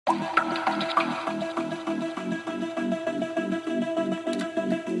Hey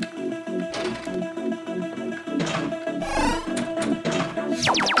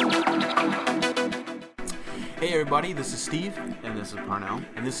everybody, this is Steve. And this is Parnell.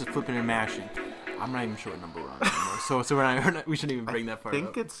 And this is Flipping and Mashing. I'm not even sure what number we're on anymore, so we shouldn't even bring that far up. I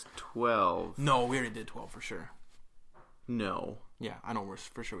think it's 12. No, we already did 12 for sure. No. Yeah, I know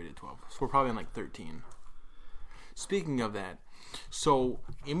for sure we did 12. So we're probably on like 13. Speaking of that, so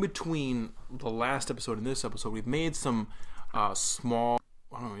in between the last episode and this episode, we've made some small,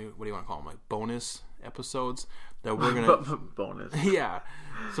 I don't know, what do you want to call them, like bonus episodes that we're going to... Bonus. Yeah.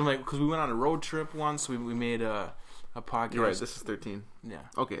 So like, because we went on a road trip once, we made a podcast. You're right, this is 13. Yeah.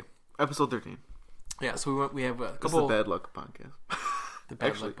 Okay, episode 13. Yeah, so we have a couple... This is the Bad Luck podcast. The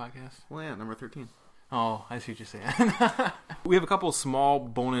Bad Luck podcast? Well, yeah, number 13. Oh, I see what you're saying. We have a couple small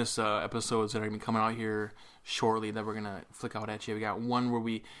bonus episodes that are going to be coming out here shortly that we're going to flick out at you. We got one where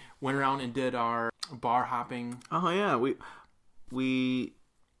we went around and did our bar hopping. Oh, yeah. We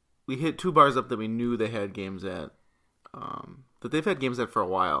hit 2 bars up that we knew they had games at. That they've had games at for a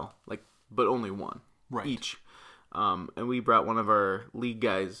while, but only one. Right. Each. And we brought one of our league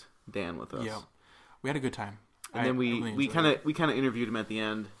guys, Dan, with us. Yeah. We had a good time. And then we kind of interviewed him at the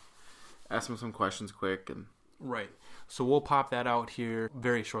end, asked him some questions quick, and right. So we'll pop that out here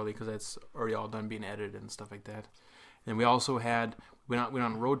very shortly because that's already all done being edited and stuff like that. And we also went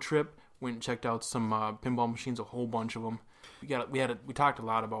on a road trip, went and checked out some pinball machines, a whole bunch of them. We talked a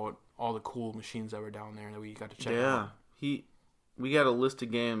lot about all the cool machines that were down there that we got to check out. Yeah, we got a list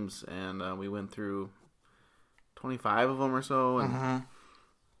of games and we went through 25 of them or so, and.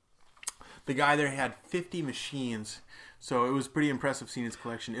 The guy there had 50 machines, so it was pretty impressive seeing his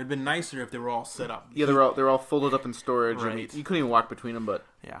collection. It would have been nicer if they were all set up. Yeah, they're all folded up in storage. Right. And you couldn't even walk between them, but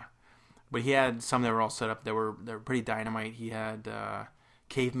yeah. But he had some that were all set up. They were pretty dynamite. He had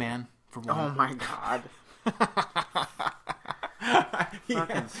Caveman for one. Oh my god.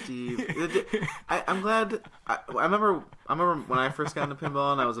 Fucking Steve. I'm glad. I remember when I first got into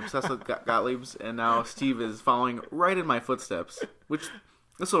pinball and I was obsessed with Gottlieb's, and now Steve is following right in my footsteps, which.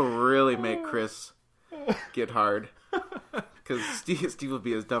 This will really make Chris get hard. Because Steve will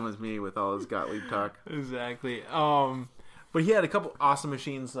be as dumb as me with all his Gottlieb talk. Exactly. But he had a couple awesome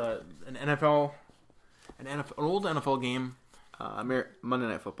machines. An old NFL game. Monday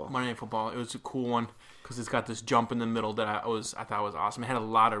Night Football. Monday Night Football. It was a cool one because it's got this jump in the middle that I thought was awesome. It had a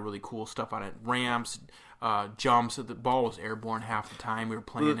lot of really cool stuff on it. Ramps, jumps. The ball was airborne half the time we were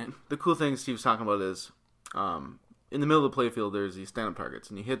playing it. The cool thing Steve's talking about is... in the middle of the playfield, there's these stand-up targets,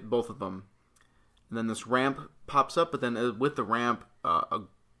 and you hit both of them, and then this ramp pops up, but then with the ramp, a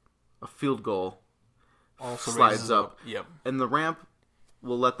field goal also slides up. Yep. And the ramp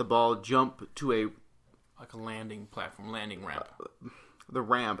will let the ball jump to a landing platform, landing ramp. The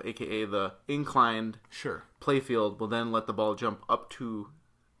ramp, a.k.a. the inclined playfield, will then let the ball jump up to,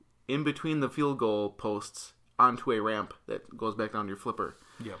 in between the field goal posts, onto a ramp that goes back down to your flipper.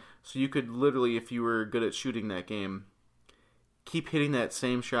 Yep. So you could literally, if you were good at shooting that game, keep hitting that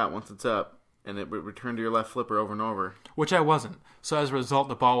same shot once it's up, and it would return to your left flipper over and over. Which I wasn't. So as a result,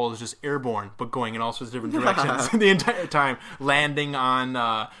 the ball was just airborne, but going in all sorts of different directions the entire time. Landing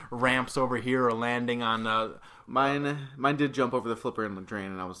on ramps over here, or landing on... Mine did jump over the flipper in the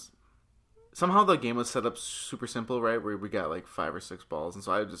drain, and I was... Somehow the game was set up super simple, right? Where we got like 5 or 6 balls, and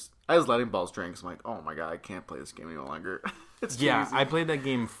so I was letting balls drain because I'm like, oh my god, I can't play this game any longer. It's too easy. I played that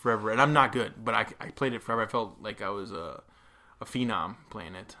game forever, and I'm not good, but I played it forever. I felt like I was a phenom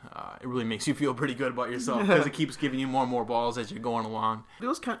playing it. It really makes you feel pretty good about yourself because it keeps giving you more and more balls as you're going along. It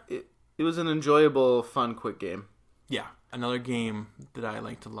was it was an enjoyable, fun, quick game. Yeah, another game that I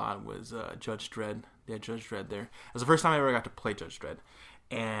liked a lot was Judge Dredd. They had Judge Dredd there. It was the first time I ever got to play Judge Dredd,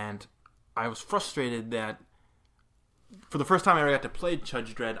 and I was frustrated that for the first time I ever got to play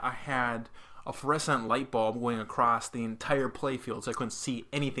Judge Dredd, I had a fluorescent light bulb going across the entire playfield, so I couldn't see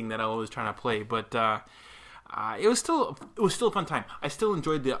anything that I was trying to play. But it was still a fun time. I still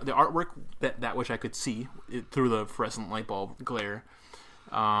enjoyed the artwork that which I could see through the fluorescent light bulb glare.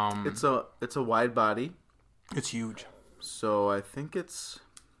 It's a wide body. It's huge. So I think it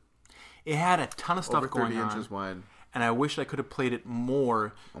had a ton of stuff over 30 going on. inches wide. And I wish I could have played it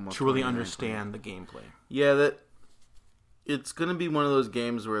more Almost to really understand the gameplay. Yeah, it's going to be one of those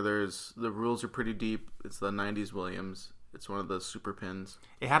games where the rules are pretty deep. It's the 90s Williams. It's one of the super pins.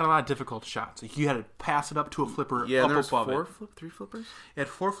 It had a lot of difficult shots. You had to pass it up to a flipper yeah, up there's above it. 3 flippers? It had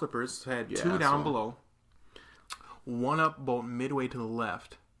 4 flippers. So it had 2 down below, 1 up about midway to the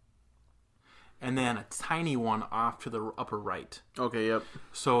left, and then a tiny one off to the upper right. Okay, yep.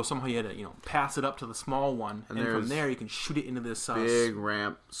 So somehow you had to, pass it up to the small one, and from there you can shoot it into this big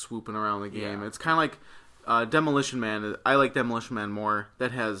ramp swooping around the game. Yeah. It's kind of like Demolition Man. I like Demolition Man more.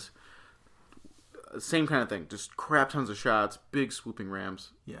 That has same kind of thing, just crap tons of shots, big swooping ramps.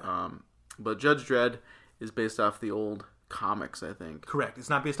 Yeah. But Judge Dredd is based off the old comics, I think. Correct. It's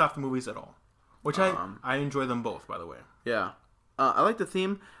not based off the movies at all, which I enjoy them both, by the way. Yeah. I like the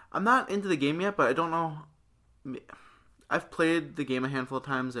theme. I'm not into the game yet, but I don't know. I've played the game a handful of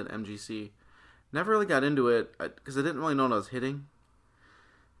times at MGC. Never really got into it because I didn't really know what I was hitting.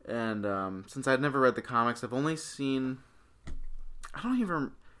 And since I'd never read the comics, I've only seen...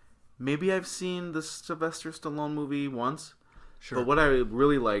 Maybe I've seen the Sylvester Stallone movie once. Sure. But what I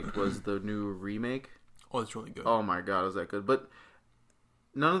really liked was the new remake. Oh, it's really good. Oh my god, is that good? But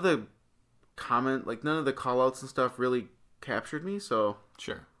none of the none of the call-outs and stuff really captured me, so...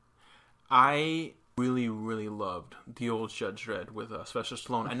 Sure. I really, really loved the old Judge Dredd with Sylvester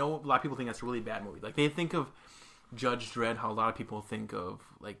Stallone. I know a lot of people think that's a really bad movie. Like, they think of Judge Dredd how a lot of people think of,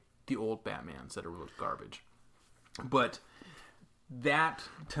 like, the old Batmans that are real garbage. But that,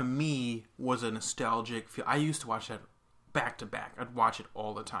 to me, was a nostalgic feel. I used to watch that back to back. I'd watch it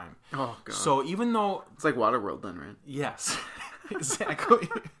all the time. Oh, God. So even though... It's like Waterworld then, right? Yes. Exactly.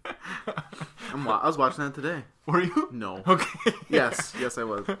 I was watching that today. Were you? No. Okay. Yes, I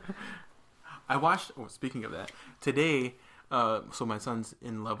was. I watched... Oh, speaking of that. Today, so my son's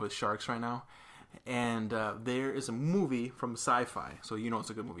in love with sharks right now. And there is a movie from Sci-Fi. So you know it's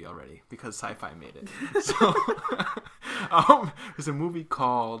a good movie already because Sci-Fi made it. So there's a movie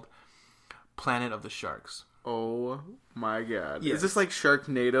called Planet of the Sharks. Oh my god. Yes. Is this like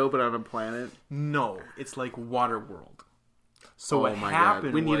Sharknado but on a planet? No, it's like Waterworld. So what my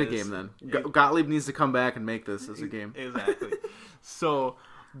happened god. We need a was- game then. Gottlieb needs to come back and make this as a game. Exactly. So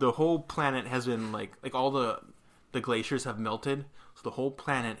the whole planet has been like all the glaciers have melted. So the whole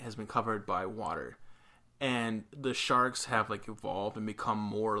planet has been covered by water. And the sharks have like evolved and become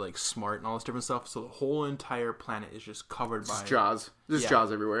more like smart and all this different stuff. So the whole entire planet is just covered by Jaws. There's Yeah,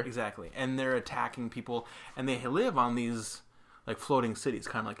 Jaws everywhere. Exactly. And they're attacking people, and they live on these like floating cities,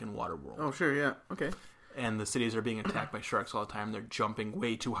 kind of like in Waterworld. Oh, sure, yeah. Okay. And the cities are being attacked by sharks all the time. They're jumping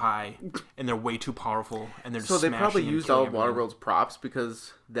way too high, and they're way too powerful, and they're So they probably used all of Waterworld's props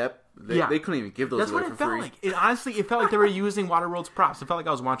because they couldn't even give those That's away what for it felt free. like. It felt like they were using Waterworld's props. It felt like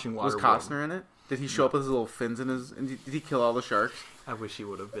I was watching Waterworld. Was Costner in it? Did he show up with his little fins in his... And did he kill all the sharks? I wish he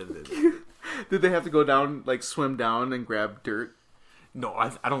would have been it. Did they have to go down, like swim down and grab dirt? No,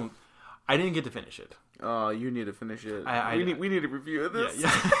 I don't. I didn't get to finish it. Oh, you need to finish it. We need a review of this.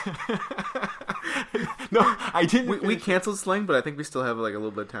 Yeah. No, I didn't. We canceled Sling, but I think we still have like a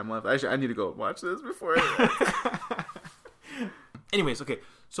little bit of time left. I need to go watch this before. Anyways, okay.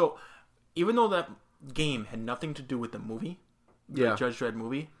 So even though that game had nothing to do with the movie, the Judge Dredd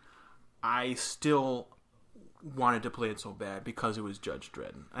movie, I still wanted to play it so bad because it was Judge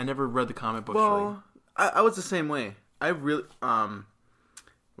Dredd. I never read the comic books. Well, I was the same way. I really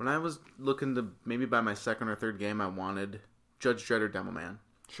when I was looking to maybe buy my second or third game, I wanted Judge Dredd or Demo Man.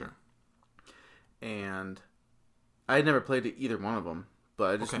 Sure. And I had never played either one of them,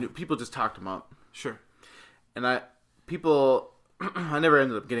 but I just knew people just talked them up. Sure. And I never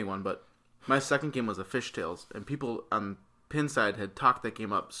ended up getting one, but my second game was a Fishtails, and people on Pinside had talked that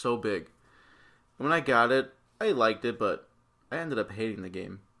game up so big. And when I got it, I liked it, but I ended up hating the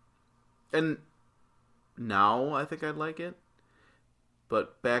game. And now I think I'd like it.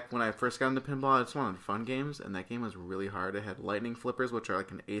 But back when I first got into pinball, I just wanted fun games, and that game was really hard. It had lightning flippers, which are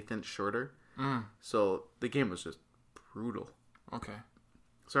like an 1/8 inch shorter. So the game was just brutal. Okay.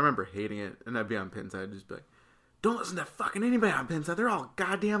 So I remember hating it, and I'd be on Pinside and just be like, don't listen to fucking anybody on Pinside. They're all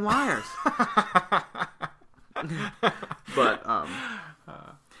goddamn liars. But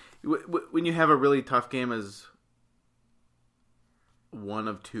when you have a really tough game as one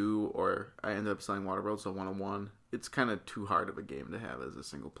of two, or I ended up selling Waterworld, so 1-on-1, it's kind of too hard of a game to have as a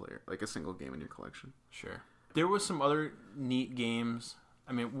single player, like a single game in your collection. Sure. There was some other neat games.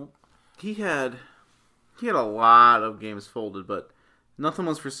 I mean, he had a lot of games folded, but nothing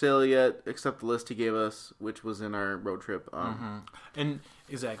was for sale yet except the list he gave us, which was in our road trip. And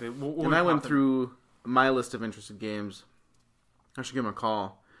exactly. And I went through my list of interested games. I should give him a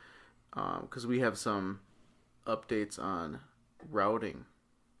call because we have some updates on routing.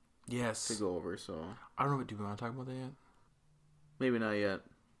 Yes. To go over. So I don't know. Do we want to talk about that yet? Maybe not yet.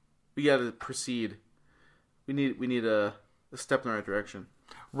 We got to proceed. We need a step in the right direction.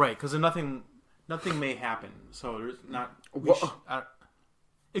 Right, because nothing may happen. So there's not.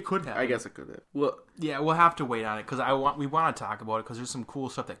 It could happen. I guess it could. Well, yeah, we'll have to wait on it because we want to talk about it because there's some cool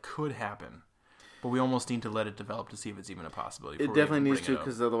stuff that could happen. But we almost need to let it develop to see if it's even a possibility. It definitely needs to,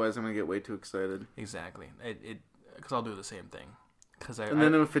 because otherwise I'm going to get way too excited. Exactly. Because I'll do the same thing.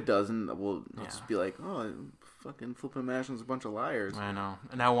 Then if it doesn't, we'll just be like, oh, fucking Flippin' Mashing's a bunch of liars. I know.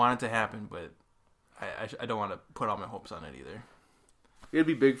 And I want it to happen, but I don't want to put all my hopes on it either. It'd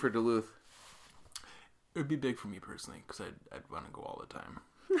be big for Duluth. It would be big for me personally, because I'd want to go all the time.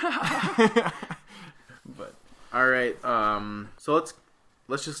 But all right, so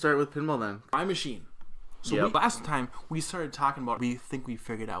let's just start with pinball then. My machine. So last time we started talking about, we think we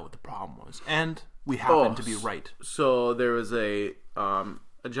figured out what the problem was, and we happened to be right. So there was a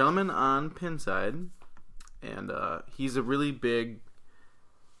gentleman on Pinside, and he's a really big,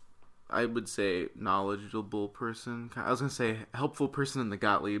 I would say, knowledgeable person. I was gonna say helpful person in the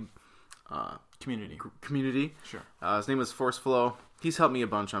Gottlieb community. Sure. His name is Forceflow. He's helped me a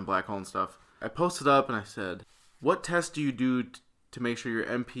bunch on Black Hole and stuff. I posted up and I said, what test do you do to make sure your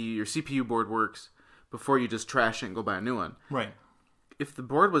CPU board works before you just trash it and go buy a new one? Right. If the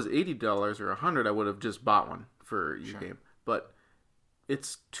board was $80 or $100, I would have just bought one for your game. But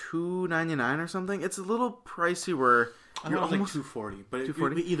it's $299 or something. It's a little pricey. Where I thought it was like $240, but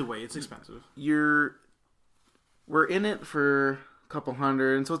 $240? Either way, it's expensive. We're in it for a couple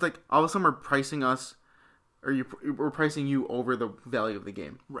hundred, and so it's like all of a sudden we're pricing us, or we're pricing you over the value of the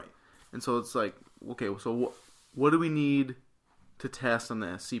game. Right. And so it's like, okay, so what do we need to test on the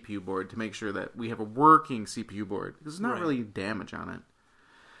CPU board to make sure that we have a working CPU board? Because there's not really damage on it.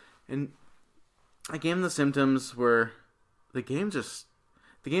 And I gave him the symptoms where the game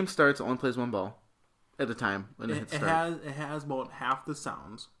starts, it only plays one ball at a time when it hits start. It has about half the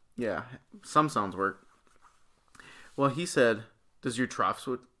sounds. Yeah, some sounds work. Well, he said, does your trough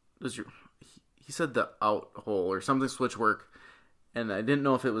switch, he said the out hole or something switch work? And I didn't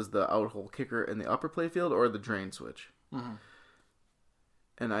know if it was the out hole kicker in the upper playfield or the drain switch. Mm-hmm.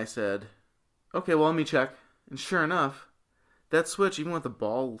 And I said, okay, well, let me check. And sure enough, that switch, even with the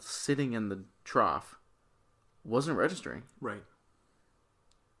ball sitting in the trough, wasn't registering. Right.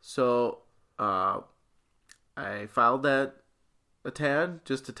 So I filed that a tad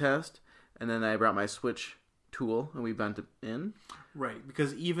just to test, and then I brought my switch tool and we bent it in. Right,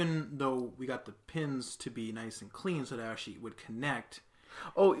 because even though we got the pins to be nice and clean so that actually would connect.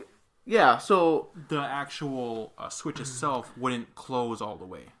 Oh, yeah, so the actual switch itself wouldn't close all the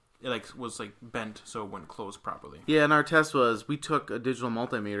way. It was bent so it wouldn't close properly. Yeah, and our test was we took a digital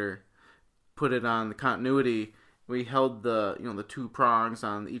multimeter, put it on the continuity, we held the two prongs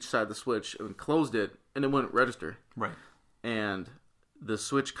on each side of the switch and closed it, and it wouldn't register. Right. And the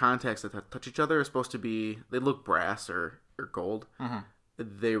switch contacts that touch each other are supposed to be, they look brass or gold. Mm-hmm.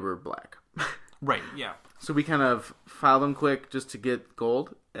 They were black. Right, yeah. So we kind of filed them quick just to get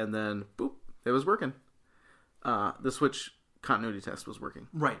gold, and then boop, it was working. The switch continuity test was working.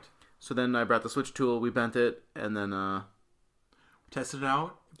 Right. So then I brought the switch tool, we bent it, and then tested it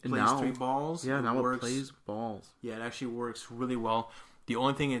out. It plays 3 balls. Yeah, now it plays balls. Yeah, it actually works really well. The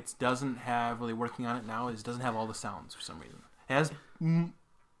only thing it doesn't have really working on it now is it doesn't have all the sounds for some reason. It has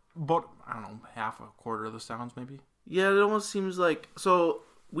about, I don't know, half a quarter of the sounds maybe. Yeah, it almost seems like, so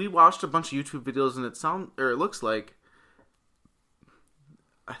we watched a bunch of YouTube videos and it looks like,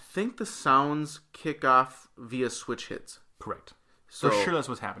 I think the sounds kick off via switch hits. Correct. So, for sure that's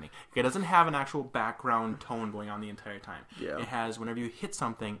what's happening. It doesn't have an actual background tone going on the entire time. Yeah. It has, whenever you hit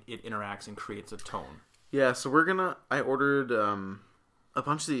something, it interacts and creates a tone. Yeah, so I ordered a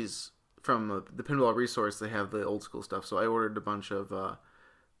bunch of these from the Pinball Resource. They have the old school stuff. So I ordered a bunch of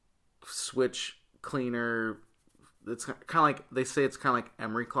switch cleaner. It's kind of like, they say it's kind of like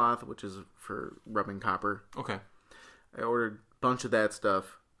emery cloth, which is for rubbing copper. Okay. I ordered a bunch of that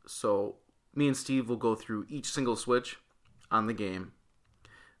stuff. So me and Steve will go through each single switch on the game,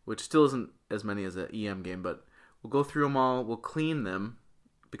 which still isn't as many as an EM game, but we'll go through them all. We'll clean them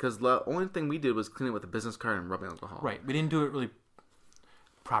because the only thing we did was clean it with a business card and rubbing alcohol. Right. We didn't do it really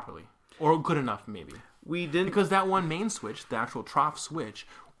properly or good enough, maybe. We didn't, because that one main switch, the actual trough switch,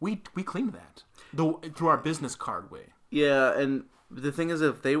 we cleaned that through our business card way. Yeah, and the thing is,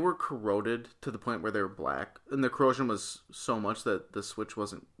 if they were corroded to the point where they were black, and the corrosion was so much that the switch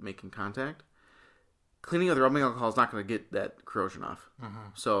wasn't making contact, cleaning with rubbing alcohol is not going to get that corrosion off. Mm-hmm.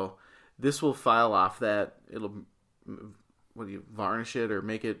 So this will file off that. It'll varnish it or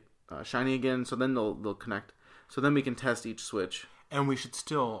make it shiny again. So then they'll connect. So then we can test each switch. And we should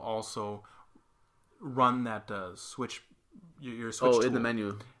still also run that switch, your switch tool in the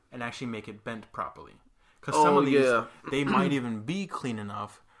menu, and actually make it bent properly. Because some of these, they might even be clean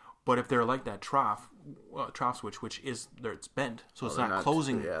enough, But if they're like that trough switch, which is there, it's bent, so it's not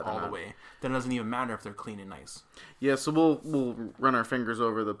closing all the way, then it doesn't even matter if they're clean and nice. Yeah, so we'll run our fingers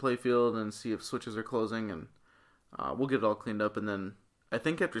over the playfield and see if switches are closing, and we'll get it all cleaned up. And then I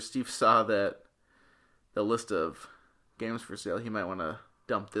think after Steve saw the list of games for sale, he might want to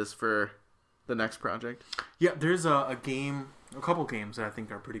dump this for the next project. Yeah, there's a couple games that I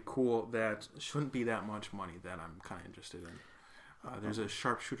think are pretty cool that shouldn't be that much money that I'm kind of interested in. There's a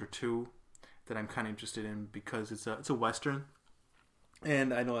Sharpshooter 2 that I'm kind of interested in because it's a Western.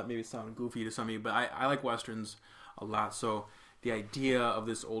 And I know that maybe sounds goofy to some of you, but I like Westerns a lot. So the idea of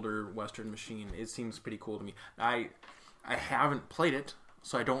this older Western machine, it seems pretty cool to me. I haven't played it,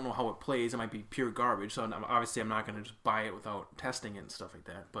 so I don't know how it plays. It might be pure garbage. So obviously I'm not going to just buy it without testing it and stuff like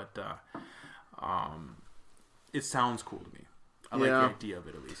that. But it sounds cool to me. I like the idea of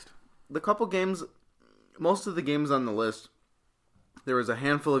it at least. The couple games, most of the games on the list, there was a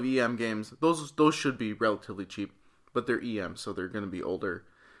handful of EM games. Those should be relatively cheap, but they're EM, so they're going to be older,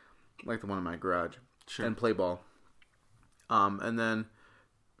 like the one in my garage. Sure. And Play Ball. And then,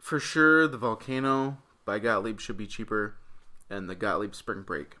 for sure, the Volcano by Gottlieb should be cheaper, and the Gottlieb Spring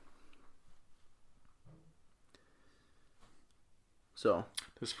Break. So.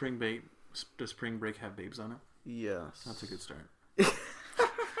 Does Spring Break have babes on it? Yes. That's a good start.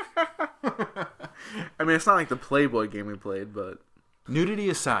 I mean, it's not like the Playboy game we played, but... Nudity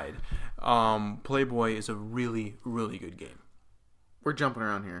aside, Playboy is a really, really good game. We're jumping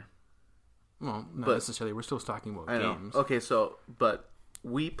around here. Well, not necessarily. We're still talking about games. Okay, but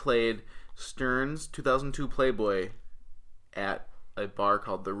we played Stern's 2002 Playboy at a bar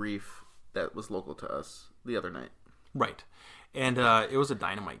called The Reef that was local to us the other night. Right. And it was a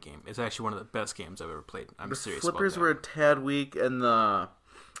dynamite game. It's actually one of the best games I've ever played. I'm serious about that. The flippers were a tad weak, and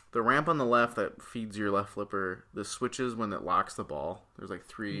the ramp on the left that feeds your left flipper, the switches when it locks the ball, there's like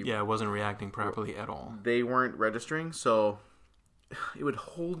 3... Yeah, it wasn't reacting properly at all. They weren't registering, so it would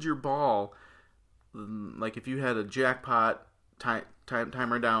hold your ball. Like if you had a jackpot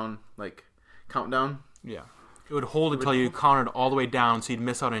timer down, like countdown. Yeah. It would hold until you counted all the way down, so you'd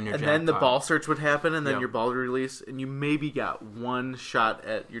miss out on your jackpot. And then the ball search would happen, and then your ball would release, and you maybe got one shot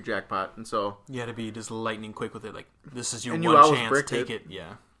at your jackpot, and so... You had to be just lightning quick with it, like, this is your one chance, take it.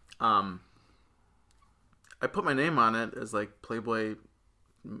 Yeah. I put my name on it as, like, Playboy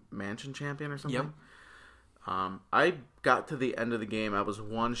Mansion Champion or something. Yep. I got to the end of the game. I was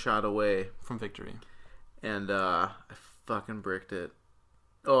one shot away from victory. And I fucking bricked it.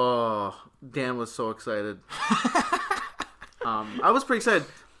 Oh, Dan was so excited. I was pretty excited.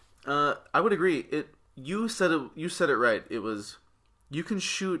 I would agree. You said it right. It was, you can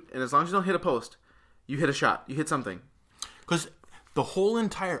shoot, and as long as you don't hit a post, you hit a shot. You hit something. Because the whole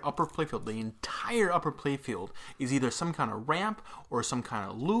entire upper playfield, is either some kind of ramp or some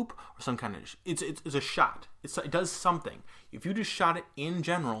kind of loop or some kind of... It's a shot. It does something. If you just shot it in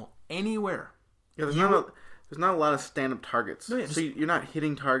general, anywhere... Yeah, there's not a lot of stand-up targets. No, so you're not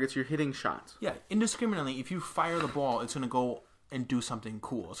hitting targets, you're hitting shots. Yeah, indiscriminately, if you fire the ball, it's going to go and do something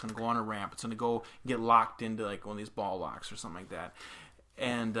cool. It's going to go on a ramp. It's going to go get locked into like one of these ball locks or something like that.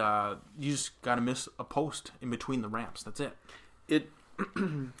 And you just got to miss a post in between the ramps. That's it.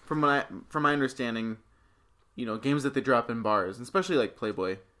 From my understanding, games that they drop in bars, especially like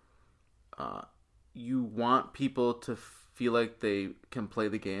Playboy, you want people to feel like they can play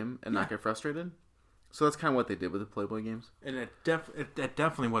the game and not get frustrated. So that's kind of what they did with the Playboy games. And it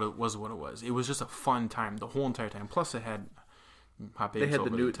definitely was what it was. It was just a fun time the whole entire time. Plus, it had hot babes. They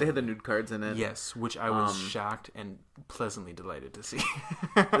had the nude cards in it. Yes, which I was shocked and pleasantly delighted to see.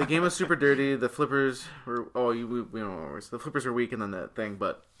 The game was super dirty. The flippers were the flippers were weak, and then that thing,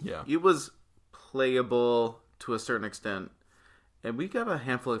 but yeah, it was playable to a certain extent, and we got a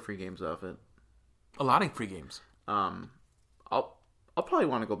handful of free games off it. A lot of free games. I'll probably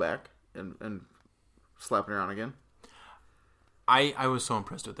want to go back and slap it around again. I was so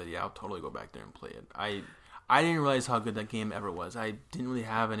impressed with it. Yeah, I'll totally go back there and play it. I didn't realize how good that game ever was. I didn't really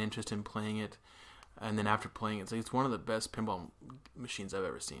have an interest in playing it, and then after playing it, it's one of the best pinball machines I've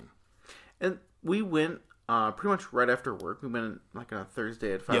ever seen. And we went pretty much right after work. We went like on a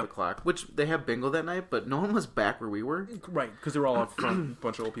Thursday at 5 o'clock, which they have bingo that night, but no one was back where we were. Right, because they were all up front, a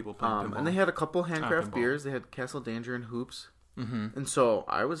bunch of old people playing pinball. And they had a couple handcraft beers. They had Castle Danger and Hoops. Mm-hmm. And so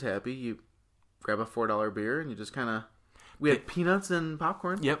I was happy. You grab a $4 beer and you just kind of... We had peanuts and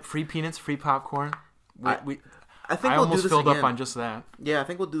popcorn. Yep, free peanuts, free popcorn. I think I almost filled up on just that. Yeah, I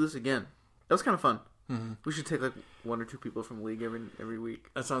think we'll do this again. That was kind of fun. Mm-hmm. We should take like one or two people from the league every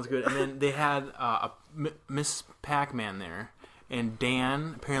week. That sounds good. And then they had Miss Pac-Man there. And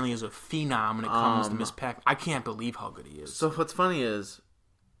Dan apparently is a phenom when it comes to Miss Pac. I can't believe how good he is. So what's funny is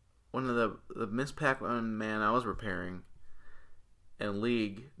one of the Miss Pac-Man man I was repairing and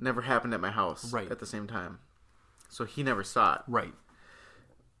League never happened at my house at the same time. So he never saw it. Right.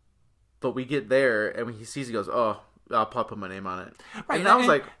 But we get there, and when he sees it, he goes, "Oh, I'll put my name on it." Right. And I was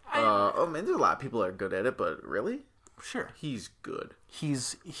like, "Oh man, there's a lot of people that are good at it, but really, Sure. he's good."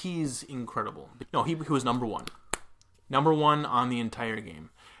 He's incredible. No, he was number one on the entire game,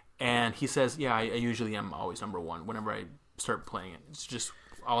 and he says, "Yeah, I usually am always number one whenever I start playing it. It's just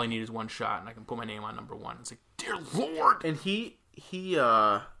all I need is one shot, and I can put my name on number one." It's like, dear Lord. And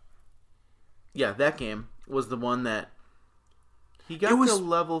that game was the one that he got to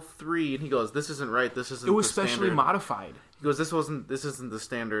level 3, and he goes, "This isn't right. This isn't." It was the specially standard. modified. He goes, "This isn't the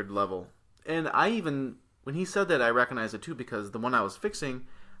standard level." And I even, when he said that, I recognized it too, because the one I was fixing,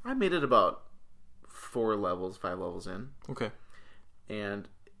 I made it about 5 levels in. Okay. And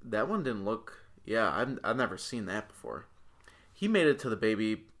that one didn't look. Yeah, I've never seen that before. He made it to the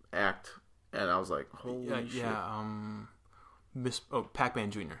baby act, and I was like, "Holy shit!" Yeah.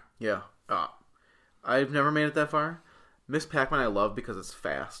 Pac-Man Jr. Yeah. I've never made it that far. Miss Pac-Man I love because it's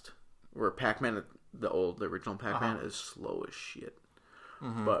fast. Where Pac-Man, the original Pac-Man, is slow as shit.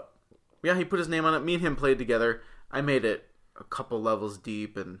 Mm-hmm. But yeah, he put his name on it. Me and him played together. I made it a couple levels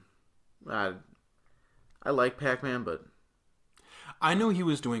deep, and I like Pac-Man, but I knew he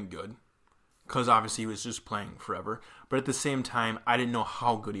was doing good because obviously he was just playing forever. But at the same time, I didn't know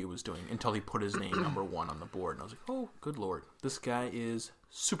how good he was doing until he put his name number one on the board, and I was like, "Oh, good Lord, this guy is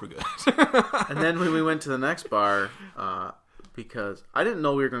super good." And then when we went to the next bar, because I didn't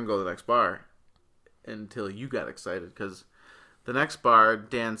know we were going to go to the next bar until you got excited, because the next bar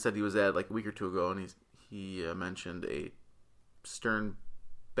Dan said he was at like a week or two ago, and he mentioned a Stern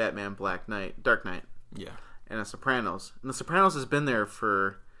Batman Dark Knight, Yeah. and a Sopranos. And the Sopranos has been there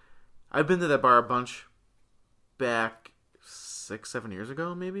I've been to that bar a bunch back 6-7 years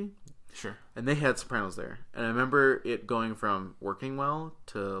ago, maybe. Sure. And they had Sopranos there. And I remember it going from working well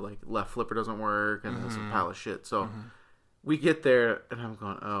to like left flipper doesn't work and it's a pile of shit. So we get there and I'm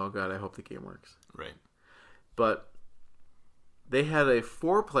going, "Oh God, I hope the game works." Right. But they had a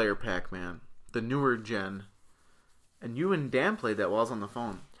 4-player Pac-Man, the newer gen, and you and Dan played that while I was on the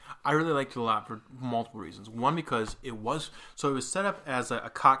phone. I really liked it a lot for multiple reasons. One, because it was set up as a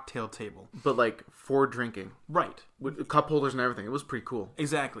cocktail table. But like for drinking. Right. With cup holders and everything. It was pretty cool.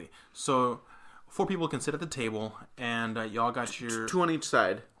 Exactly. So 4 people can sit at the table, and y'all got your... 2 on each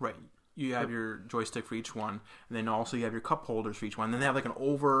side. Right. You have your joystick for each one, and then also you have your cup holders for each one. And then they have like an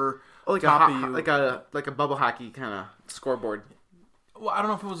over top of you. Like a bubble hockey kind of scoreboard. Well, I don't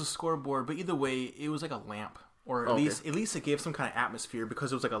know if it was a scoreboard, but either way, it was like a lamp. Or at least it gave some kind of atmosphere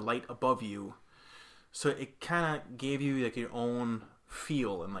because it was like a light above you. So it kind of gave you like your own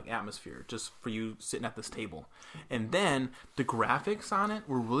feel and like atmosphere just for you sitting at this table. And then the graphics on it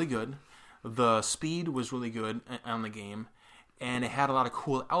were really good. The speed was really good on the game. And it had a lot of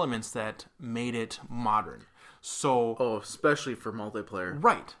cool elements that made it modern. So especially for multiplayer.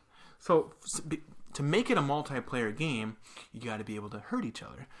 Right. So to make it a multiplayer game, you got to be able to hurt each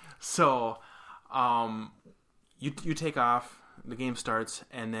other. So You take off, the game starts,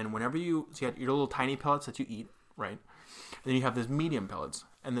 and then whenever you got your little tiny pellets that you eat, right? And then you have these medium pellets,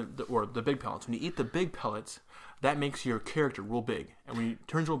 and the big pellets. When you eat the big pellets, that makes your character real big. And when he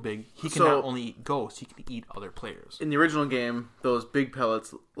turns real big, he can not only eat ghosts, he can eat other players. In the original game, those big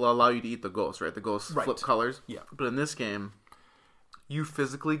pellets will allow you to eat the ghosts, right? The ghosts flip colors. Yeah. But in this game, you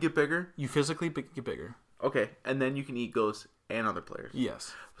physically get bigger? You physically get bigger. Okay, and then you can eat ghosts and other players.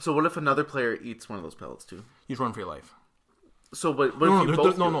 Yes. So what if another player eats one of those pellets too? You just run for your life. So, but if you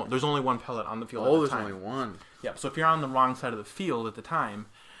both no, there's only one pellet on the field at the time. There's only one. Yeah, so if you're on the wrong side of the field at the time,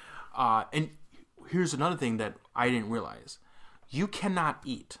 and here's another thing that I didn't realize. You cannot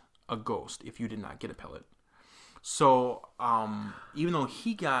eat a ghost if you did not get a pellet. So, even though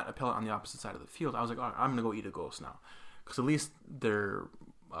he got a pellet on the opposite side of the field, I was like, all right, I'm going to go eat a ghost now. Because at least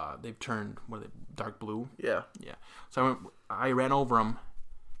they've turned, dark blue? Yeah. Yeah. So I ran over him,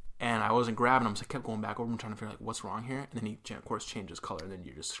 and I wasn't grabbing him, so I kept going back over him, trying to figure out, what's wrong here. And then he, of course, changed his color, and then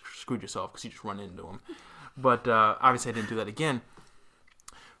you just screwed yourself because you just run into him. But obviously I didn't do that again.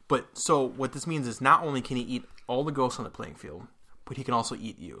 But so what this means is not only can he eat all the ghosts on the playing field, but he can also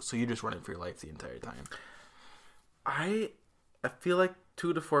eat you. So you're just running for your life the entire time. I feel like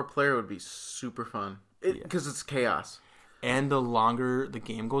 2 to 4 player would be super fun. Because it's chaos. And the longer the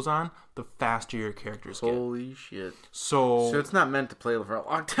game goes on, the faster your characters get. Holy shit. So it's not meant to play for a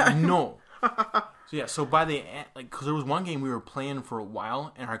long time. No. So by the end, because there was one game we were playing for a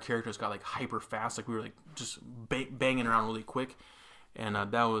while, and our characters got hyper fast. We were just banging around really quick. And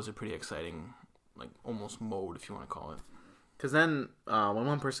that was a pretty exciting, almost mode, if you want to call it. Because then when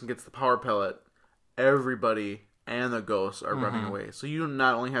one person gets the power pellet, everybody and the ghosts are running away. So you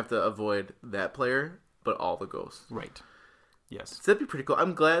not only have to avoid that player, but all the ghosts. Right. Yes. So that'd be pretty cool.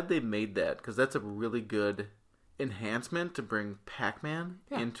 I'm glad they made that because that's a really good enhancement to bring Pac-Man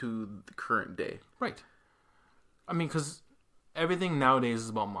into the current day. Right. I mean, because everything nowadays is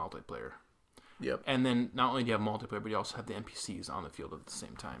about multiplayer. Yep. And then not only do you have multiplayer, but you also have the NPCs on the field at the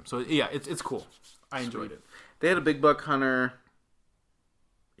same time. So yeah, it's cool. I enjoyed it. They had a Big Buck Hunter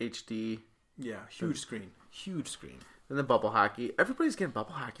HD. Yeah, huge screen. Huge screen. And the bubble hockey. Everybody's getting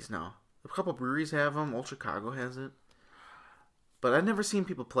bubble hockeys now. A couple breweries have them. Old Chicago has it. But I've never seen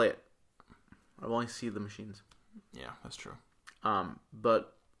people play it. I've only seen the machines. Yeah, that's true.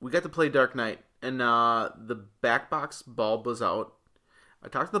 But we got to play Dark Knight. And the back box bulb was out. I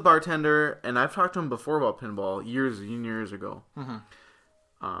talked to the bartender, and I've talked to him before about pinball years and years ago.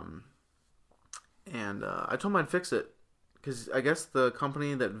 Mm-hmm. And I told him I'd fix it. Because I guess the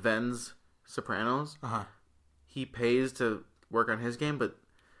company that vends Sopranos, he pays to work on his game, but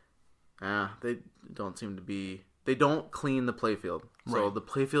they don't seem to be... They don't clean the playfield. So the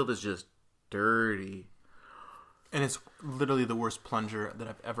playfield is just dirty. And it's literally the worst plunger that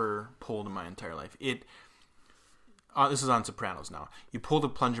I've ever pulled in my entire life. This is on Sopranos now. You pull the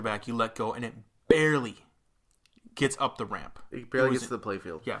plunger back, you let go, and it barely gets up the ramp. It barely gets to the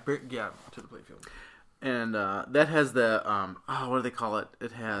playfield. Yeah, to the playfield. And that has the, what do they call it?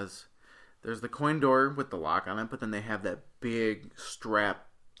 There's the coin door with the lock on it, but then they have that big strap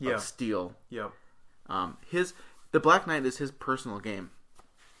of steel. Yep. The Black Knight is his personal game.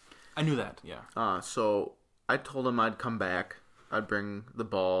 I knew that, yeah. So I told him I'd come back. I'd bring the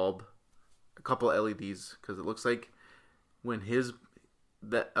bulb, a couple of LEDs, because it looks like when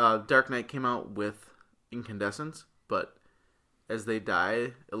Dark Knight came out with incandescents, but as they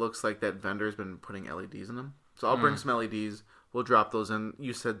die, it looks like that vendor's been putting LEDs in them. So I'll bring some LEDs. We'll drop those in.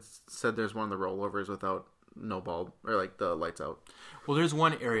 You said there's one of the rollovers without no bulb, or like the lights out. Well, there's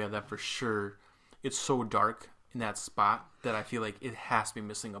one area that for sure, it's so dark in that spot that I feel like it has to be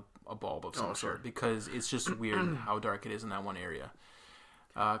missing a bulb of some sort because it's just weird how dark it is in that one area.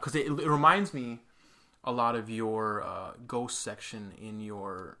 Because it reminds me a lot of your ghost section in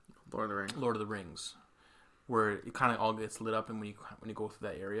your Lord of the Rings, where it kind of all gets lit up, and when you go through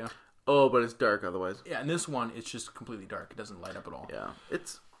that area. Oh, but it's dark otherwise. Yeah, and this one it's just completely dark. It doesn't light up at all. Yeah,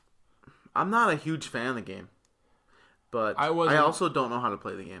 I'm not a huge fan of the game, but I also don't know how to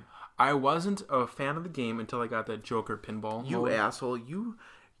play the game. I wasn't a fan of the game until I got that Joker pinball. You mode. Asshole!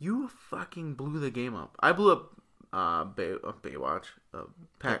 You fucking blew the game up. I blew up Baywatch,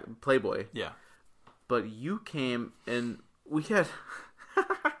 Playboy. Yeah, but you came and we had.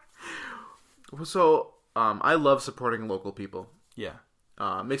 So I love supporting local people. Yeah,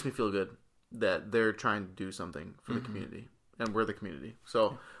 it makes me feel good that they're trying to do something for the community, and we're the community.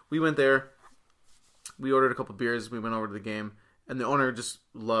 So we went there. We ordered a couple beers. We went over to the game, and the owner just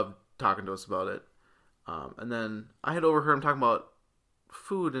loved talking to us about it. And then I had overheard him talking about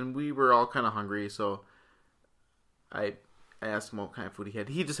food, and we were all kind of hungry, so I asked him what kind of food he had.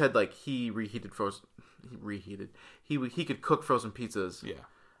 He just had he could cook frozen pizzas. Yeah.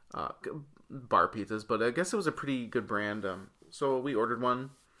 Bar pizzas, but I guess it was a pretty good brand. So we ordered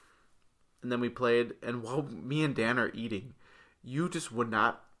one, and then we played. And while me and Dan are eating, you just would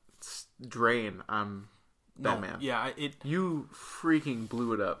not drain on Batman. Yeah, you freaking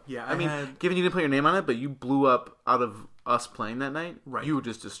blew it up. Yeah, I mean, given you didn't put your name on it, but you blew up out of us playing that night. Right, you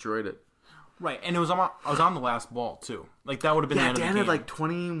just destroyed it. Right, and I was on the last ball too. Like that would have been the end of the game. Dan had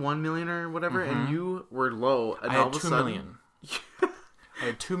 21 million or whatever, and you were low. And I had 2 million. I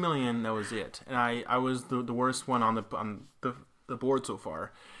had 2 million. That was it, and I was the worst one on the board so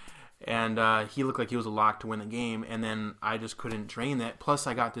far. And he looked like he was a lock to win the game, and then I just couldn't drain that. Plus,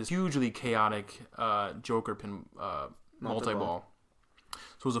 I got this hugely chaotic Joker pin multi-ball.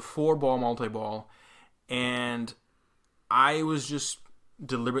 So it was a 4-ball multi-ball, and I was just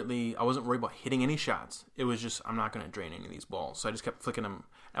deliberately, I wasn't worried about hitting any shots. It was just, I'm not going to drain any of these balls. So I just kept flicking them.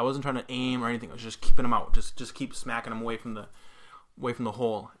 I wasn't trying to aim or anything. I was just keeping them out. Just keep smacking them away from the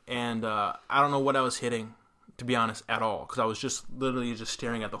hole. And I don't know what I was hitting, to be honest, at all, because I was just literally just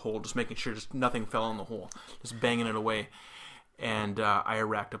staring at the hole, just making sure just nothing fell in the hole, just banging it away. And I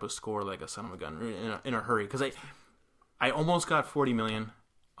racked up a score like a son of a gun in a hurry, because I almost got 40 million,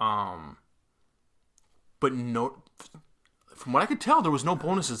 but no, from what I could tell, there was no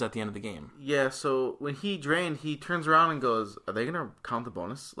bonuses at the end of the game. Yeah, so when he drained, he turns around and goes, "Are they gonna count the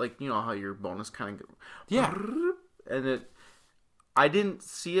bonus? Like, you know how your bonus kind of yeah." And I didn't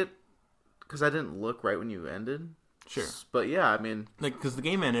see it because I didn't look right when you ended. Sure. But yeah, I mean, Like, because the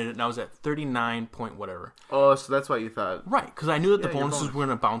game ended and I was at 39 point whatever. oh, so that's why you thought. Right, because I knew that the Yeah, your bonuses bonus. were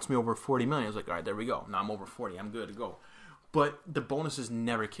going to bounce me over 40 million. I was like, all right, there we go. Now I'm over 40. I'm good to go. But the bonuses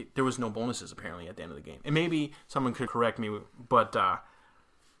never there was no bonuses, apparently, at the end of the game. And maybe someone could correct me, but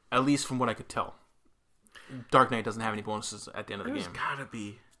at least from what I could tell, Dark Knight doesn't have any bonuses at the end of the There's game. gotta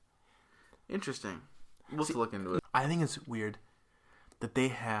be. Interesting. We'll have to look into it. I think it's weird that they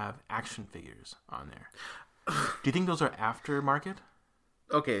have action figures on there. Do you think those are aftermarket?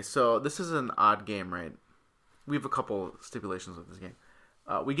 Okay, so this is an odd game, right? We have a couple stipulations with this game.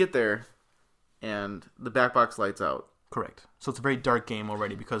 We get there, and the back box lights out. Correct. So it's a very dark game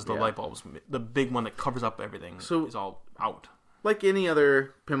already because the Yeah. light bulbs, the big one that covers up everything, is all out. Like any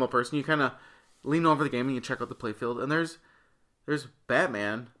other pinball person, you kind of lean over the game and you check out the playfield, and there's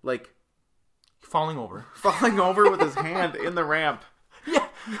Batman like Falling over. falling over with his hand in the ramp. Yeah,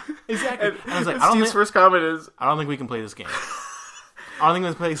 exactly. And I was like, And I don't Steve's think first comment is, we can play this game. I don't think we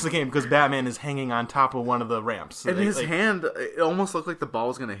can play this game because Batman is hanging on top of one of the ramps. So and his hand, it almost looked like the ball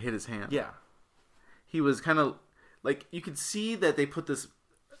was going to hit his hand. Yeah. He was kind of, like, you could see that they put this,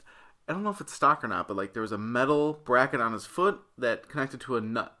 I don't know if it's stock or not, but, like, there was a metal bracket on his foot that connected to a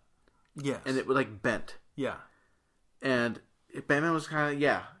nut. Yes. And it, like, bent. Yeah. And Batman was kind of,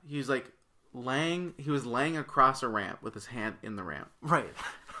 yeah, he was, like, he was laying across a ramp with his hand in the ramp. Right.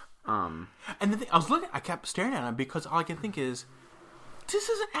 And the thing, I kept staring at him because all I can think is, this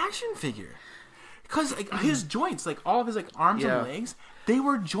is an action figure. Because like, his joints, like all of his like arms Yeah. and legs, they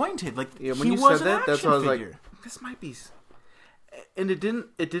were jointed. Like Yeah, when he you was said an that, that's action why I was figure. like, this might be. And it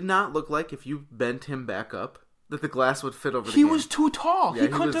did not look like if you bent him back up that the glass would fit over. He the game. was too tall. Yeah, he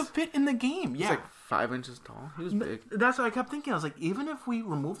he couldn't was- have fit in the game. He Yeah. was like 5 inches tall. He was big. That's what I kept thinking. I was like, even if we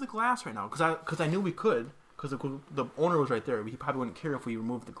remove the glass right now, because I knew we could, because the owner was right there. He probably wouldn't care if we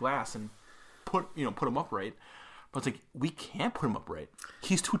removed the glass and put him upright. But it's like, we can't put him upright.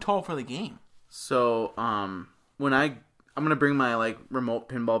 He's too tall for the game. So, when I'm gonna bring my like remote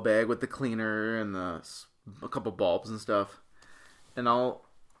pinball bag with the cleaner and a couple bulbs and stuff, and I'll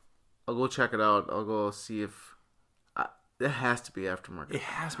go check it out. I'll go see if it has to be aftermarket. It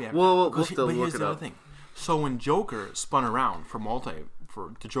has to be. We'll Because still but look here's it the other up. thing. So when Joker spun around for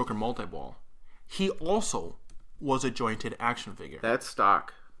the Joker multi-ball, he also was a jointed action figure. That's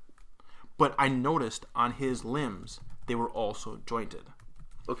stock. But I noticed on his limbs, they were also jointed.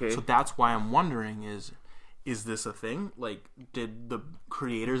 Okay. So that's why I'm wondering is this a thing? Like, did the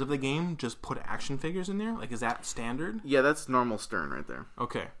creators of the game just put action figures in there? Like, is that standard? Yeah, that's normal Stern right there.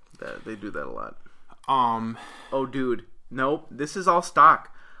 Okay. They do that a lot. Oh, dude. Nope. This is all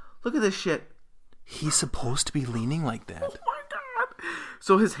stock. Look at this shit. he's supposed to be leaning like that. Oh my god.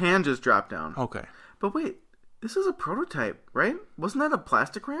 So his hand just dropped down. Okay. But wait, this is a prototype, right? Wasn't that a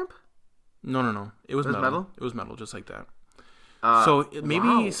plastic ramp? No. It was metal. metal? It was metal, just like that. Maybe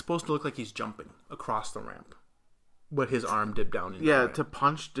wow. he's supposed to look like he's jumping across the ramp, but his arm dipped down. Into Yeah, the ramp. to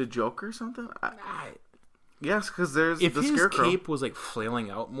punch the Joker or something? Yes, because there's If the his Scarecrow. cape was like flailing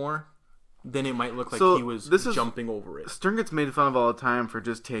out more, then it might look like So, he was this is- jumping over it. Stern gets made fun of all the time for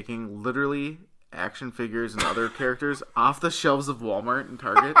just taking literally action figures and other characters off the shelves of Walmart and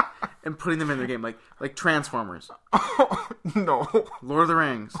Target and putting them in their game, like Transformers, No. Lord of the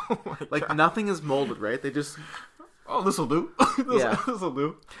Rings. Like nothing is molded, right? They just. Oh, this will do. Yeah. This will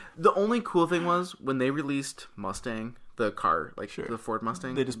do. The only cool thing was when they released Mustang, the car, like Sure. the Ford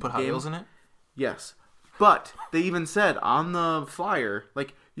Mustang. They just put Hot game. Wheels in it? Yes. But they even said on the flyer,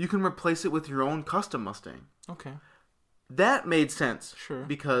 like, you can replace it with your own custom Mustang. Okay. That made sense. Sure.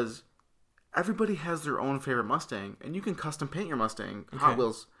 Because everybody has their own favorite Mustang, and you can custom paint your Mustang Okay. Hot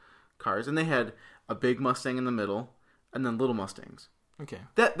Wheels cars. And they had a big Mustang in the middle, and then little Mustangs. Okay.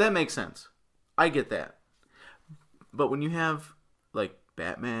 That makes sense. I get that. But when you have, like,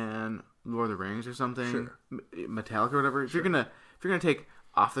 Batman, Lord of the Rings or something, Sure. Metallica or whatever, if you're gonna take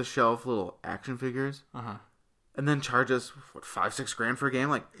off the shelf little action figures, Uh-huh. and then charge us what, $5-6 grand for a game,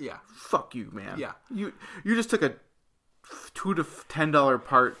 like, Yeah. fuck you, man. Yeah. You just took a $2 to $10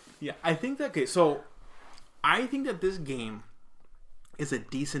 part. Yeah, I think that. Okay, so I think that this game is a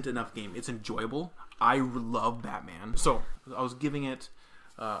decent enough game. It's enjoyable. I love Batman, so I was giving it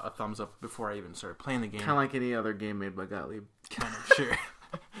a thumbs up before I even started playing the game. Kind of like any other game made by Gottlieb. Kind of, sure,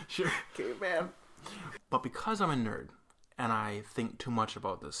 sure. Okay, man. But because I'm a nerd and I think too much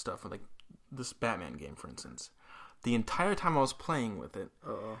about this stuff, like this Batman game, for instance, the entire time I was playing with it,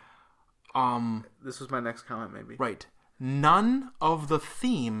 This was my next comment, maybe. right, none of the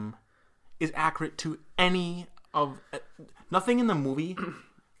theme is accurate to any of nothing in the movie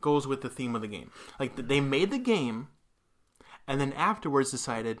goes with the theme of the game. Like they made the game, and then afterwards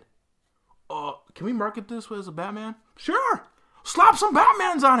decided, oh, can we market this as a Batman? Sure. Slap some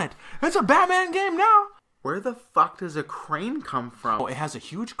Batmans on it. It's a Batman game now. Where the fuck does a crane come from? Oh, it has a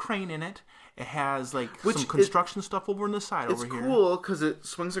huge crane in it. It has like some construction stuff over on the side over here. It's cool because it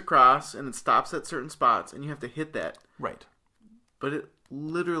swings across and it stops at certain spots, and you have to hit that. Right. But it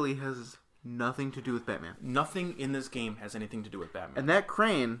literally has nothing to do with Batman. Nothing in this game has anything to do with Batman. And that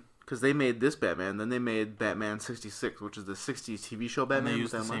crane, because they made this Batman, then they made Batman 66, which is the 60s TV show Batman. And they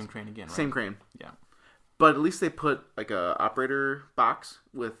used the same crane again, right? Same crane. Yeah. But at least they put like a operator box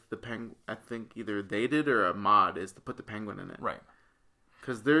with the penguin. I think either they did or a mod is to put the penguin in it. Right.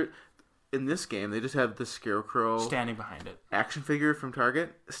 Because they're in this game, they just have the Scarecrow standing behind it, action figure from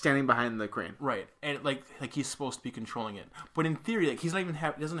Target standing behind the crane. Right, and like he's supposed to be controlling it, but in theory, like he's not even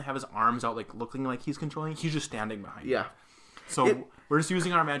he doesn't have his arms out like looking like he's controlling. He's just standing behind. Yeah. It. So we're just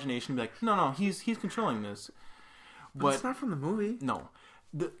using our imagination to be like, no, he's controlling this. But it's not from the movie. No,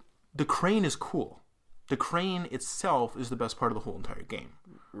 the crane is cool. The crane itself is the best part of the whole entire game.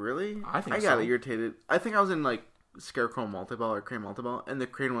 Really? I think I got irritated. I think I was in like Scarecrow multi-ball or crane multi-ball, and the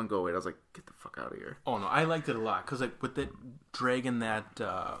crane wouldn't go away. I was like, get the fuck out of here. Oh no, I liked it a lot because like with it dragging that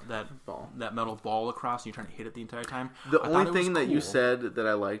metal ball across, and you're trying to hit it the entire time. The only thing that you said that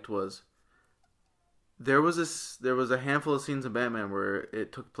I liked was there was a handful of scenes in Batman where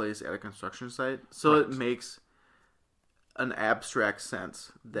it took place at a construction site, so it makes an abstract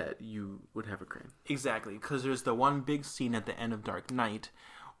sense that you would have a crane. Exactly, because there's the one big scene at the end of Dark Knight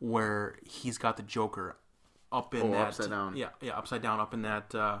where he's got the Joker up in that upside down. Yeah, upside down up in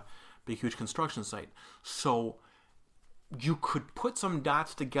that big huge construction site. So you could put some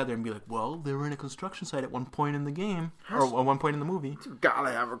dots together and be like, well, they were in a construction site at one point in the game or at one point in the movie. You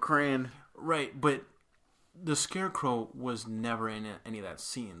gotta have a crane, right? But the Scarecrow was never in any of that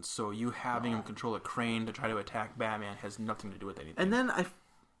scene, so you having him control a crane to try to attack Batman has nothing to do with anything. And then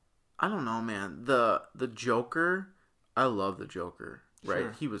I don't know, man. The Joker, I love the Joker. Right,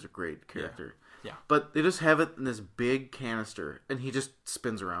 sure. He was a great character. Yeah. But they just have it in this big canister, and he just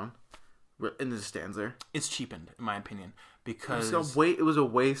spins around, and just stands there. It's cheapened, in my opinion, because it was a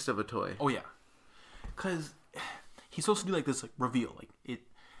waste of a toy. Oh yeah, because he's supposed to do like this like reveal, like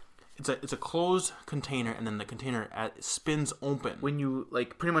it's a closed container, and then the container spins open when you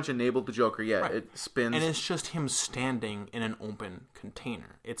like pretty much enabled the Joker. Yeah, right. It spins, and it's just him standing in an open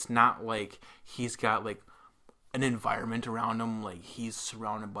container. It's not like he's got like an environment around him, like he's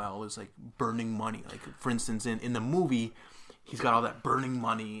surrounded by all this like burning money. Like for instance, in the movie, he's got all that burning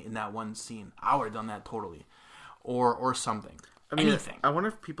money in that one scene. I would have done that totally, or something. I mean, anything. I wonder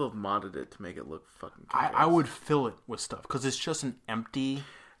if people have modded it to make it look fucking. I would fill it with stuff because it's just an empty,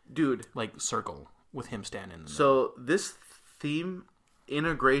 like circle with him standing in the middle. This theme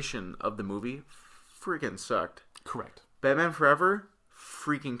integration of the movie freaking sucked. Correct. Batman Forever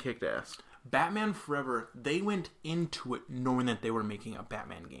freaking kicked ass. Batman Forever, they went into it knowing that they were making a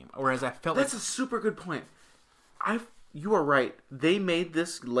Batman game. Whereas I felt that's a super good point. You are right. They made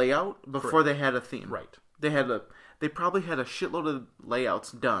this layout before they had a theme. Right. They probably had a shitload of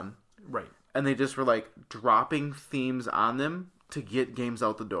layouts done. Right. And they just were like dropping themes on them to get games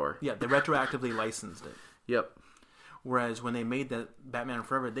out the door. Yeah, they retroactively licensed it. Yep. Whereas when they made that Batman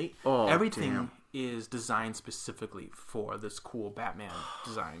Forever, everything is designed specifically for this cool Batman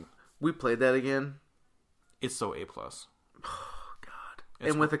design. We played that again. It's so A+. Oh, God.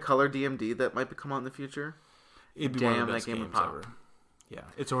 And with a color DMD that might come out in the future. It'd be one of the best games ever. Yeah,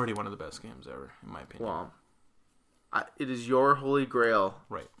 it's already one of the best games ever, in my opinion. Well, it is your holy grail.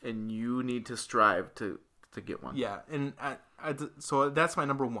 Right. And you need to strive to get one. Yeah, and so that's my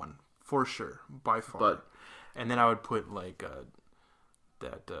number one, for sure, by far. And then I would put like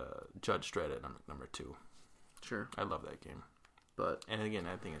that Judge Dredd at number 2. Sure. I love that game. And again,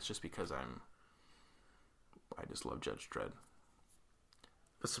 I think it's just because I just love Judge Dredd.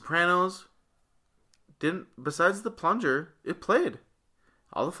 The Sopranos besides the plunger, it played.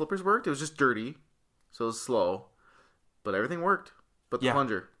 All the flippers worked. It was just dirty, so it was slow, but everything worked. But the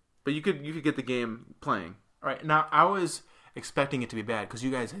plunger. But you could get the game playing. All right. Now I was expecting it to be bad because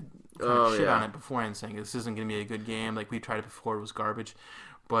you guys had kind of shit on it beforehand, saying this isn't going to be a good game. Like we tried it before, it was garbage.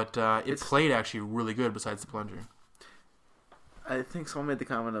 But it played actually really good besides the plunger. I think someone made the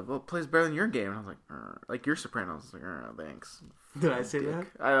comment of, well, it plays better than your game. And I was like your Sopranos. I was like, thanks. Did I say that?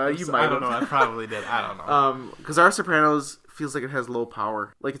 You might have. I don't know. I probably did. I don't know. Because our Sopranos feels like it has low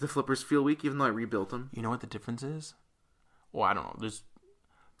power. Like the flippers feel weak, even though I rebuilt them. You know what the difference is? Well, I don't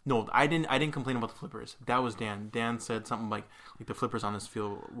know. I didn't complain about the flippers. That was Dan. Dan said something like the flippers on this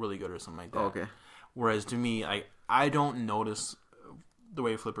feel really good or something like that. Oh, okay. Whereas to me, I don't notice the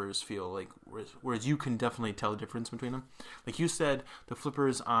way flippers feel. Like whereas you can definitely tell the difference between them. Like you said, the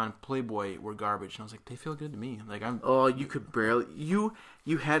flippers on Playboy were garbage, and I was like, they feel good to me. Like Oh, you could barely. You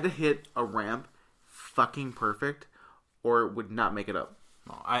had to hit a ramp fucking perfect, or it would not make it up.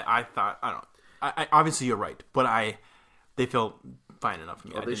 No, I thought I don't. I obviously you're right, but they felt fine enough for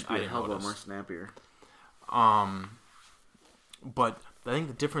me. Oh, they should be a hell of a lot more snappier. But I think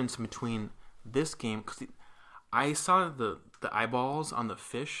the difference between this game, because I saw the eyeballs on the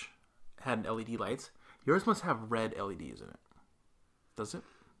fish had LED lights. Yours must have red LEDs in it. Does it?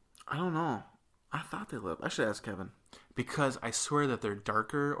 I don't know. I thought they lit up. I should ask Kevin. Because I swear that they're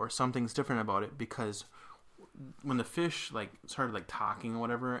darker or something's different about it. Because when the fish like started like talking or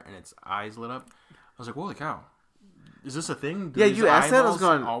whatever, and its eyes lit up, I was like, "Holy cow! Is this a thing? Yeah, you asked that. I was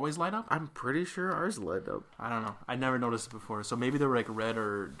going. Always light up? I'm pretty sure ours lit up. I don't know. I never noticed it before. So maybe they were like red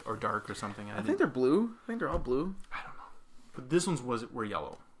or dark or something. I think they're blue. I think they're all blue. I don't know. But this one's were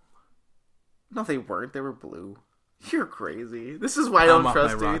yellow. No, they weren't. They were blue. You're crazy. This is why I don't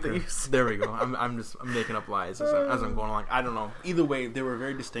trust anything you say. There we go. I'm making up lies as I'm going along. I don't know. Either way, they were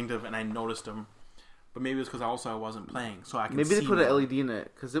very distinctive, and I noticed them. But maybe it's because I wasn't playing, so I could. Maybe they put an LED in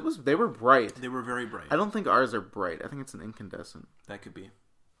it because they were bright. They were very bright. I don't think ours are bright. I think it's an incandescent. That could be.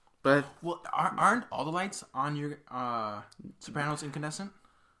 But well, aren't all the lights on your Sopranos incandescent?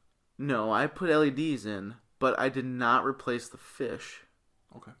 No, I put LEDs in, but I did not replace the fish.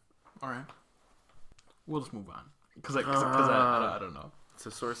 Okay. All right. We'll just move on because I don't know. It's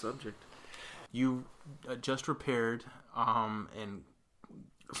a sore subject. You just repaired and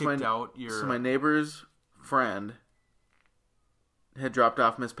kicked out your. So my neighbor's friend had dropped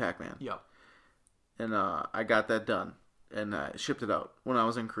off Miss Pac-Man. Yep. And I got that done and shipped it out when I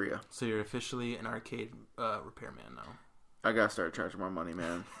was in Korea. So you're officially an arcade repairman now. I gotta start charging more money,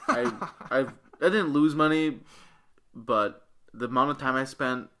 man. I didn't lose money, but the amount of time I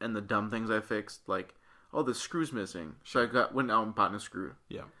spent and the dumb things I fixed, like, oh, the screw's missing. So I went out and bought a screw.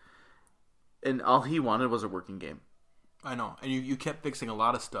 Yeah. And all he wanted was a working game. I know, and you kept fixing a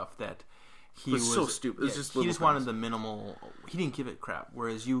lot of stuff that he was so stupid. Yeah, he just wanted the minimal. He didn't give it crap,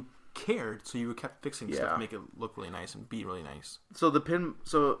 whereas you cared, so you kept fixing stuff to make it look really nice and be really nice. So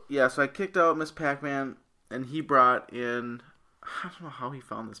so I kicked out Miss Pac-Man, and he brought in, I don't know how he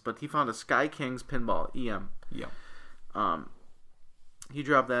found this, but he found a Sky Kings pinball EM. Yeah. He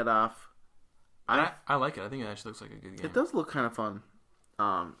dropped that off. I like it. I think it actually looks like a good game. It does look kind of fun.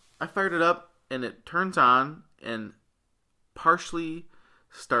 I fired it up, and it turns on, and partially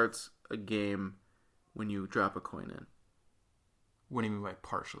starts a game when you drop a coin in. What do you mean by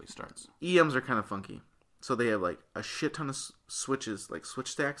partially starts? EMs are kind of funky. So they have like a shit ton of switches, like switch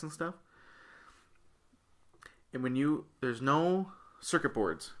stacks and stuff. And there's no circuit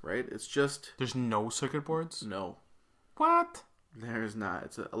boards, right? It's just... There's no circuit boards? No. What? There's not.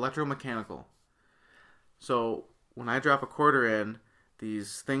 It's electromechanical. So when I drop a quarter in,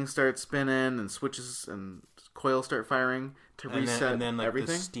 these things start spinning and switches and coils start firing to reset and then like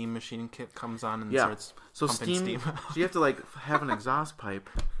everything. The steam machine kit comes on and starts pumping steam. So you have to like have an exhaust pipe.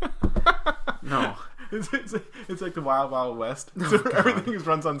 No. It's like the Wild Wild West. So everything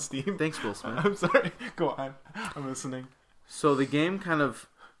runs on steam. Thanks, Will Smith. I'm sorry. Go on. I'm listening. So the game kind of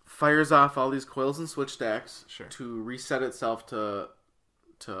fires off all these coils and switch stacks to reset itself to...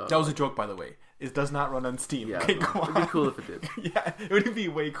 That was a joke, by the way. It does not run on Steam. Yeah, okay, go on. It'd be cool if it did. Yeah, it would be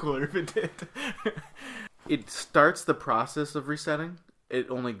way cooler if it did. It starts the process of resetting. It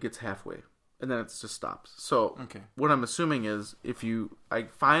only gets halfway, and then it just stops. So what I'm assuming is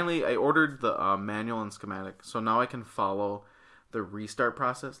I ordered the manual and schematic, so now I can follow the restart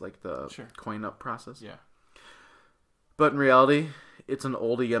process, like the coin up process. Yeah. But in reality, it's an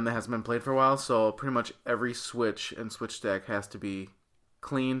old EM that hasn't been played for a while, so pretty much every switch and switch stack has to be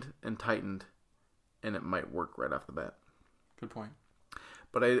cleaned and tightened, and it might work right off the bat. Good point.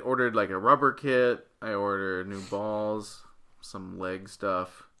 But I ordered like a rubber kit. I ordered new balls, some leg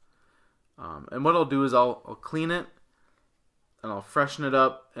stuff. And what I'll do is I'll clean it, and I'll freshen it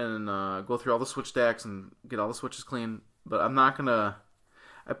up, and go through all the switch stacks and get all the switches clean. But I'm not gonna...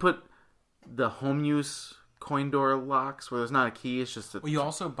 I put the home use coin door locks where there's not a key. It's just you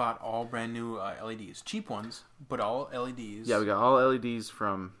also bought all brand new LEDs. Cheap ones, but all LEDs. Yeah, we got all LEDs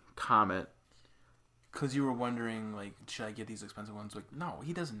from Comet. Because you were wondering, like, should I get these expensive ones? Like, no,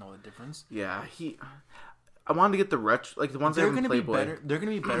 he doesn't know the difference. Yeah, I wanted to get the retro, like the ones that have in Playboy. They're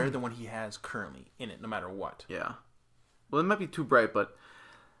going to be better than what he has currently in it, no matter what. Yeah. Well, it might be too bright, but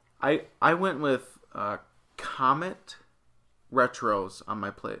I went with Comet retros on my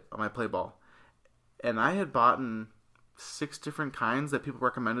play ball, and I had bought 6 different kinds that people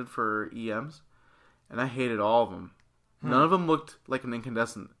recommended for EMs, and I hated all of them. None of them looked like an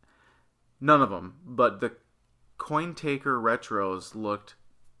incandescent. None of them. But the Coin Taker retros looked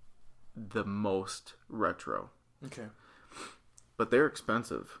the most retro. Okay. But they're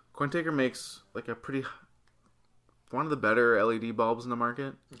expensive. Coin Taker makes like one of the better LED bulbs in the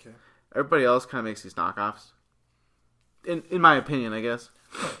market. Okay. Everybody else kind of makes these knockoffs. In my opinion, I guess.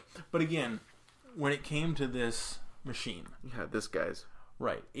 But again, when it came to this machine, Yeah, this guy's.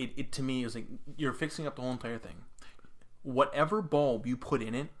 right? It to me is like you're fixing up the whole entire thing. Whatever bulb you put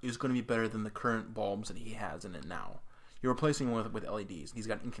in it is going to be better than the current bulbs that he has in it now. You're replacing them with LEDs. He's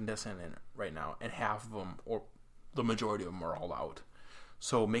got incandescent in it right now, and half of them, or the majority of them, are all out.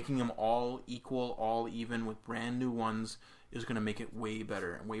 So making them all equal, all even with brand new ones is going to make it way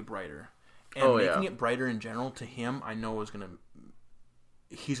better and way brighter. And making it brighter in general to him, I know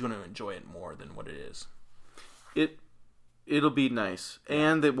he's going to enjoy it more than what it is. It'll be nice,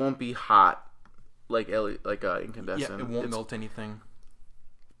 and it won't be hot like incandescent. Yeah, it won't melt anything.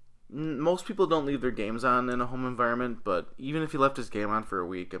 Most people don't leave their games on in a home environment, but even if he left his game on for a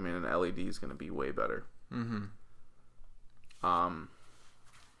week, I mean, an LED is going to be way better. Mm-hmm.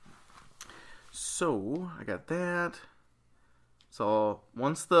 So I got that. So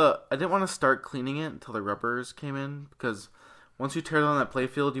I didn't want to start cleaning it until the rubbers came in, because once you tear down that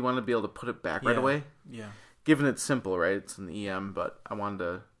playfield, you want to be able to put it back right away. Yeah. Given it's simple, right? It's an EM, but I wanted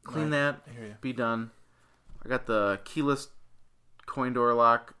to clean that, be done. I got the keyless coin door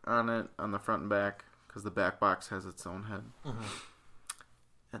lock on it on the front and back, because the back box has its own head. Mm-hmm.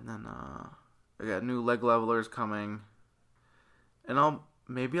 And then I got new leg levelers coming, and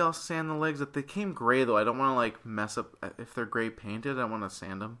maybe I'll sand the legs. If they came gray though, I don't want to like mess up. If they're gray painted, I want to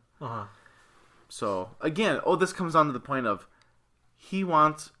sand them. So again, this comes down to the point of he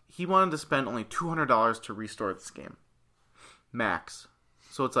wanted to spend only $200 to restore this game, max.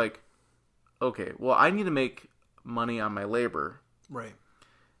 So it's like, okay, well, I need to make money on my labor, right?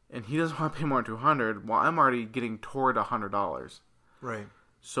 And he doesn't want to pay more than $200. Well, I'm already getting toward $100, right?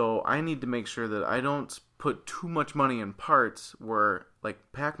 So I need to make sure that I don't put too much money in parts. Where like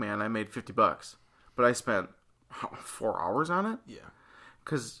Pac-Man, I made $50, but I spent 4 hours on it. Yeah,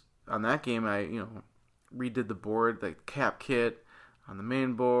 because on that game, I redid the board, the cap kit on the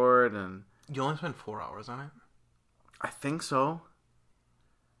main board, and you only spent 4 hours on it. I think so.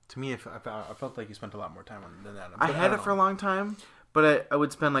 To me, I felt like you spent a lot more time than that. I had it for a long time, but I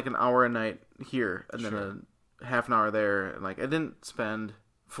would spend like an hour a night here, and then a half an hour there, and like I didn't spend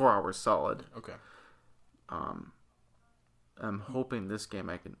 4 hours solid. Okay. I'm hoping this game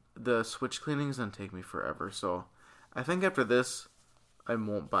the switch cleaning is gonna take me forever, so I think after this I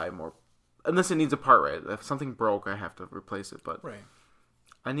won't buy more unless it needs a part, right? If something broke, I have to replace it, but right.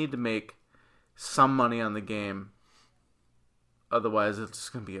 I need to make some money on the game. Otherwise, it's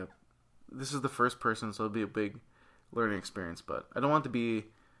just going to be this is the first person, so it'll be a big learning experience, but I don't want it to be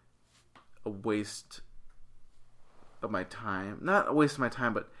a waste of my time. Not a waste of my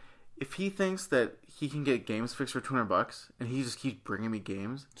time, but if he thinks that he can get games fixed for $200 and he just keeps bringing me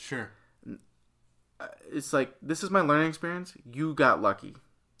games, sure. It's like, this is my learning experience. You got lucky.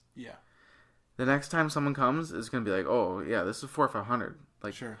 Yeah. The next time someone comes, it's going to be like, oh, yeah, this is $400 or $500.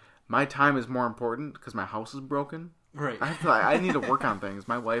 Like, sure. My time is more important because my house is broken. Right. I need to work on things.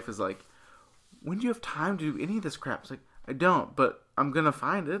 My wife is like, when do you have time to do any of this crap? It's like, I don't, but I'm going to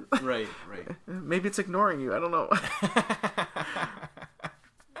find it. Right. Maybe it's ignoring you. I don't know.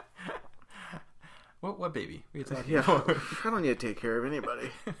 What baby? What are you talking Yeah, about? I don't need to take care of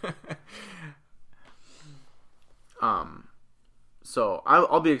anybody. So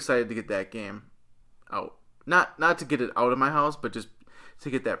I'll be excited to get that game out. Not to get it out of my house, but just to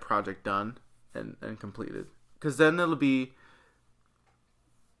get that project done and completed. Because then it'll be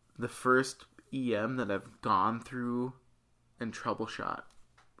the first EM that I've gone through and troubleshot.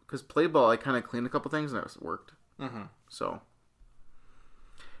 Because Play Ball, I kind of cleaned a couple things and it worked. Mm-hmm. So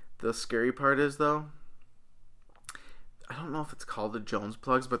the scary part is, though, I don't know if it's called the Jones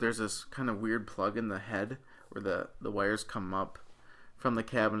plugs, but there's this kind of weird plug in the head where the wires come up from the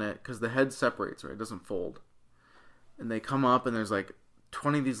cabinet, because the head separates, right? It doesn't fold. And they come up, and there's like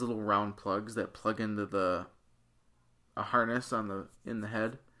 20 of these little round plugs that plug into a harness in the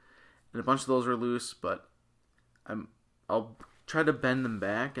head. And a bunch of those are loose, but I'll try to bend them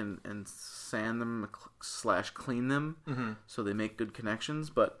back and sand them / clean them so they make good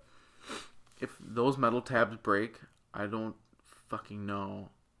connections. But if those metal tabs break, I don't fucking know.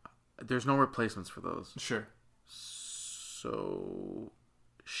 There's no replacements for those. Sure. So,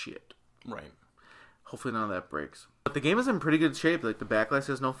 shit. Right. Hopefully none of that breaks. But the game is in pretty good shape. Like, the backlash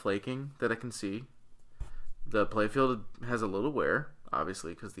has no flaking that I can see. The playfield has a little wear.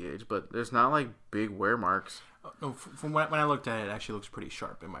 obviously, because the age. But there's not, like, big wear marks. No, from when I looked at it, it actually looks pretty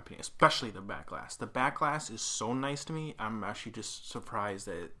sharp, in my opinion. Especially the back glass. The back glass is so nice to me. I'm actually just surprised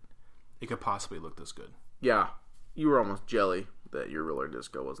that it could possibly look this good. Yeah. You were almost jelly that your roller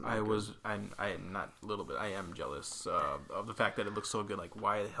disco wasn't that I good. was, I am not a little bit. I am jealous of the fact that it looks so good. Like,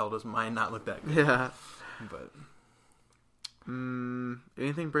 why the hell does mine not look that good? Yeah. But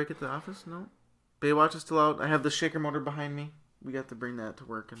anything break at the office? No. Baywatch is still out. I have the shaker motor behind me. We got to bring that to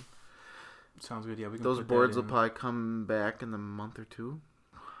work. And sounds good. Yeah, we can. those put boards that will in. probably come back in a month or two.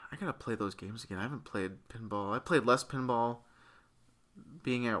 I gotta play those games again. I haven't played pinball. I played less pinball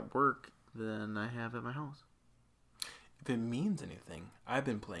being at work than I have at my house. If it means anything, I've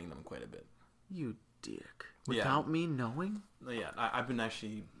been playing them quite a bit. You dick. Without me knowing? Yeah, I've been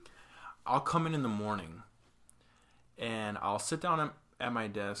actually. I'll come in the morning, and I'll sit down at my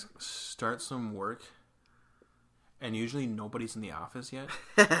desk, start some work, and usually nobody's in the office yet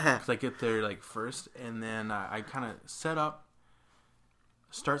because I get there like first, and then I kind of set up,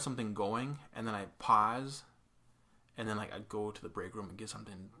 start something going, and then I pause. And then, like, I go to the break room and get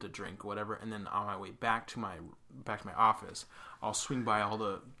something to drink, or whatever. And then on my way back to my office, I'll swing by all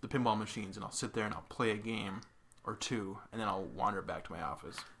the pinball machines, and I'll sit there and I'll play a game or two, and then I'll wander back to my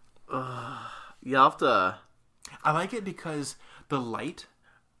office. You have to. I like it because the light,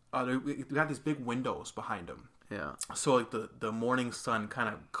 we got these big windows behind them. Yeah. So, like, the morning sun kind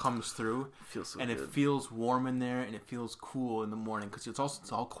of comes through, Feels so and good. it feels warm in there, and it feels cool in the morning because it's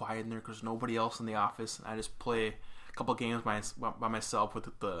all quiet in there because there's nobody else in the office, and I just play a couple games by myself with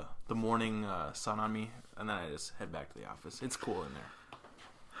the morning sun on me, and then I just head back to the office. It's cool in there.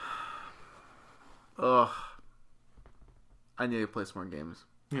 Ugh. I need to play some more games.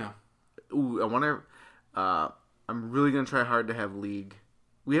 Yeah. Ooh, I wonder. I'm really gonna try hard to have League.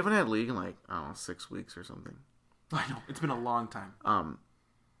 We haven't had League in, like, I don't know, 6 weeks or something. I know. It's been a long time.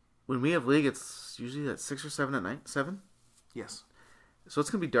 When we have League, it's usually at 6 or 7 at night. 7? Yes. So it's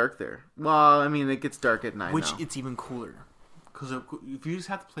gonna be dark there. Well, I mean, it gets dark at 9 Which now. it's even cooler. Because if you just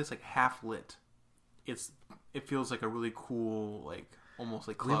have the place, like, half lit, it feels like a really cool, like, almost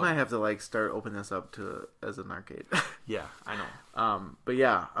like club. We might have to, like, start opening this up as an arcade. Yeah, I know. But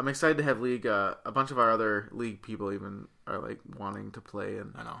yeah, I'm excited to have League. A bunch of our other League people even are, like, wanting to play,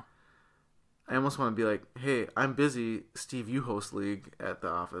 and I know. I almost want to be like, hey, I'm busy. Steve, you host League at the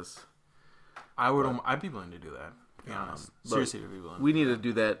office. I'd be willing to do that. To be honest, seriously, I'd be willing. We need to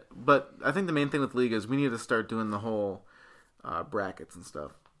do that. But I think the main thing with League is we need to start doing the whole brackets and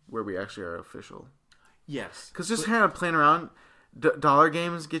stuff where we actually are official. Yes, Because just kind of playing around, dollar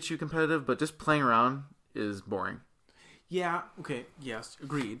games get you competitive, but just playing around is boring. yeah, okay, yes,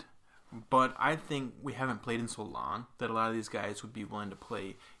 agreed. But I think we haven't played in so long that a lot of these guys would be willing to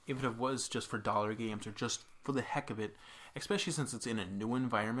play, even if it was just for dollar games or just for the heck of it. Especially since it's in a new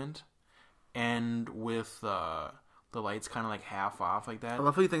environment, and with the lights kind of like half off like that. I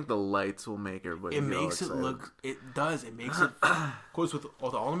love how you think the lights will make everybody. It get all makes it excited. look. It does. It makes it. Of course, with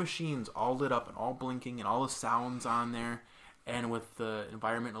all the machines all lit up and all blinking and all the sounds on there, and with the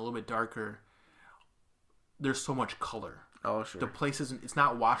environment a little bit darker, there's so much color. Oh, sure. The place isn't. It's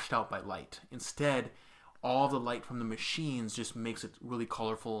not washed out by light. Instead, all the light from the machines just makes it really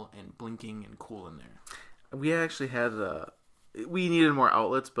colorful and blinking and cool in there. We actually had we needed more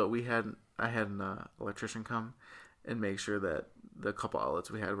outlets, but I had an electrician come and make sure that the couple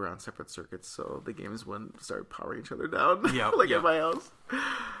outlets we had were on separate circuits, so the games wouldn't start powering each other down. Yeah, like yeah. at my house.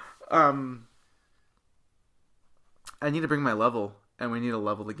 I need to bring my level, and we need to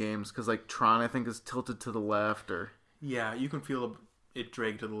level the games because, like, Tron, I think, is tilted to the left, or Yeah, you can feel it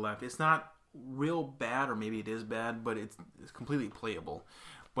drag to the left. It's not real bad, or maybe it is bad, but it's completely playable.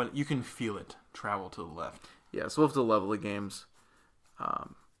 But you can feel it travel to the left. yeah. So we'll have to level the games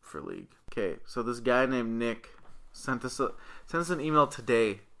for League. Okay, so this guy named Nick sent us an email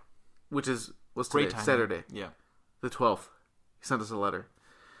today, was today? Great time. Saturday, Yeah. the 12th. He sent us a letter.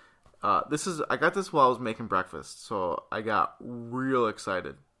 I got this while I was making breakfast, so I got real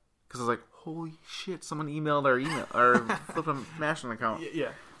excited because I was like, "Holy shit! Someone emailed our Flippin' Mashing account."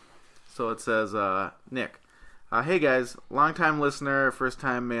 Yeah. So it says, Nick, hey guys, long time listener, first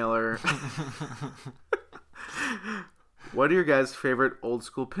time mailer. What are your guys' favorite old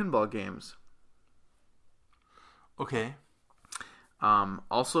school pinball games? Okay.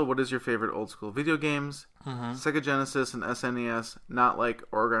 Also, what is your favorite old school video games? Mm-hmm. Sega Genesis and SNES, not like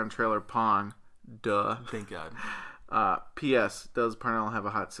Oregon Trailer Pong. Duh. Thank God. P.S. Does Parnell have a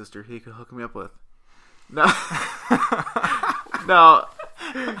hot sister he could hook me up with? No. No.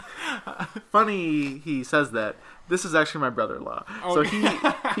 Funny he says that. This is actually my brother-in-law. Oh.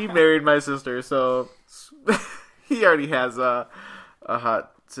 So he married my sister, so he already has a a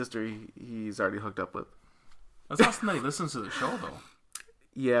hot sister he's already hooked up with. That's awesome that he listens to the show, though.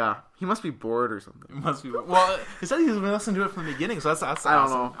 Yeah, he must be bored or something. It must be. Well, he said he's been listening to it from the beginning, so that's I don't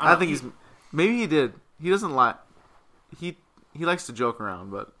awesome. know. I think he's maybe he did. He doesn't lie. He likes to joke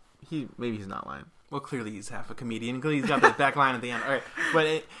around, but maybe he's not lying. Well, clearly he's half a comedian. Clearly he's got that back line at the end. All right,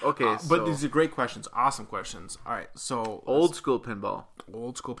 but but these are great questions, awesome questions. All right, so old school pinball.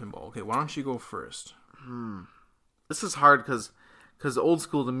 Old school pinball. Okay, why don't you go first? This is hard because old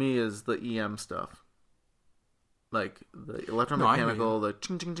school to me is the EM stuff, like the electromechanical, the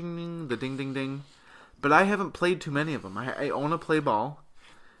ching ching ching ding, the ding ding ding. But I haven't played too many of them. I own a play ball,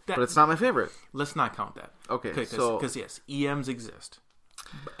 but it's not my favorite. Let's not count that. Okay, because yes, EMs exist,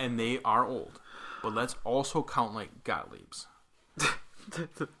 and they are old. But let's also count like Gottlieb's.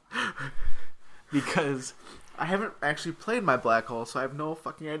 Because I haven't actually played my black hole, so I have no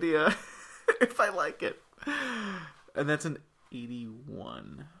fucking idea if I like it. And that's an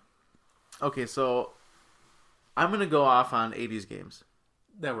 81. Okay, so I'm going to go off on 80s games.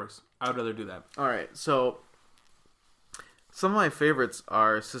 That works. I would rather do that. All right, so some of my favorites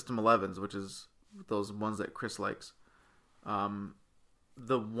are System 11s, which is those ones that Chris likes.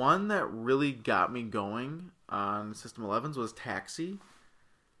 The one that really got me going on System 11s was Taxi.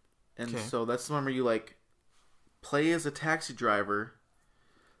 And so that's the one where you like play as a taxi driver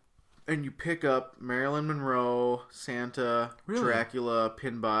and you pick up Marilyn Monroe, Santa, Dracula,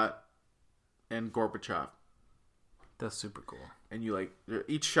 Pinbot, and Gorbachev. That's super cool. And you like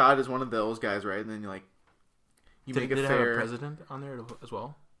each shot is one of those guys, right? And then you make it fair. Did it have a president on there as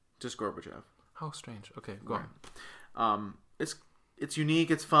well? Just Gorbachev. How strange. Okay, go on. It's unique.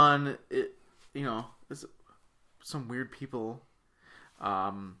 It's fun. It's some weird people.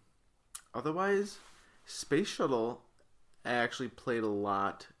 Otherwise, Space Shuttle, I actually played a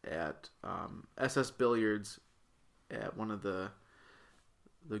lot at SS Billiards at one of the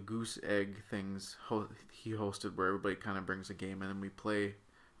Goose Egg things he hosted, where everybody kind of brings a game in and we play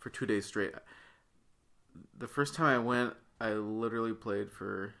for 2 days straight. The first time I went, I literally played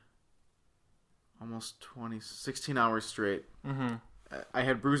for almost 16 hours straight. Mm-hmm. I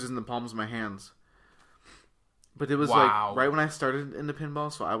had bruises in the palms of my hands. But it was like right when I started into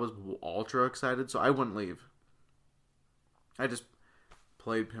pinball, so I was ultra excited, so I wouldn't leave. I just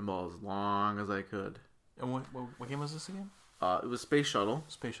played pinball as long as I could. And what game was this again? It was Space Shuttle.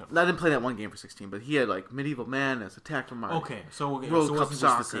 Space Shuttle. I didn't play that one game for 16, but he had like Medieval Madness, Attack from Mars. Okay, so World Cup Cup wasn't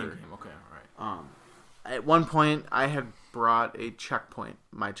Soccer. just the same game. Okay, all right. At one point, I had brought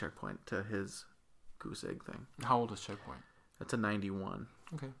my checkpoint, to his Goose Egg thing. How old is Checkpoint? That's a 91.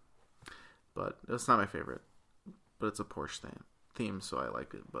 Okay. But it's not my favorite. But it's a Porsche theme, so I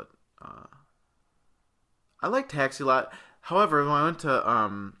like it. But I like Taxi a lot. However, when I went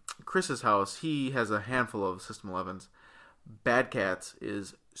to Chris's house, he has a handful of System 11s. Bad Cats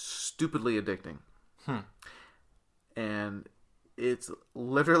is stupidly addicting. And it's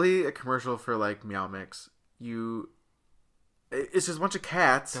literally a commercial for like Meow Mix. It's just a bunch of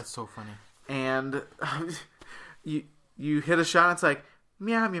cats. That's so funny. And you hit a shot and it's like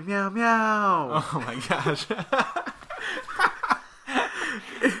meow meow meow meow. Oh my gosh.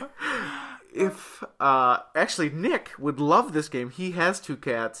 If actually Nick would love this game. He has 2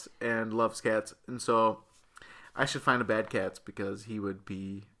 cats and loves cats, and so I should find a Bad Cats because he would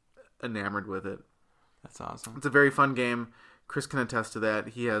be enamored with it. That's awesome. It's a very fun game. Chris can attest to that.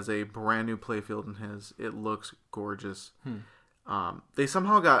 He has a brand new playfield in his. It looks gorgeous. They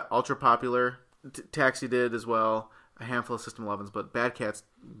somehow got ultra popular. Taxi did as well. A handful of System 11s, but Bad Cats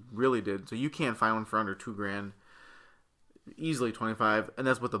really did. So you can't find one for under $2,000. Easily 25, and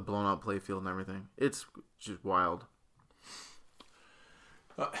that's with a blown out playfield and everything. It's just wild.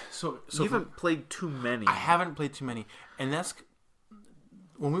 So you haven't played too many. I haven't played too many, and that's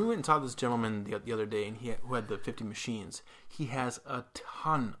when we went and saw this gentleman the other day, and who had the 50 machines. He has a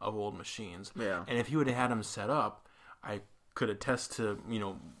ton of old machines. Yeah. And if he would have had them set up, I could attest to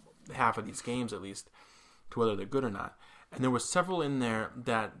half of these games at least, to whether they're good or not. And there were several in there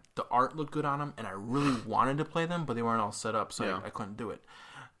that the art looked good on them, and I really wanted to play them, but they weren't all set up, so I couldn't do it.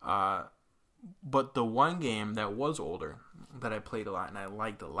 But the one game that was older that I played a lot and I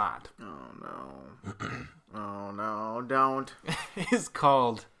liked a lot. Oh no! Oh no! Don't. Is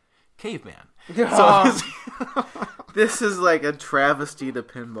called Caveman. Oh. So this is like a travesty to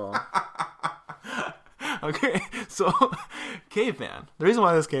pinball. Okay, so Caveman. The reason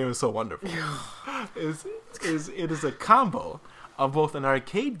why this game is so wonderful is it is a combo of both an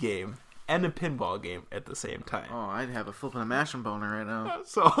arcade game and a pinball game at the same time. Oh, I'd have a flipping and mashing boner right now.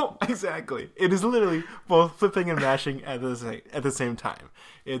 So exactly, it is literally both flipping and mashing at the same time.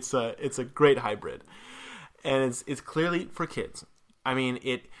 It's a great hybrid, and it's clearly for kids. I mean,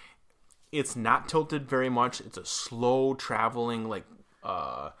 it's not tilted very much. It's a slow traveling like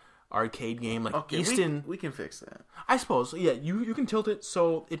arcade game. Like Okay, Easton, we can fix that. I suppose. Yeah, you can tilt it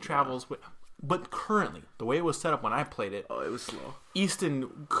so it travels. But currently, the way it was set up when I played it, Oh, it was slow.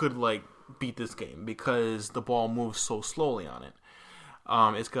 Easton could like beat this game because the ball moves so slowly on it.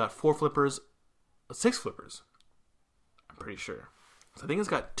 It's got 4 flippers, 6 flippers. I'm pretty sure. So I think it's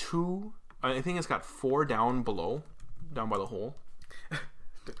got 2. I think it's got 4 down below, down by the hole.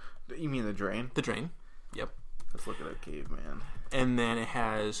 You mean the drain? The drain. Yep. Let's look at a caveman. And then it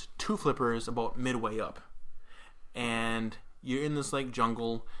has 2 flippers about midway up. And you're in this like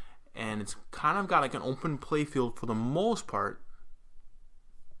jungle, and it's kind of got like an open play field for the most part.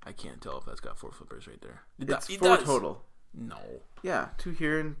 I can't tell if that's got 4 flippers right there. It's It 4 does. total. No. Yeah, 2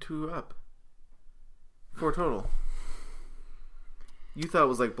 here and 2 up. 4 total. You thought it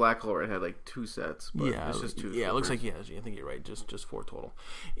was like Black Hole where it had like 2 sets, but Yeah, it's just 2. Yeah, it looks like I think you're right. Just 4 total.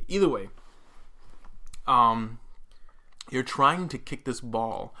 Either way, you're trying to kick this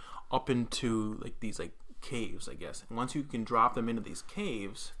ball up into like these like caves, I guess. And once you can drop them into these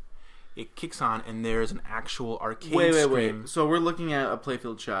caves, it kicks on, and there's an actual arcade screen. Wait. So we're looking at a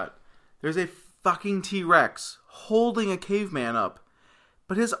playfield shot. There's a fucking T-Rex holding a caveman up,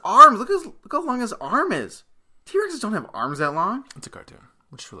 but his arms. Look how long his arm is. T-Rexes don't have arms that long. It's a cartoon.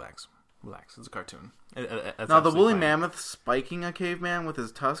 Just relax. It's a cartoon. Now the woolly mammoth spiking a caveman with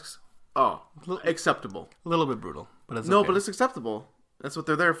his tusks. Oh, acceptable. A little bit brutal, but it's No, okay. but it's acceptable. That's what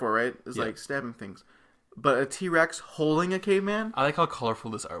they're there for, right? It's Yeah. like stabbing things. But a T-Rex holding a caveman? I like how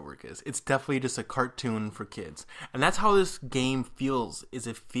colorful this artwork is. It's definitely just a cartoon for kids, and that's how this game feels. It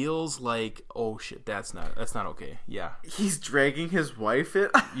feels like, oh shit, that's not okay. Yeah, He's dragging his wife in.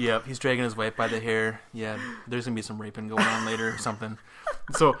 yep. He's dragging his wife by the hair. Yeah, there's gonna be some raping going on later or something.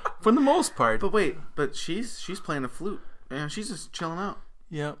 So for the most part, But she's playing a flute. Yeah, she's just chilling out.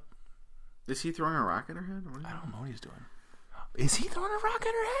 yep. Is he throwing a rock at her head? I don't know what he's doing. Is he throwing a rock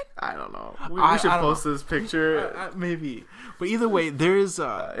at her head? I don't know. We I should don't post know. this picture. Maybe, but either way, there's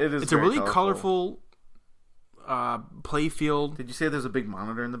is it's a very really colorful play field. Did you say there's a big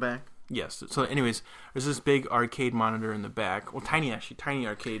monitor in the back? Yes. So, anyways, there's this big arcade monitor in the back. Well, tiny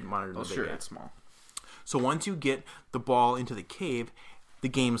arcade monitor in the back. It's small. So once you get the ball into the cave, the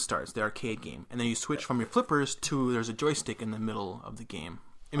game starts, the arcade game, and then you switch from your flippers to there's a joystick in the middle of the game,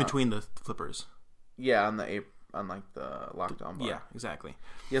 in between the flippers. Yeah, on like the lockdown bar. Yeah, exactly.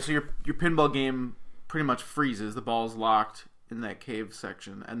 Yeah, so your pinball game pretty much freezes. The ball's locked in that cave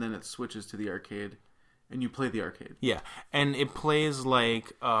section, and then it switches to the arcade, and you play the arcade. Yeah, and it plays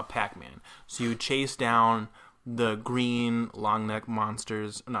like Pac-Man. So you chase down the green long neck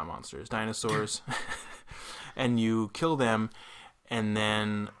dinosaurs, and you kill them, and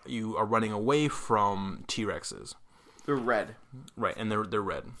then you are running away from T-Rexes. They're red. Right, and they're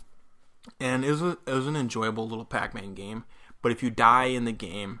red. And it was an enjoyable little Pac-Man game, but if you die in the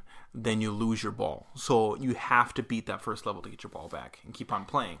game, then you lose your ball. So you have to beat that first level to get your ball back and keep on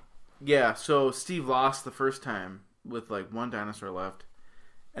playing. Yeah, so Steve lost the first time with like 1 dinosaur left,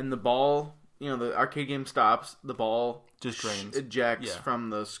 and the ball, the arcade game stops. The ball Just drains. ejects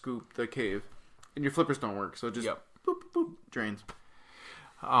from the cave, and your flippers don't work, so it just Yep. boop, boop, drains.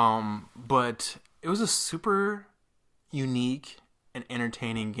 But it was a super unique and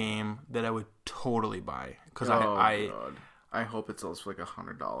entertaining game that I would totally buy because God. I hope it sells for like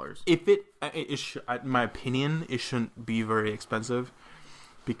 $100. If in my opinion, it shouldn't be very expensive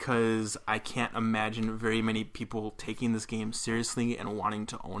because I can't imagine very many people taking this game seriously and wanting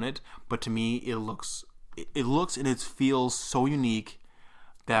to own it. But to me, it looks and it feels so unique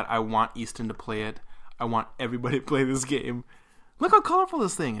that I want Easton to play it. I want everybody to play this game. Look how colorful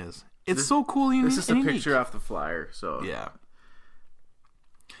this thing is. It's so cool. This is a unique. picture off the flyer, so Yeah.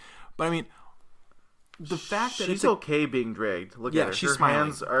 But I mean, the fact that she's okay being dragged. Look at her. she's Her smiling.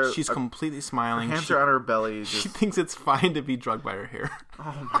 hands are She's completely smiling. hands are on her belly. She Just, thinks it's fine to be drugged by her hair.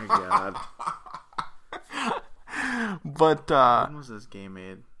 oh my god! But When was this game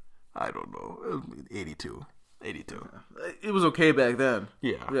made? I don't know. 82. It was okay back then.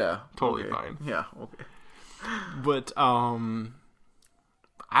 Yeah. Totally okay. fine. Yeah, okay. But I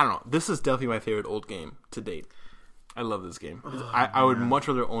don't know. This is definitely my favorite old game to date. I love this game. I would much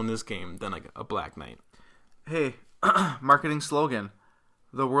rather own this game than like a Black Knight. Hey, marketing slogan: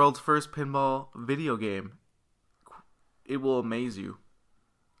 the world's first pinball video game. It will amaze you.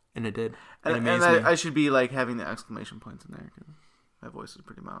 And it did. It And amazed me. I should be like having the exclamation points in there because my voice is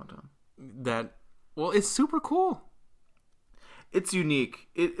pretty monotone. Well, it's super cool. It's unique.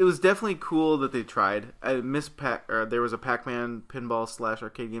 It was definitely cool that they tried. I miss there was a Pac-Man pinball /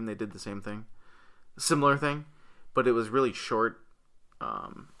 arcade game. They did the same thing, similar thing, but it was really short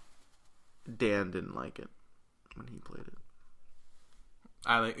Dan didn't like it when he played it.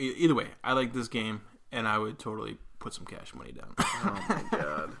 Either way, I like this game, and I would totally put some cash money down. Oh my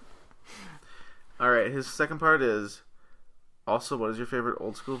god. Alright, his second part is also, what is your favorite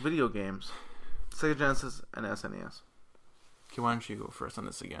old school video games? Sega Genesis and SNES. Okay, why don't you go first on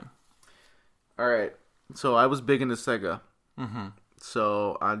this again? Alright, so I was big into Sega. Mm-hmm.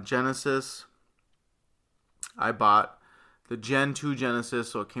 So on Genesis, I bought the Gen 2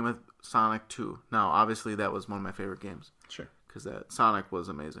 Genesis, so it came with Sonic 2. Now, obviously, that was one of my favorite games. Sure. Because that Sonic was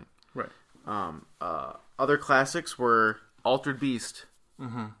amazing. Right. Other classics were Altered Beast,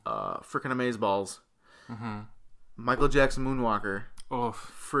 Mm-hmm. Frickin' Amazeballs, Mm-hmm. Michael Jackson Moonwalker, Oh,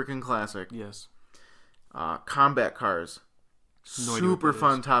 freaking classic. yes. Combat Cars, No idea what super that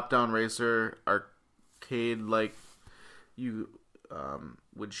fun is. top-down racer, arcade, like you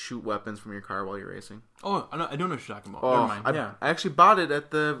would shoot weapons from your car while you're racing. Oh, I don't know what you're talking about. Oh, Never mind. I actually bought it at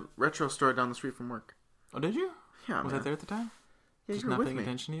the retro store down the street from work. Oh, did you? Yeah, Was man. I there at the time? Yeah, Just you were not with paying me.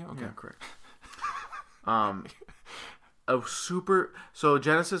 attention to you? Okay. Yeah, correct. A super. So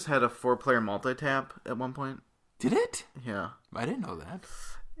Genesis had a 4-player multi-tap at one point. Did it? Yeah, I didn't know that.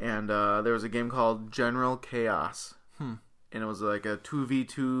 and there was a game called General Chaos, Hmm. and it was like a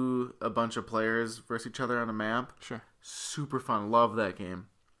 2v2, a bunch of players versus each other on a map. Sure. Super fun. Love that game.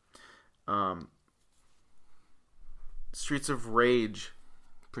 Streets of Rage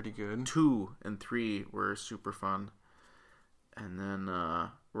Pretty good. 2 and 3 were super fun. And then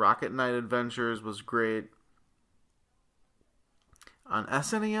Rocket Knight Adventures was great. On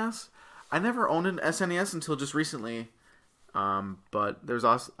SNES, I never owned an SNES until just recently. But there's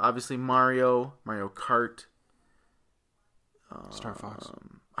also obviously Mario Kart. Star Fox.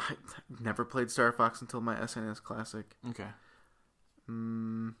 I never played Star Fox until my SNES Classic. Okay.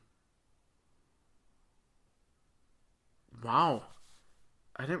 Wow.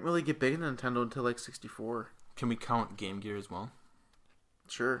 I didn't really get big into Nintendo until like 64. Can we count Game Gear as well?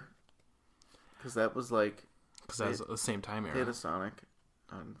 Sure. Because that was like... Because that was the same time They had era. a Sonic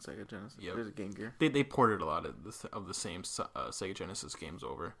on Sega Genesis. Yep. There's a Game Gear. They ported a lot of the same Sega Genesis games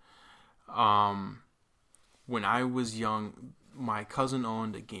over. When I was young, my cousin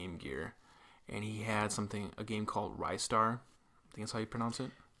owned a Game Gear, and he had a game called Rystar. I think that's how you pronounce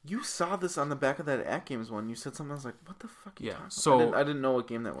it. You saw this on the back of that At Games one. You said something. I was like, what the fuck are you Yeah, talking so- about? I didn't know what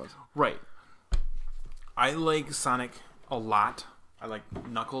game that was. Right. I like Sonic a lot. I like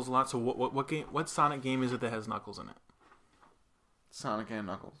Knuckles a lot. So what Sonic game is it that has Knuckles in it? Sonic and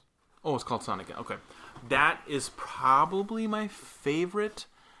Knuckles. Oh, it's called Sonic. Okay. That is probably my favorite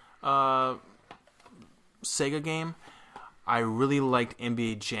Sega game. I really liked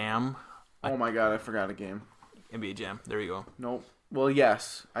NBA Jam. Oh my god, I forgot a game. NBA Jam. There you go. Nope. Well,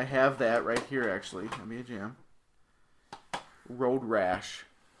 yes. I have that right here, actually. NBA Jam. Road Rash.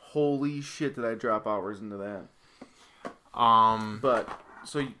 Holy shit, did I drop hours into that. But,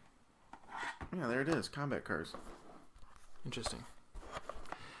 so... Yeah, there it is. Combat Cars. Interesting.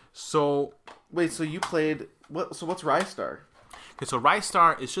 So, Wait, so you played... So what's Rystar? okay, so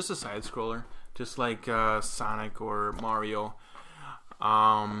Rystar is just a side scroller, just like Sonic or Mario.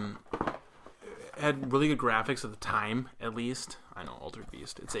 Had really good graphics at the time, at least. I know, Altered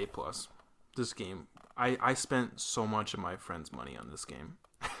Beast. It's A+. This game, I spent so much of my friend's money on this game.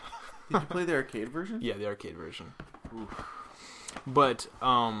 Did you play the arcade version? Yeah, the arcade version. But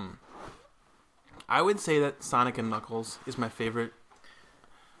I would say that Sonic and Knuckles is my favorite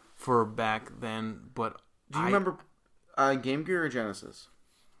for back then. But Do you remember Game Gear or Genesis?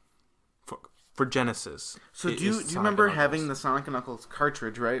 for Genesis? So it do you is Sonic remember and having Knuckles. the Sonic and Knuckles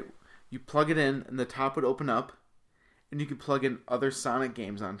cartridge, right? You plug it in, and the top would open up, and you could plug in other Sonic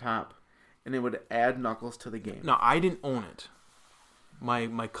games on top, and it would add Knuckles to the game. No, I didn't own it.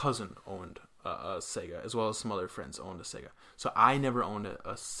 My cousin owned a Sega, as well as some other friends owned a Sega. So I never owned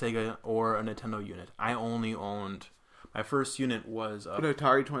a Sega or a Nintendo unit. I only owned... My first unit was... An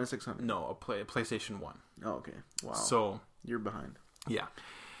Atari 2600. No, a PlayStation 1. Oh, okay. Wow. So, You're behind. yeah.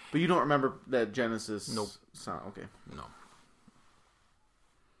 But you don't remember that Genesis... Nope. Okay. No.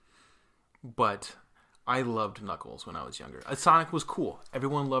 But I loved Knuckles when I was younger. Sonic was cool.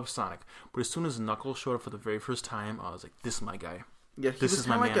 Everyone loved Sonic. But as soon as Knuckles showed up for the very first time, I was like, this is my guy. Yeah, This is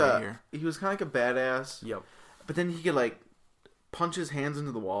my man right here. He was kind of like a badass. Yep. But then he could, like, punch his hands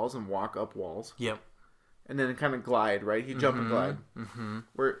into the walls and walk up walls. Yep. And then kind of glide, right? He'd jump and glide. Mm-hmm.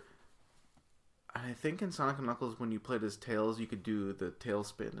 Where I think in Sonic and Knuckles, when you played as Tails, you could do the tail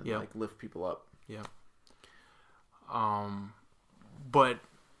spin and Yep. like lift people up. Yep. But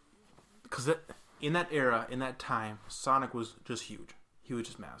because in that era, in that time, Sonic was just huge. He was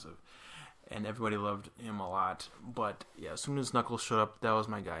just massive. and everybody loved him a lot. But yeah, as soon as Knuckles showed up, that was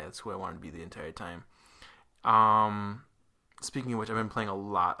my guy. That's who I wanted to be the entire time. Speaking of which, I've been playing a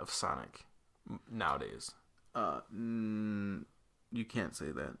lot of Sonic nowadays. You can't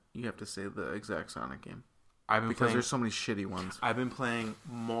say that. You have to say the exact Sonic game. Because there's so many shitty ones. I've been playing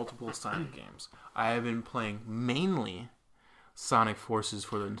multiple Sonic games. I have been playing mainly Sonic Forces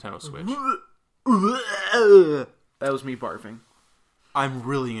for the Nintendo Switch. That was me barfing. I'm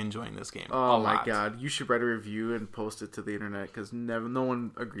really enjoying this game. Oh my god. You should write a review and post it to the internet because no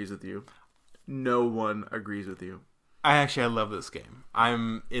one agrees with you. No one agrees with you. I love this game.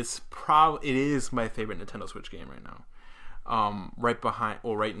 It is my favorite Nintendo Switch game right now.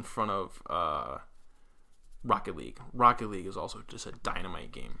 Right in front of Rocket League. Rocket League is also just a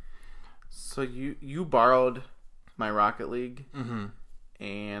dynamite game. So you borrowed my Rocket League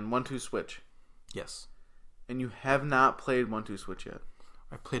and 1-2 Switch. Yes. And you have not played 1-2 Switch yet.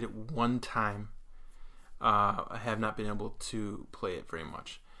 I played it one time. I have not been able to play it very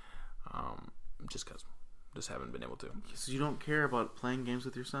much. Just because. Just haven't been able to. So you don't care about playing games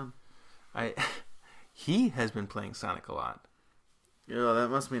with your son? He has been playing Sonic a lot. Yeah, that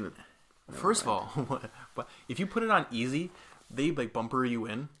must mean it. First of all, but if you put it on easy, they like bumper you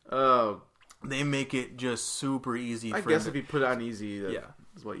in. Oh. They make it just super easy. I guess if you put it on easy, that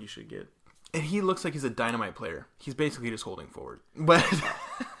is what you should get. And he looks like he's a dynamite player. He's basically just holding forward. But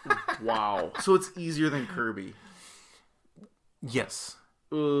wow. So it's easier than Kirby. Yes.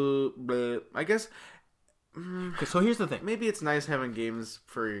 But I guess. So here's the thing. Maybe it's nice having games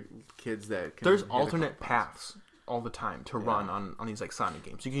for kids that can there's alternate paths all the time to run on these like Sonic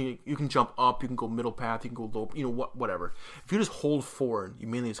games. You can jump up, you can go middle path, you can go low, whatever. If you just hold forward, you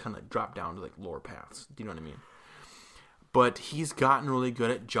mainly just kind of drop down to like lower paths. Do you know what I mean? But he's gotten really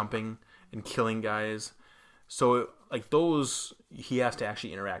good at jumping and killing guys. So like those he has to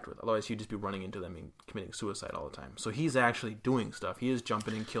actually interact with. Otherwise he'd just be running into them and committing suicide all the time. So he's actually doing stuff. He is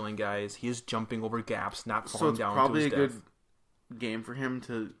jumping and killing guys. He is jumping over gaps, not falling down to his death. So it's probably a good game for him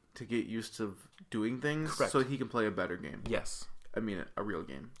to get used to doing things. Correct. So he can play a better game. Yes. I mean a real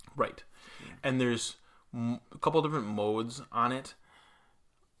game. Right. Yeah. And there's a couple different modes on it.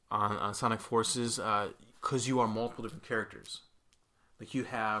 On Sonic Forces, because you are multiple different characters. Like you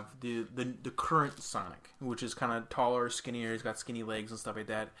have the current Sonic, which is kind of taller, skinnier. He's got skinny legs and stuff like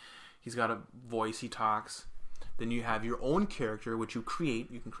that. He's got a voice. He talks. Then you have your own character, which you create.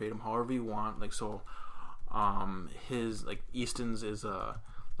 You can create him however you want. Like so, his like Easton's is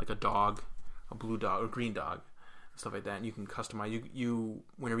like a dog, a blue dog or green dog, stuff like that. And you can customize. You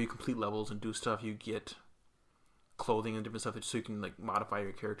whenever you complete levels and do stuff, you get clothing and different stuff so you can like modify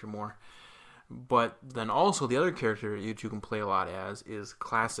your character more. But then also the other character that you can play a lot as is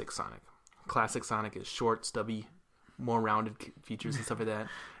Classic Sonic. Classic Sonic is short, stubby, more rounded features and stuff like that.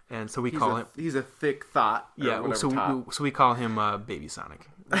 And so he's a thick thought. Yeah, so we call him Baby Sonic.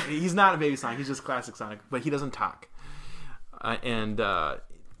 He's not a Baby Sonic. He's just Classic Sonic, but he doesn't talk.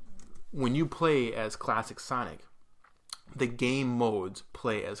 When you play as Classic Sonic, the game modes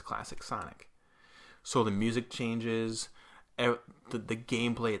play as Classic Sonic. So the music changes, the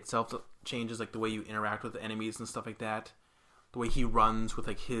gameplay itself changes, like the way you interact with the enemies and stuff like that. The way he runs with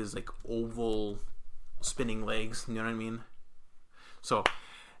like his like oval spinning legs, you know what I mean? So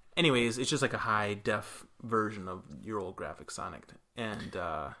anyways, it's just like a high def version of your old graphic Sonic. And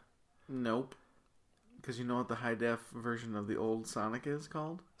nope. Because you know what the high def version of the old Sonic is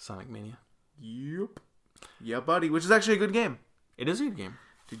called? Sonic Mania. Yep. Yeah, buddy, which is actually a good game. It is a good game.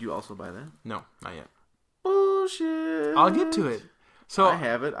 Did you also buy that? No, not yet. Bullshit. I'll get to it. So I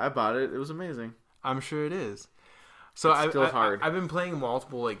have it. I bought it. It was amazing. I'm sure it is. So it's still hard. I've been playing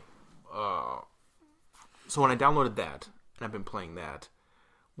multiple like. So when I downloaded that and I've been playing that,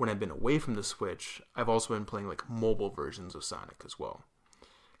 when I've been away from the Switch, I've also been playing like mobile versions of Sonic as well.